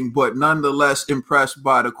intimidating, but nonetheless impressed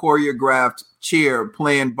by the choreographed cheer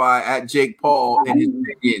playing by at Jake Paul and his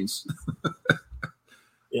minions."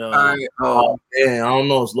 Yeah. Right, I don't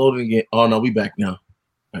know. It's loading again. Oh no, we back now.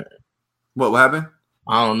 Right. What happened?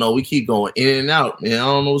 I don't know. We keep going in and out, man. I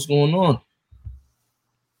don't know what's going on.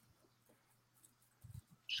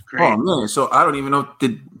 Oh man, so I don't even know.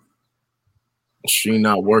 Stream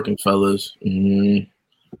not working, fellas. Mm-hmm.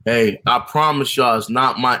 Hey, I promise y'all, it's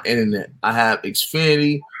not my internet. I have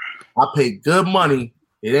Xfinity. I pay good money.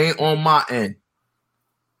 It ain't on my end.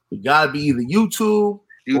 It gotta be either YouTube.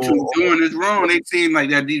 YouTube doing this wrong. They seem like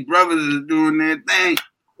that these brothers are doing their thing.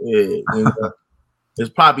 Yeah, you know, it's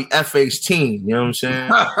probably F-16. You know what I'm saying?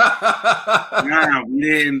 Nah,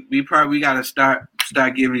 we probably gotta start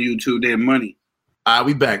giving YouTube their money. All right,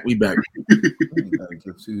 we back. We gotta give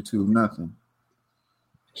YouTube nothing.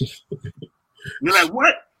 You're like,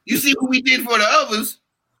 what? You see what we did for the others?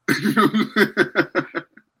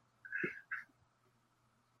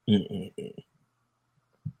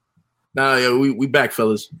 Nah, yeah, we back,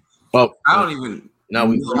 fellas. Oh, I don't even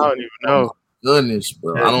know. Goodness,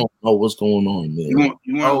 bro. I don't know what's going on, man.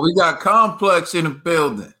 We got Complex in the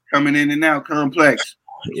building. Coming in and out, Complex.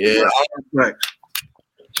 Yeah. Complex.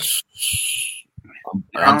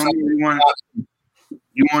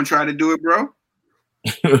 You want to try to do it, bro?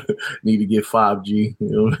 Need to get 5G.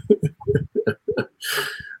 You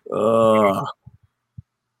know?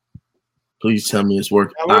 Please tell me it's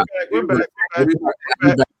working. We're back.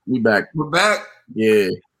 We back. We're back. Yeah.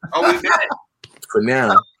 Oh, we back for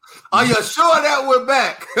now. Are you sure that we're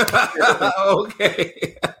back?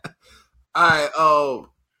 Okay. All right. All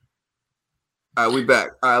right. We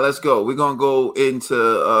back. All right. Let's go. We're gonna go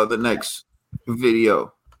into the next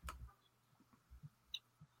video.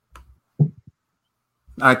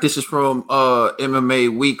 All right, this is from MMA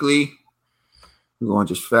Weekly. We're going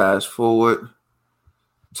to just fast forward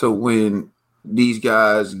to when these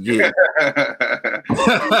guys get.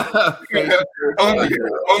 only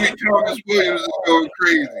Thomas Williams is going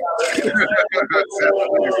crazy.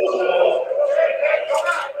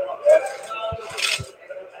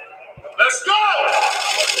 Let's go!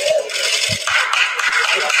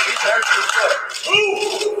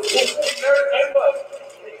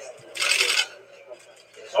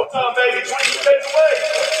 Sometimes, baby, 22 days away.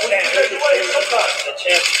 22 days away. Sometimes.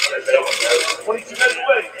 22 days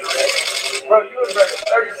away. Bro, you was ready.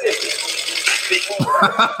 36.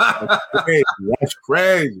 That's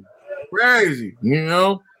crazy. Crazy. You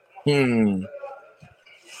know? Come on.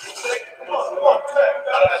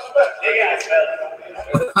 Hey, guys,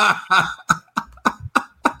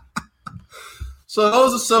 So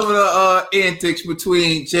those are some of the antics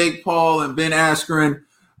between Jake Paul and Ben Askren.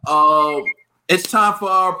 It's time for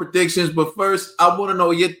our predictions, but first, I want to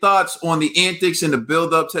know your thoughts on the antics and the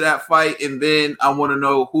build-up to that fight, and then I want to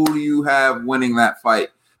know who do you have winning that fight.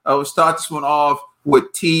 I will start this one off with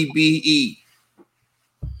TBE.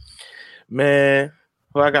 Man,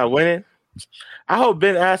 who I got winning? I hope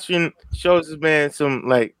Ben Askren shows this man some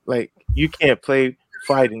like you can't play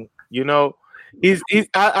fighting. You know,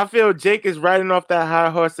 I feel Jake is riding off that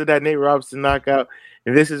high horse of that Nate Robinson knockout,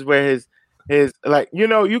 and this is where his like, you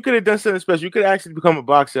know, you could have done something special. You could actually become a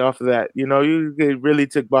boxer off of that. You know, you could really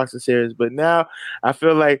took boxing serious. But now I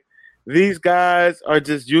feel like these guys are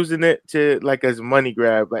just using it to like as a money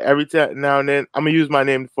grab. Like every time now and then, I'm gonna use my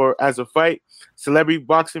name for as a fight, celebrity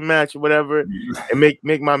boxing match or whatever, and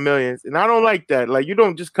make my millions. And I don't like that. Like, you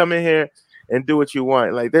don't just come in here and do what you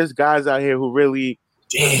want. Like, there's guys out here who really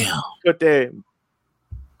put their.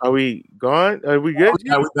 Are we gone? Are we good? We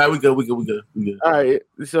good. All right.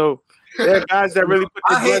 So there are guys that really put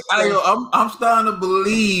their I'm starting to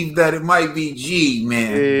believe that it might be G,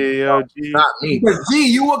 man. Yo, G. Not me. Because G,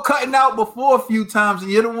 you were cutting out before a few times,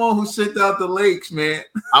 and you're the one who sent out the lakes, man.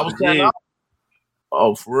 I was cutting out.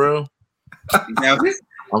 Oh, for real? Now,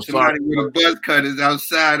 I'm somebody sorry. with a buzz cut is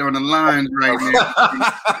outside on the lines right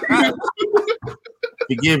now.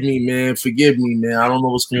 Forgive me, man. I don't know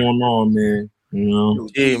what's going on, man. You know,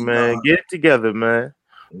 G, man, get it together, man.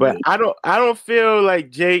 But I don't feel like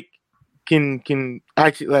Jake can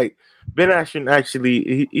actually, like, Ben Askren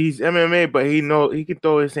actually he's MMA, but he can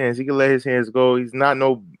throw his hands. He can let his hands go. He's not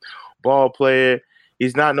no ball player.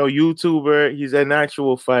 He's not no YouTuber. He's an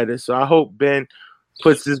actual fighter. So I hope Ben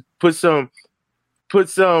put some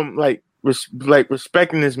like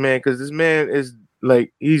respecting this man, because this man is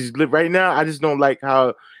like, he's right now. I just don't like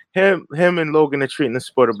how him and Logan are treating the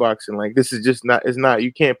sport of boxing. Like, this is just not. It's not.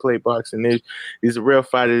 You can't play boxing. He's a real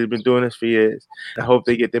fighter. They've been doing this for years. I hope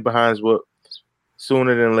they get their behinds whooped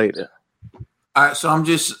sooner than later. All right, so I'm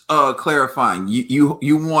just clarifying.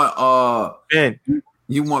 You want Ben?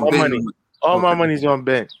 You want all Ben? money. All my money's on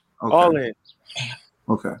Ben. Okay. All in.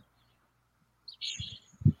 Okay.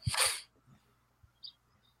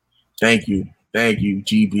 Thank you,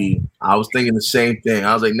 GB. I was thinking the same thing.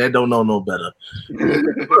 I was like, Ned don't know no better.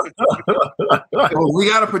 Oh, we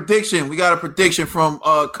got a prediction. We got a prediction from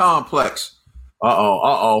Complex. We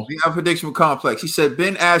got a prediction from Complex. He said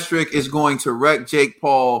Ben Askren is going to wreck Jake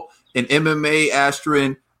Paul in MMA.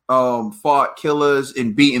 Askren fought killers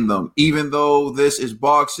and beaten them. Even though this is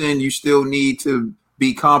boxing, you still need to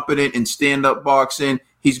be competent in stand-up boxing.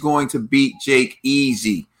 He's going to beat Jake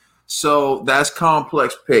easy. So that's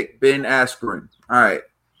Complex pick, Ben Askren. All right.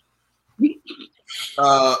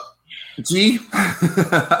 G?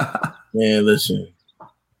 Man, listen.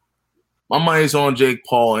 My money's on Jake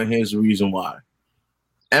Paul, and here's the reason why.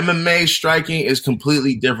 MMA striking is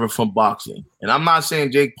completely different from boxing. And I'm not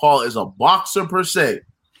saying Jake Paul is a boxer per se,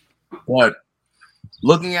 but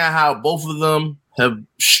looking at how both of them have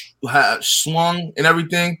swung and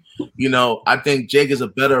everything, you know, I think Jake is a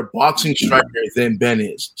better boxing striker than Ben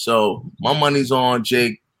is. So my money's on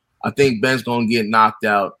Jake. I think Ben's going to get knocked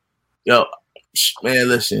out. Yo, man,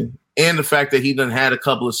 listen. And the fact that he done had a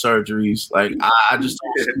couple of surgeries, like, I just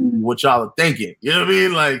don't see what y'all are thinking. You know what I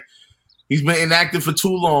mean? Like, he's been inactive for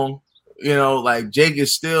too long. You know, like, Jake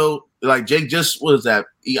is still, like, Jake just was that.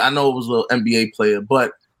 I know it was a little NBA player,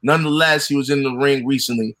 but nonetheless, he was in the ring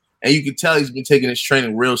recently, and you can tell he's been taking his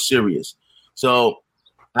training real serious. So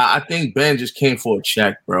I think Ben just came for a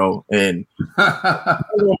check, bro, and he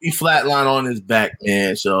won't be flatline on his back,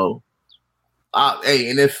 man. So, hey,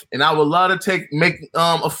 and I would love to make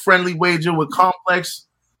a friendly wager with Complex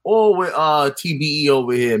or with TBE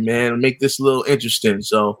over here, man, and make this a little interesting.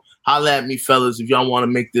 So holla at me, fellas, if y'all want to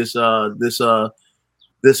make this fight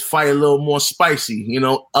a little more spicy, you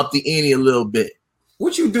know, up the ante a little bit.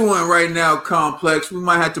 What you doing right now, Complex? We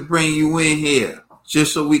might have to bring you in here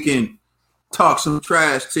just so we can talk some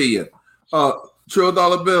trash to you. Trill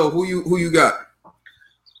Dollar Bill, who you got?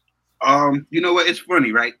 You know what? It's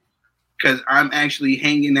funny, right? Because I'm actually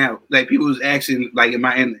hanging out. Like, people was asking, like, am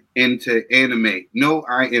I into anime? No,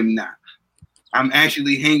 I am not. I'm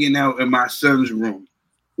actually hanging out in my son's room,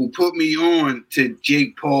 who put me on to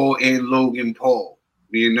Jake Paul and Logan Paul.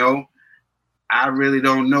 You know, I really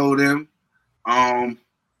don't know them.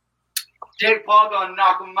 Jake Paul gonna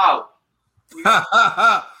knock him out.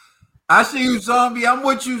 I see you, Zombie. I'm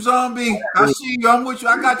with you, Zombie. I see you. I'm with you.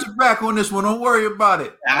 I got your back on this one. Don't worry about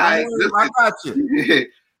it. I got you.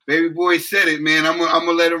 Baby boy said it, man. I'm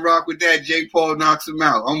gonna let him rock with that. Jake Paul knocks him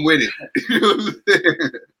out. I'm with it.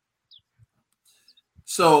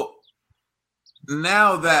 So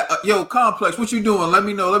now that yo, Complex, what you doing? Let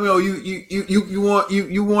me know.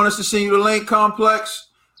 You want us to send you the link, Complex?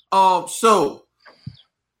 So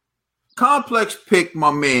Complex picked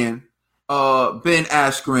my man, Ben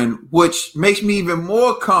Askren, which makes me even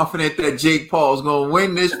more confident that Jake Paul is going to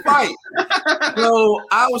win this fight. So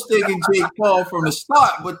I was thinking Jake Paul from the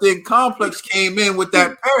start, but then Complex came in with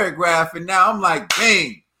that paragraph, and now I'm like,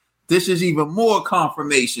 dang, this is even more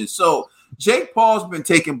confirmation. So Jake Paul's been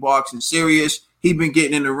taking boxing serious. He's been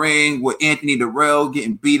getting in the ring with Anthony Durrell,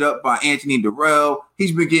 getting beat up by Anthony Durrell.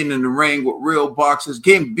 He's been getting in the ring with real boxers,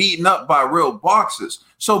 getting beaten up by real boxers.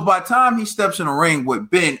 So by the time he steps in the ring with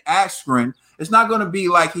Ben Askren, it's not going to be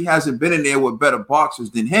like he hasn't been in there with better boxers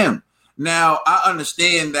than him. Now, I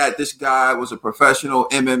understand that this guy was a professional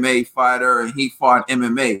MMA fighter and he fought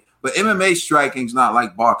MMA, but MMA striking is not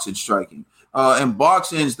like boxing striking. And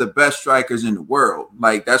boxing is the best strikers in the world.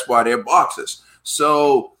 Like, that's why they're boxers.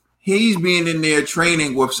 So he's being in there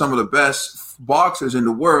training with some of the best boxers in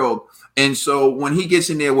the world. And so when he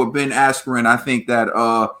gets in there with Ben Askren, I think that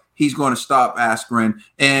he's going to stop Askren,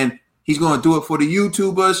 and he's going to do it for the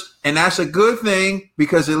YouTubers. And that's a good thing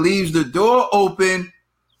because it leaves the door open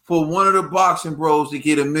for one of the boxing bros to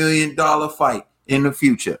get $1 million fight in the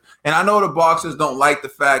future. And I know the boxers don't like the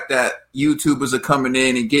fact that YouTubers are coming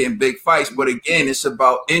in and getting big fights, but again, it's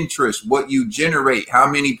about interest, what you generate, how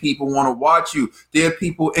many people want to watch you. There are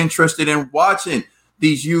people interested in watching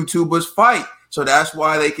these YouTubers fight, so that's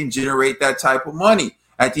why they can generate that type of money.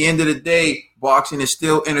 At the end of the day, boxing is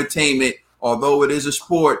still entertainment. Although it is a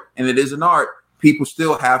sport and it is an art, people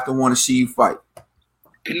still have to want to see you fight.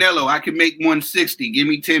 Canelo, I can make 160. Give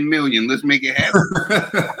me 10 million. Let's make it happen.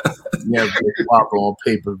 Never walk on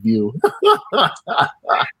pay-per-view. Yo,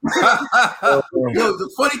 the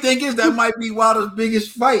funny thing is that might be Wilder's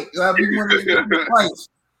biggest fight. That'll be one of his biggest fights.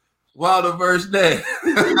 Wilder versus Day.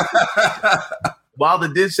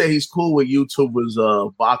 Wilder did say he's cool with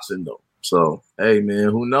YouTubers boxing though. So hey man,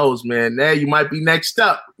 who knows, man? Now you might be next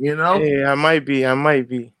up, you know? Yeah, I might be.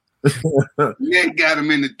 Nick got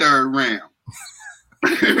him in the third round.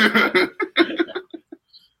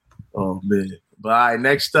 Oh man. But all right,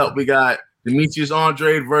 next up we got Demetrius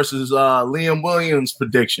Andrade versus Liam Williams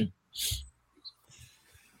prediction.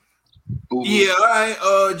 Yeah, all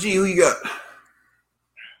right. G, who you got?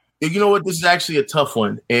 You know what? This is actually a tough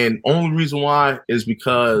one. And only reason why is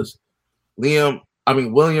because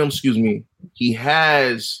Williams, he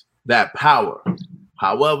has that power.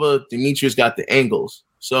 However, Demetrius got the angles.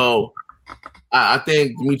 So I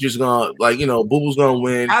think Demetrius is gonna, Boo Boo's gonna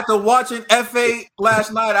win. After watching FA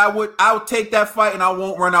last night, I would take that fight and I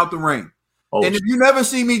won't run out the ring. Oh, and if you never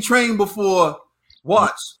see me train before,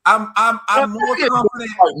 watch. I'm more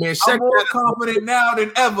confident. I'm more confident now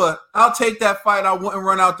than ever. I'll take that fight. I wouldn't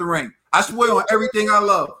run out the ring. I swear on everything I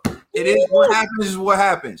love. It is what happens is what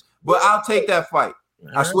happens. But I'll take that fight.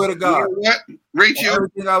 I swear to God. You know what, Rachel?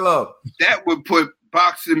 Everything I love. That would put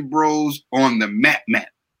boxing bros on the map.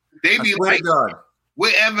 They be like,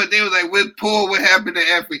 wherever they was like, with Paul, what happened to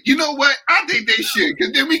Effort? You know what? I think they should,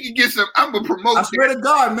 because then we can get some. I'm gonna promote. I swear to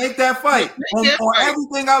God, make that fight on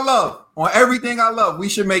everything I love. On everything I love, we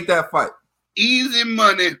should make that fight. Easy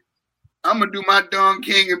money. I'm gonna do my Don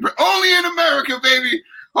King only in America, baby.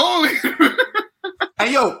 Only.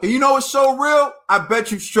 Hey yo, you know what's so real? I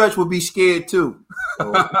bet you Stretch would be scared too.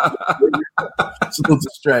 It's a little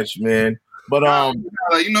Stretch, man. But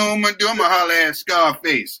you know what I'm gonna do? I'm gonna holler at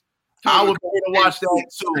Scarface. I would pay to watch that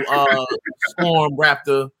too. Storm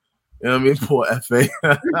Raptor. You know what I mean? Poor FA.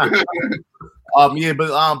 Yeah,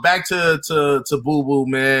 but back to Boo Boo,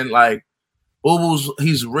 man. Like Boo Boo's,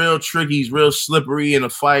 he's real tricky, he's real slippery in a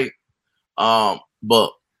fight.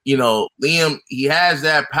 But Liam, he has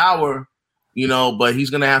that power, but he's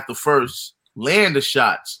gonna have to first land the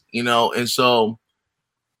shots, and so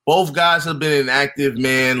both guys have been inactive,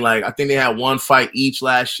 man. Like I think they had one fight each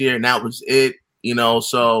last year, and that was it,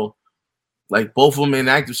 so like both of them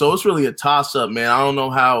inactive. So it's really a toss-up, man. I don't know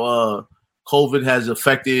how COVID has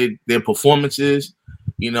affected their performances,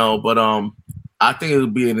 but I think it'll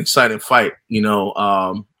be an exciting fight,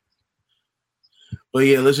 But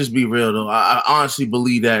yeah, let's just be real though. I honestly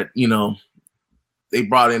believe that, they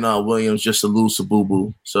brought in Williams just to lose to Boo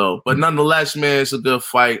Boo. So, but nonetheless, man, it's a good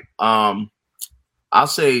fight. I'll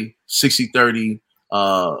say 60-30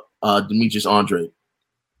 Demetrius Andrade.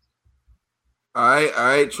 All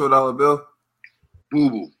right, $2 bill. Boo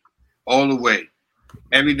Boo, all the way.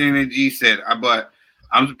 Everything that G said, but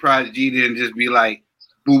I'm surprised G didn't just be like,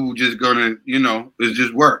 Boo Boo just gonna, it's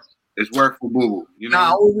just work. It's work for Boo Boo. The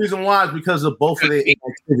only reason why is because of both of their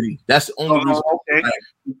inactivity. That's the only reason. Okay.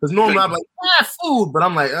 Because normally I'm like, food, but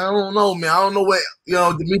I'm like, I don't know, man. I don't know what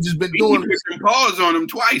Demetrius been doing. He put them paws on him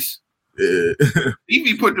twice. Yeah.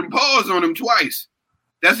 He put them paws on him twice.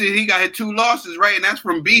 That's it. He got his 2 losses, right? And that's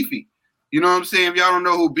from Beefy. You know what I'm saying? If y'all don't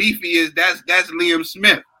know who Beefy is, that's Liam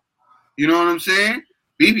Smith. You know what I'm saying?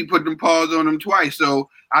 Beefy put them paws on him twice. So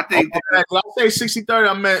I think when I say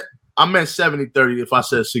 60-30, I meant 70-30. If I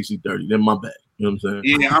said 60-30, then my bad. You know what I'm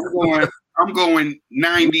saying? Yeah, I'm going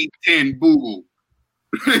 90-10 Boo Boo.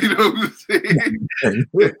 You know what I'm saying?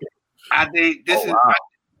 I think this is.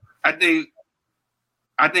 I think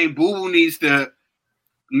Boo Boo needs to.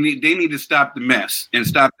 They need to stop the mess and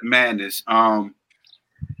stop the madness. Boo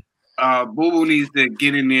Boo needs to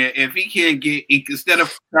get in there. If he can't instead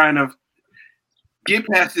of trying to get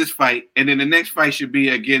past this fight, and then the next fight should be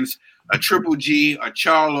against a Triple G, a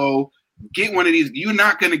Charlo. Get one of these. You're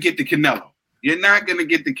not going to get the Canelo. You're not going to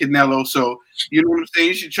get the Canelo. So, you know what I'm saying?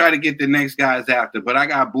 You should try to get the next guys after. But I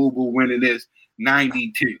got Boo Boo winning this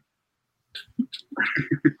 90-10.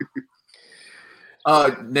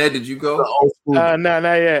 Ned, did you go? No, not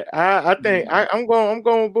yet. I think I'm going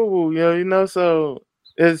with Boo Boo. You know. So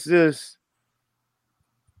it's just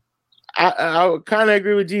I would kind of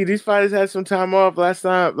agree with G. These fighters had some time off last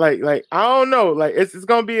time. Like I don't know. Like it's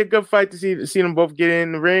gonna be a good fight to see them both get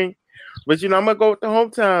in the ring. But I'm gonna go with the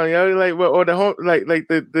hometown, or the home,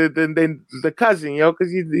 the cousin,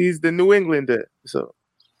 because he's the New Englander. So.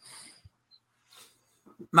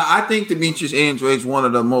 Now, I think Demetrius Andrade is one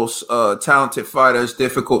of the most talented fighters,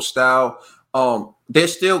 difficult style.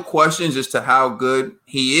 There's still questions as to how good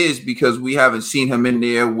he is because we haven't seen him in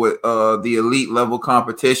there with the elite level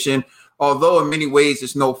competition. Although in many ways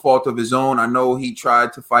it's no fault of his own. I know he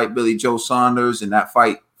tried to fight Billy Joe Saunders and that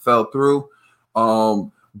fight fell through.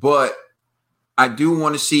 But I do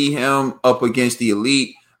want to see him up against the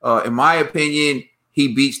elite. In my opinion,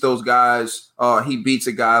 he beats those guys. He beats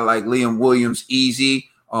a guy like Liam Williams easy.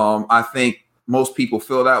 I think most people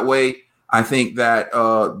feel that way. I think that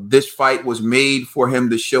this fight was made for him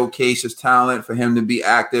to showcase his talent, for him to be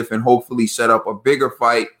active and hopefully set up a bigger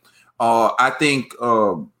fight. I think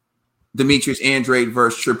Demetrius Andrade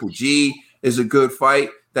versus Triple G is a good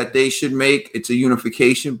fight that they should make. It's a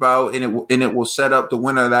unification bout, and it will set up the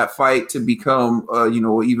winner of that fight to become an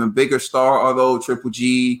even bigger star. Although Triple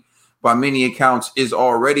G, by many accounts, is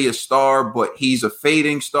already a star, but he's a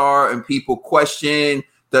fading star, and people question,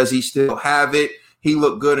 does he still have it? He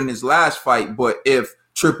looked good in his last fight, but if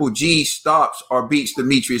Triple G stops or beats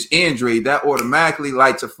Demetrius Andrade, that automatically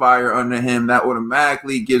lights a fire under him. That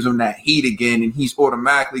automatically gives him that heat again, and he's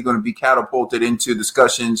automatically going to be catapulted into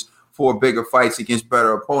discussions for bigger fights against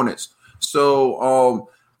better opponents. So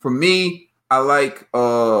for me, I like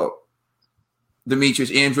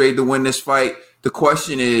Demetrius Andrade to win this fight. The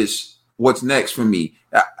question is, what's next for me?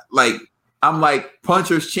 I'm like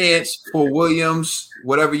puncher's chance for Williams,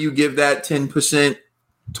 whatever you give that 10%,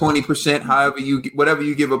 20%, whatever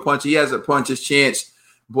you give a puncher, he has a puncher's chance.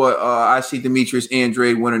 But I see Demetrius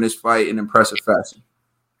Andrade winning this fight in impressive fashion.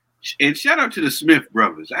 And shout out to the Smith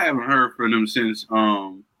brothers. I haven't heard from them since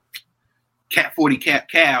Cat 40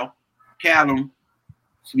 Callum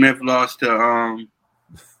Smith lost to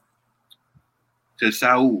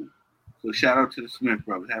Saul. So shout out to the Smith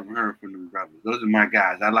brothers. I haven't heard from them brothers. Those are my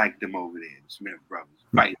guys. I like them over there, the Smith brothers.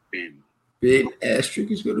 Fight family. Ben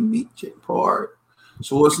Astrick is going to meet Jake Paul.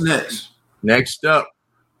 So what's next? Next up,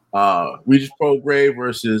 Regis Prograis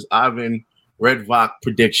versus Ivan Redvok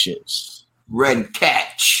predictions. Red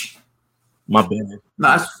Catch. My bad.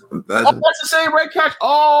 That's the same Red Catch.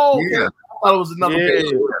 Oh, yeah. I thought it was another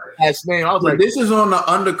last name. I was like, this is on the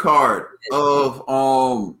undercard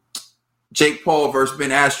of Jake Paul versus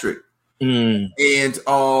Ben Astrick. And it's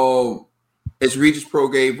Regis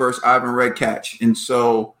Prograis versus Ivan Red Catch. And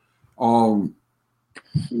so want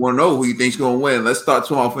to know who you think's going to win. Let's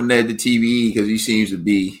start off with Ned the TV because he seems to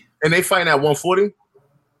be. And they fighting at 140?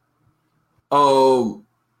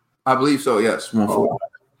 I believe so, yes. 140.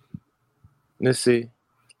 Let's see.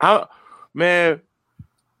 I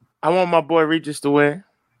want my boy Regis to win.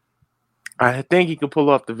 I think he could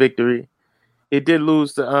pull off the victory. He did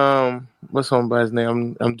lose to what's homeboy's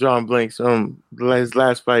name? I'm drawing blanks. His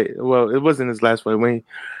last fight. Well, it wasn't his last fight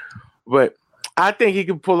but I think he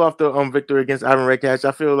can pull off the victory against Ivan Red Catch.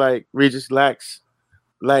 I feel like Regis lacks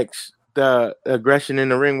the aggression in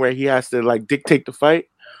the ring where he has to dictate the fight.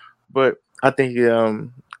 But I think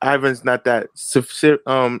Ivan's not that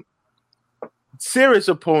serious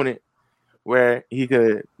opponent where he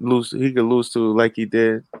could lose to like he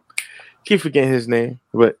did. Keep forgetting his name,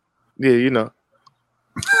 but yeah,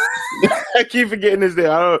 I keep forgetting his name.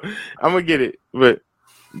 I'm gonna get it, but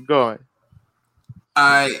go on.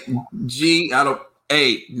 Ned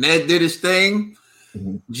did his thing.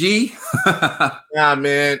 G. Yeah,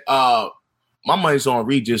 man. My money's on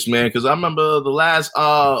Regis, man, because I remember the last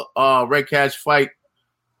Red Catch fight.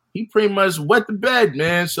 he pretty much wet the bed,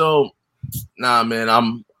 man. So, nah, man,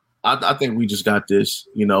 I think we just got this.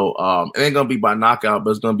 You know, it ain't gonna be by knockout,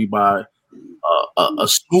 but it's gonna be by a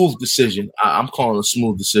smooth decision. I'm calling a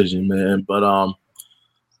smooth decision, man. But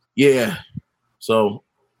yeah. So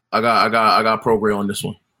I got Prograis on this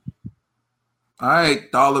one. All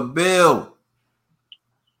right, dollar bill.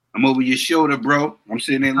 I'm over your shoulder, bro. I'm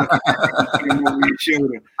sitting there looking over your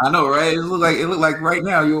shoulder. I know, right? It look like right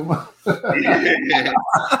now you.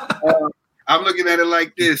 I'm looking at it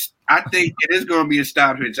like this. I think it is going to be a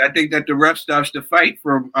stoppage. I think that the ref stops the fight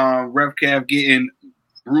from Redcalf getting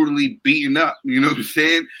brutally beaten up. You know what I'm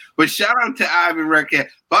saying? But shout out to Ivan Redcalf.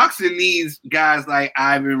 Boxing needs guys like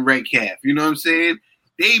Ivan Redcalf. You know what I'm saying?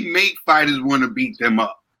 They make fighters want to beat them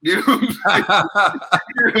up. You know what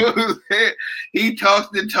I'm saying? He talks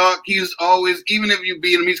the talk. He's always, even if you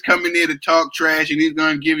beat him, he's coming there to talk trash, and he's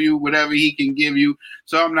going to give you whatever he can give you.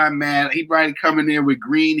 So I'm not mad. He probably coming there with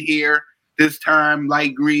green hair this time,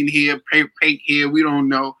 light green hair, pink hair. We don't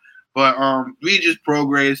know. But Regis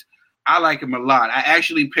Prograis, I like him a lot. I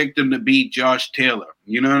actually picked him to beat Josh Taylor.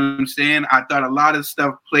 You know what I'm saying? I thought a lot of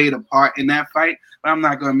stuff played a part in that fight, but I'm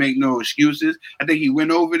not going to make no excuses. I think he went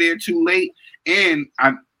over there too late, and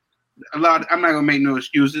I'm not gonna make no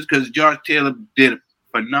excuses because Josh Taylor did a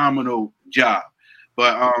phenomenal job.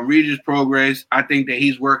 But Regis Prograis, I think that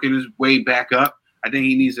he's working his way back up. I think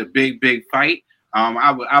he needs a big fight.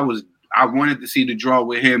 I wanted to see the draw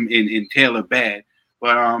with him in Taylor bad,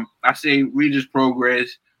 but I say Regis Prograis,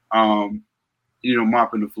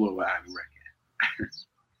 mopping the floor with Ivan Redcalf.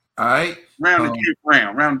 All right, round the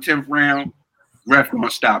 10th round, ref gonna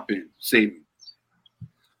stop in, save him.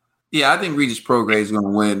 Yeah, I think Regis Prograis is gonna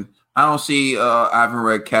win. I don't see Ivan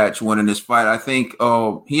Redcalf winning this fight. I think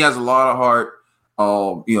he has a lot of heart.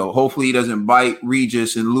 Hopefully he doesn't bite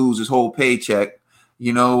Regis and lose his whole paycheck.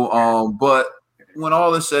 But when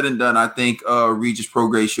all is said and done, I think Regis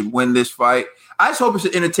Prograis should win this fight. I just hope it's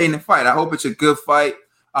an entertaining fight. I hope it's a good fight.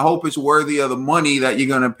 I hope it's worthy of the money that you're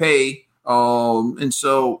gonna pay. And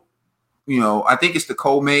so, I think it's the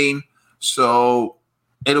co-main. So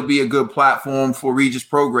it'll be a good platform for Regis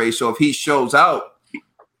Prograis. So if he shows out,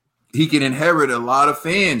 he can inherit a lot of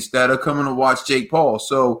fans that are coming to watch Jake Paul.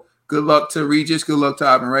 So good luck to Regis. Good luck to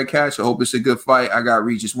Ivan Redcalf. I hope it's a good fight. I got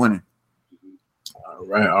Regis winning.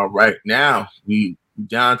 All right. Now we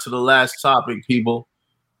down to the last topic, people,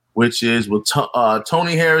 which is will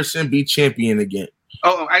Tony Harrison be champion again?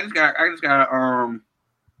 Oh, I just got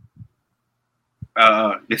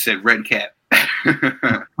they said Redcalf.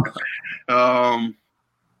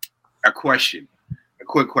 A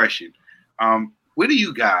quick question. Where do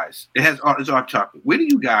you guys? It's off topic. Where do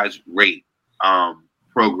you guys rate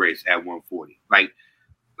Prograis at 140? Like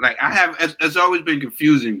I have. It's always been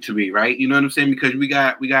confusing to me, right? You know what I'm saying? Because we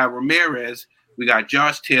got Ramirez, we got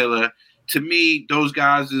Josh Taylor. To me, those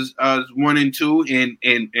guys is 1 and 2,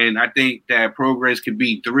 and I think that Prograis could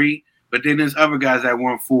be 3. But then there's other guys at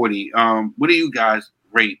 140. What do you guys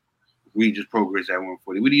rate Regis Prograis at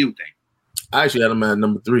 140? What do you think? I actually had him at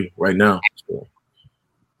number 3 right now. So.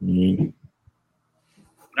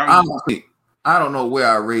 Honestly, I don't know where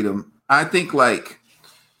I rate him. I think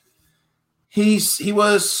he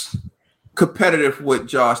was competitive with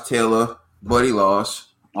Josh Taylor, but he lost.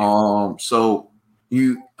 So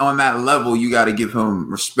you on that level, you got to give him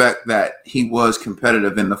respect that he was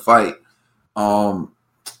competitive in the fight. But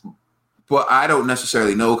I don't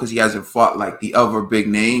necessarily know because he hasn't fought like the other big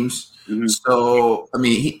names. Mm-hmm. So I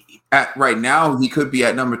mean, right now he could be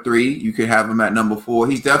at number 3. You could have him at number 4.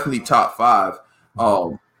 He's definitely top 5.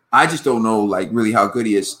 I just don't know like really how good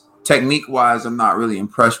he is. Technique wise, I'm not really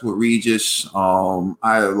impressed with Regis. I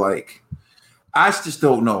just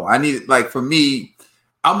don't know. I need for me,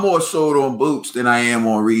 I'm more sold on Boots than I am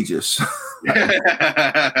on Regis. Yeah.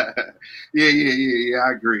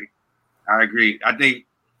 I agree. I think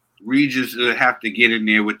Regis will have to get in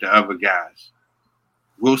there with the other guys.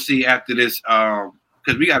 We'll see after this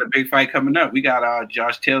because we got a big fight coming up. We got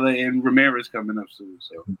Josh Taylor and Ramirez coming up soon.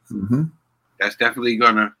 So that's definitely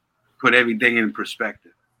gonna put everything in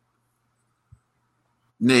perspective.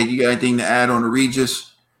 Nick, you got anything to add on the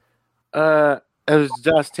Regis? It was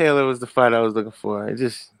Josh Taylor was the fight I was looking for.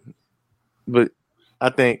 But I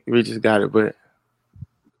think Regis got it. But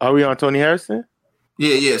are we on Tony Harrison?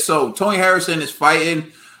 Yeah. So Tony Harrison is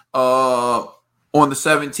fighting on the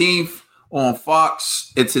 17th on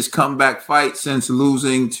Fox. It's his comeback fight since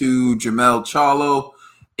losing to Jermell Charlo,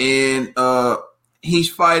 and he's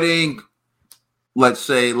fighting, let's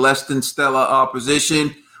say, less than stellar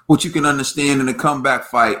opposition, which you can understand in a comeback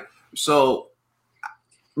fight. So,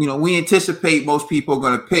 we anticipate most people are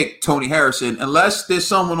going to pick Tony Harrison, unless there's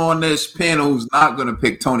someone on this panel who's not going to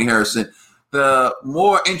pick Tony Harrison. The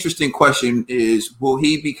more interesting question is, will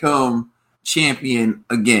he become champion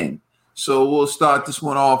again? So we'll start this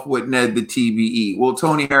one off with Ned, the TBE. Will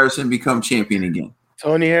Tony Harrison become champion again?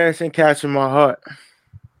 Tony Harrison catching my heart.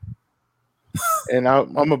 And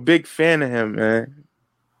I'm a big fan of him, man.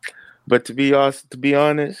 But to be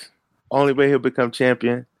honest, only way he'll become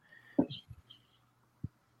champion.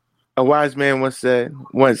 A wise man once said,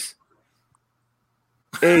 once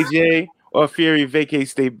AJ or Fury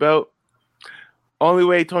vacates their belt, only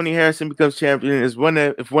way Tony Harrison becomes champion is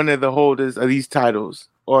if one of the holders of these titles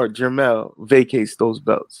or Jermell vacates those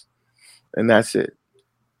belts. And that's it.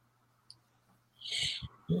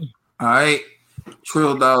 All right.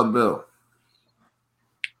 Trill Dollar Bill.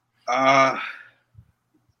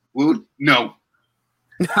 Well, no.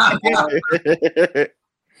 Shout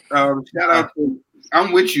out to.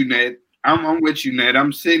 I'm with you, Ned. I'm with you, Ned.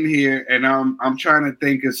 I'm sitting here and I'm trying to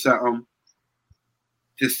think of something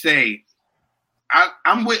to say.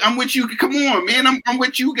 I'm with you. Come on, man. I'm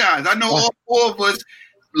with you guys. I know all four of us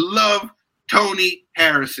love Tony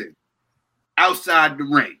Harrison outside the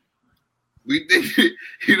ring. We think,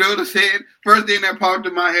 you know what I'm saying? First thing that popped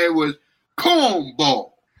in my head was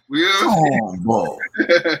cornball. You know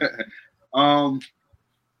cornball.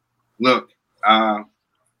 Look,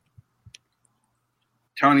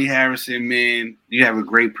 Tony Harrison, man, you have a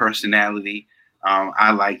great personality.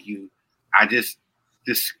 I like you. I just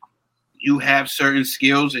you have certain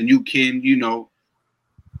skills and you can,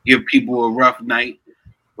 give people a rough night.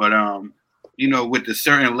 But with the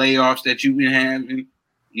certain layoffs that you've been having,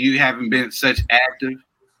 you haven't been such active,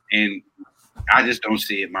 and I just don't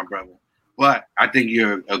see it, my brother. But I think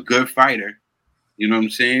you're a good fighter. You know what I'm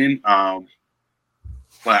saying?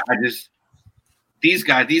 But these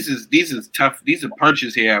guys, these is tough. These are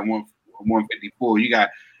punches here at 154. You got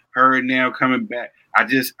Hurd now coming back. I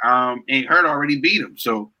just and Hurd already beat him.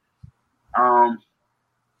 So I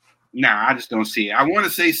just don't see it. I want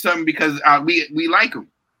to say something because we like him.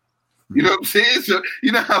 You know what I'm saying? So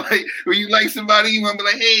you know how like when you like somebody, you want to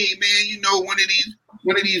be like, hey man,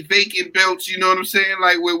 one of these vacant belts, you know what I'm saying?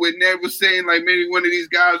 Like what Ned was saying, like maybe one of these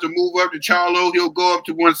guys will move up to Charlo, he'll go up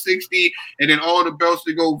to 160, and then all the belts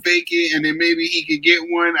will go vacant, and then maybe he could get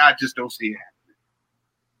one. I just don't see it happening.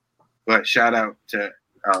 But shout out to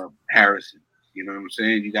Harrison. You know what I'm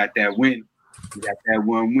saying? You got that win. You got that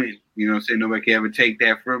one win. You know what I'm saying? Nobody can ever take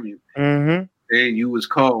that from you. Mm-hmm. And you was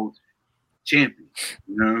called champion.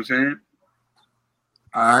 You know what I'm saying?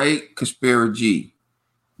 All right, Conspira G.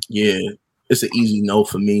 Yeah, it's an easy no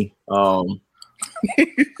for me. You're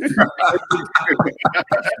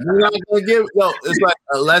not gonna give it's like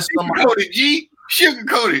unless somebody sugar-coated G,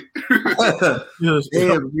 sugar-coated.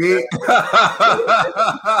 Damn, G.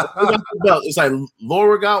 It's like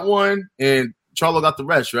Laura got one and Charlo got the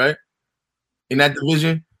rest, right? In that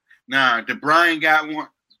division? Nah, Brian got one.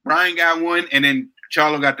 Brian got one, and then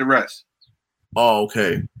Charlo got the rest. Oh,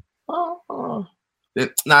 okay.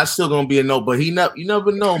 It's still gonna be a no, but you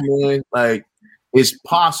never know, man. Like it's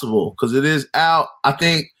possible because it is Al. I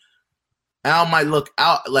think Al might look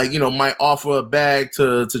out, like might offer a bag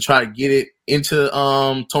to try to get it into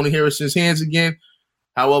Tony Harrison's hands again.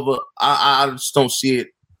 However, I just don't see it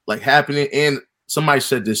like happening. And somebody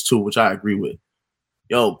said this too, which I agree with.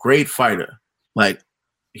 Great fighter. Like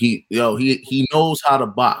he knows how to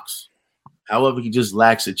box. However, he just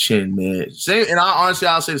lacks a chin, man. I'll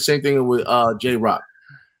say the same thing with J-Rock.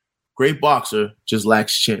 Great boxer, just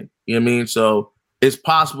lacks chin. You know what I mean? So it's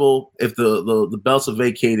possible if the belts are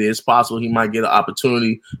vacated, it's possible he might get an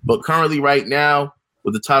opportunity. But currently, right now,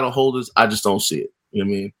 with the title holders, I just don't see it. You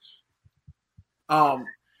know what I mean?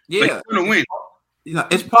 Yeah. But win.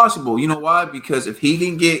 It's possible. You know why? Because if he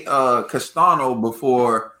can get Castano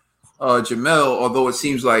before Jermell, although it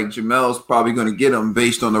seems like Jermell's probably going to get him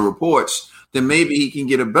based on the reports, then maybe he can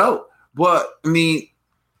get a belt. But, I mean,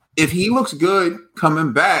 if he looks good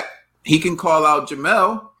coming back, he can call out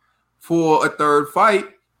Jermell for a third fight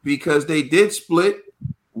because they did split.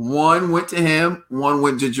 One went to him, one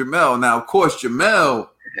went to Jermell. Now, of course, Jermell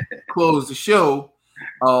closed the show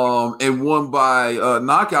and won by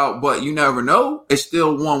knockout, but you never know. It's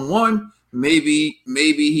still 1-1. Maybe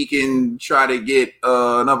he can try to get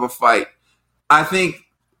another fight. I think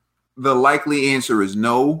the likely answer is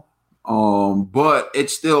no, but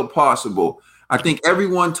it's still possible. I think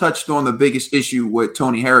everyone touched on the biggest issue with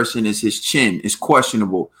Tony Harrison is his chin. It's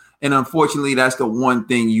questionable. And unfortunately, that's the one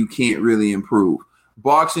thing you can't really improve.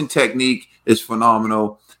 Boxing technique is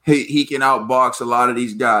phenomenal. He can outbox a lot of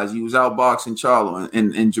these guys. He was outboxing Charlo,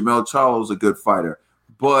 and Jermell Charlo's a good fighter.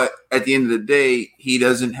 but at the end of the day, he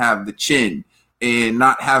doesn't have the chin. And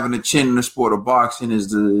not having a chin in the sport of boxing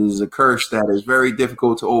is a curse that is very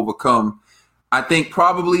difficult to overcome. I think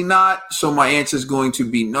probably not. So my answer is going to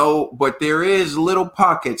be no. But there is little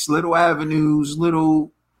pockets, little avenues,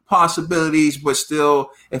 little possibilities. But still,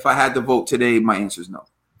 if I had to vote today, my answer is no.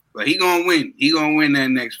 But he gonna win. He gonna win that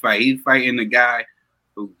next fight. He's fighting the guy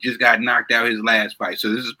who just got knocked out his last fight.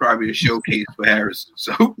 So this is probably a showcase for Harrison.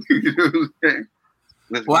 So you know what I'm saying?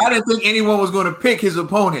 Well, I didn't think anyone was going to pick his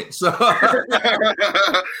opponent. So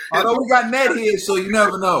although we got Ned here, so you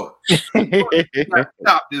never know.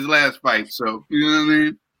 Stopped his last fight. So you know what I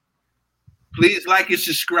mean? Please like and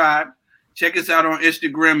subscribe. Check us out on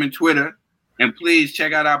Instagram and Twitter. And please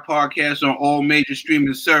check out our podcast on all major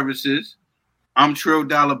streaming services. I'm Trill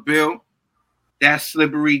Dollar Bill. That's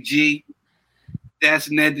Slippery G.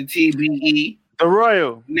 That's Ned the TBE. The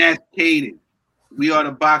Royal. And that's Caden. We are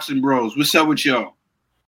the Boxing Bros. What's up with y'all?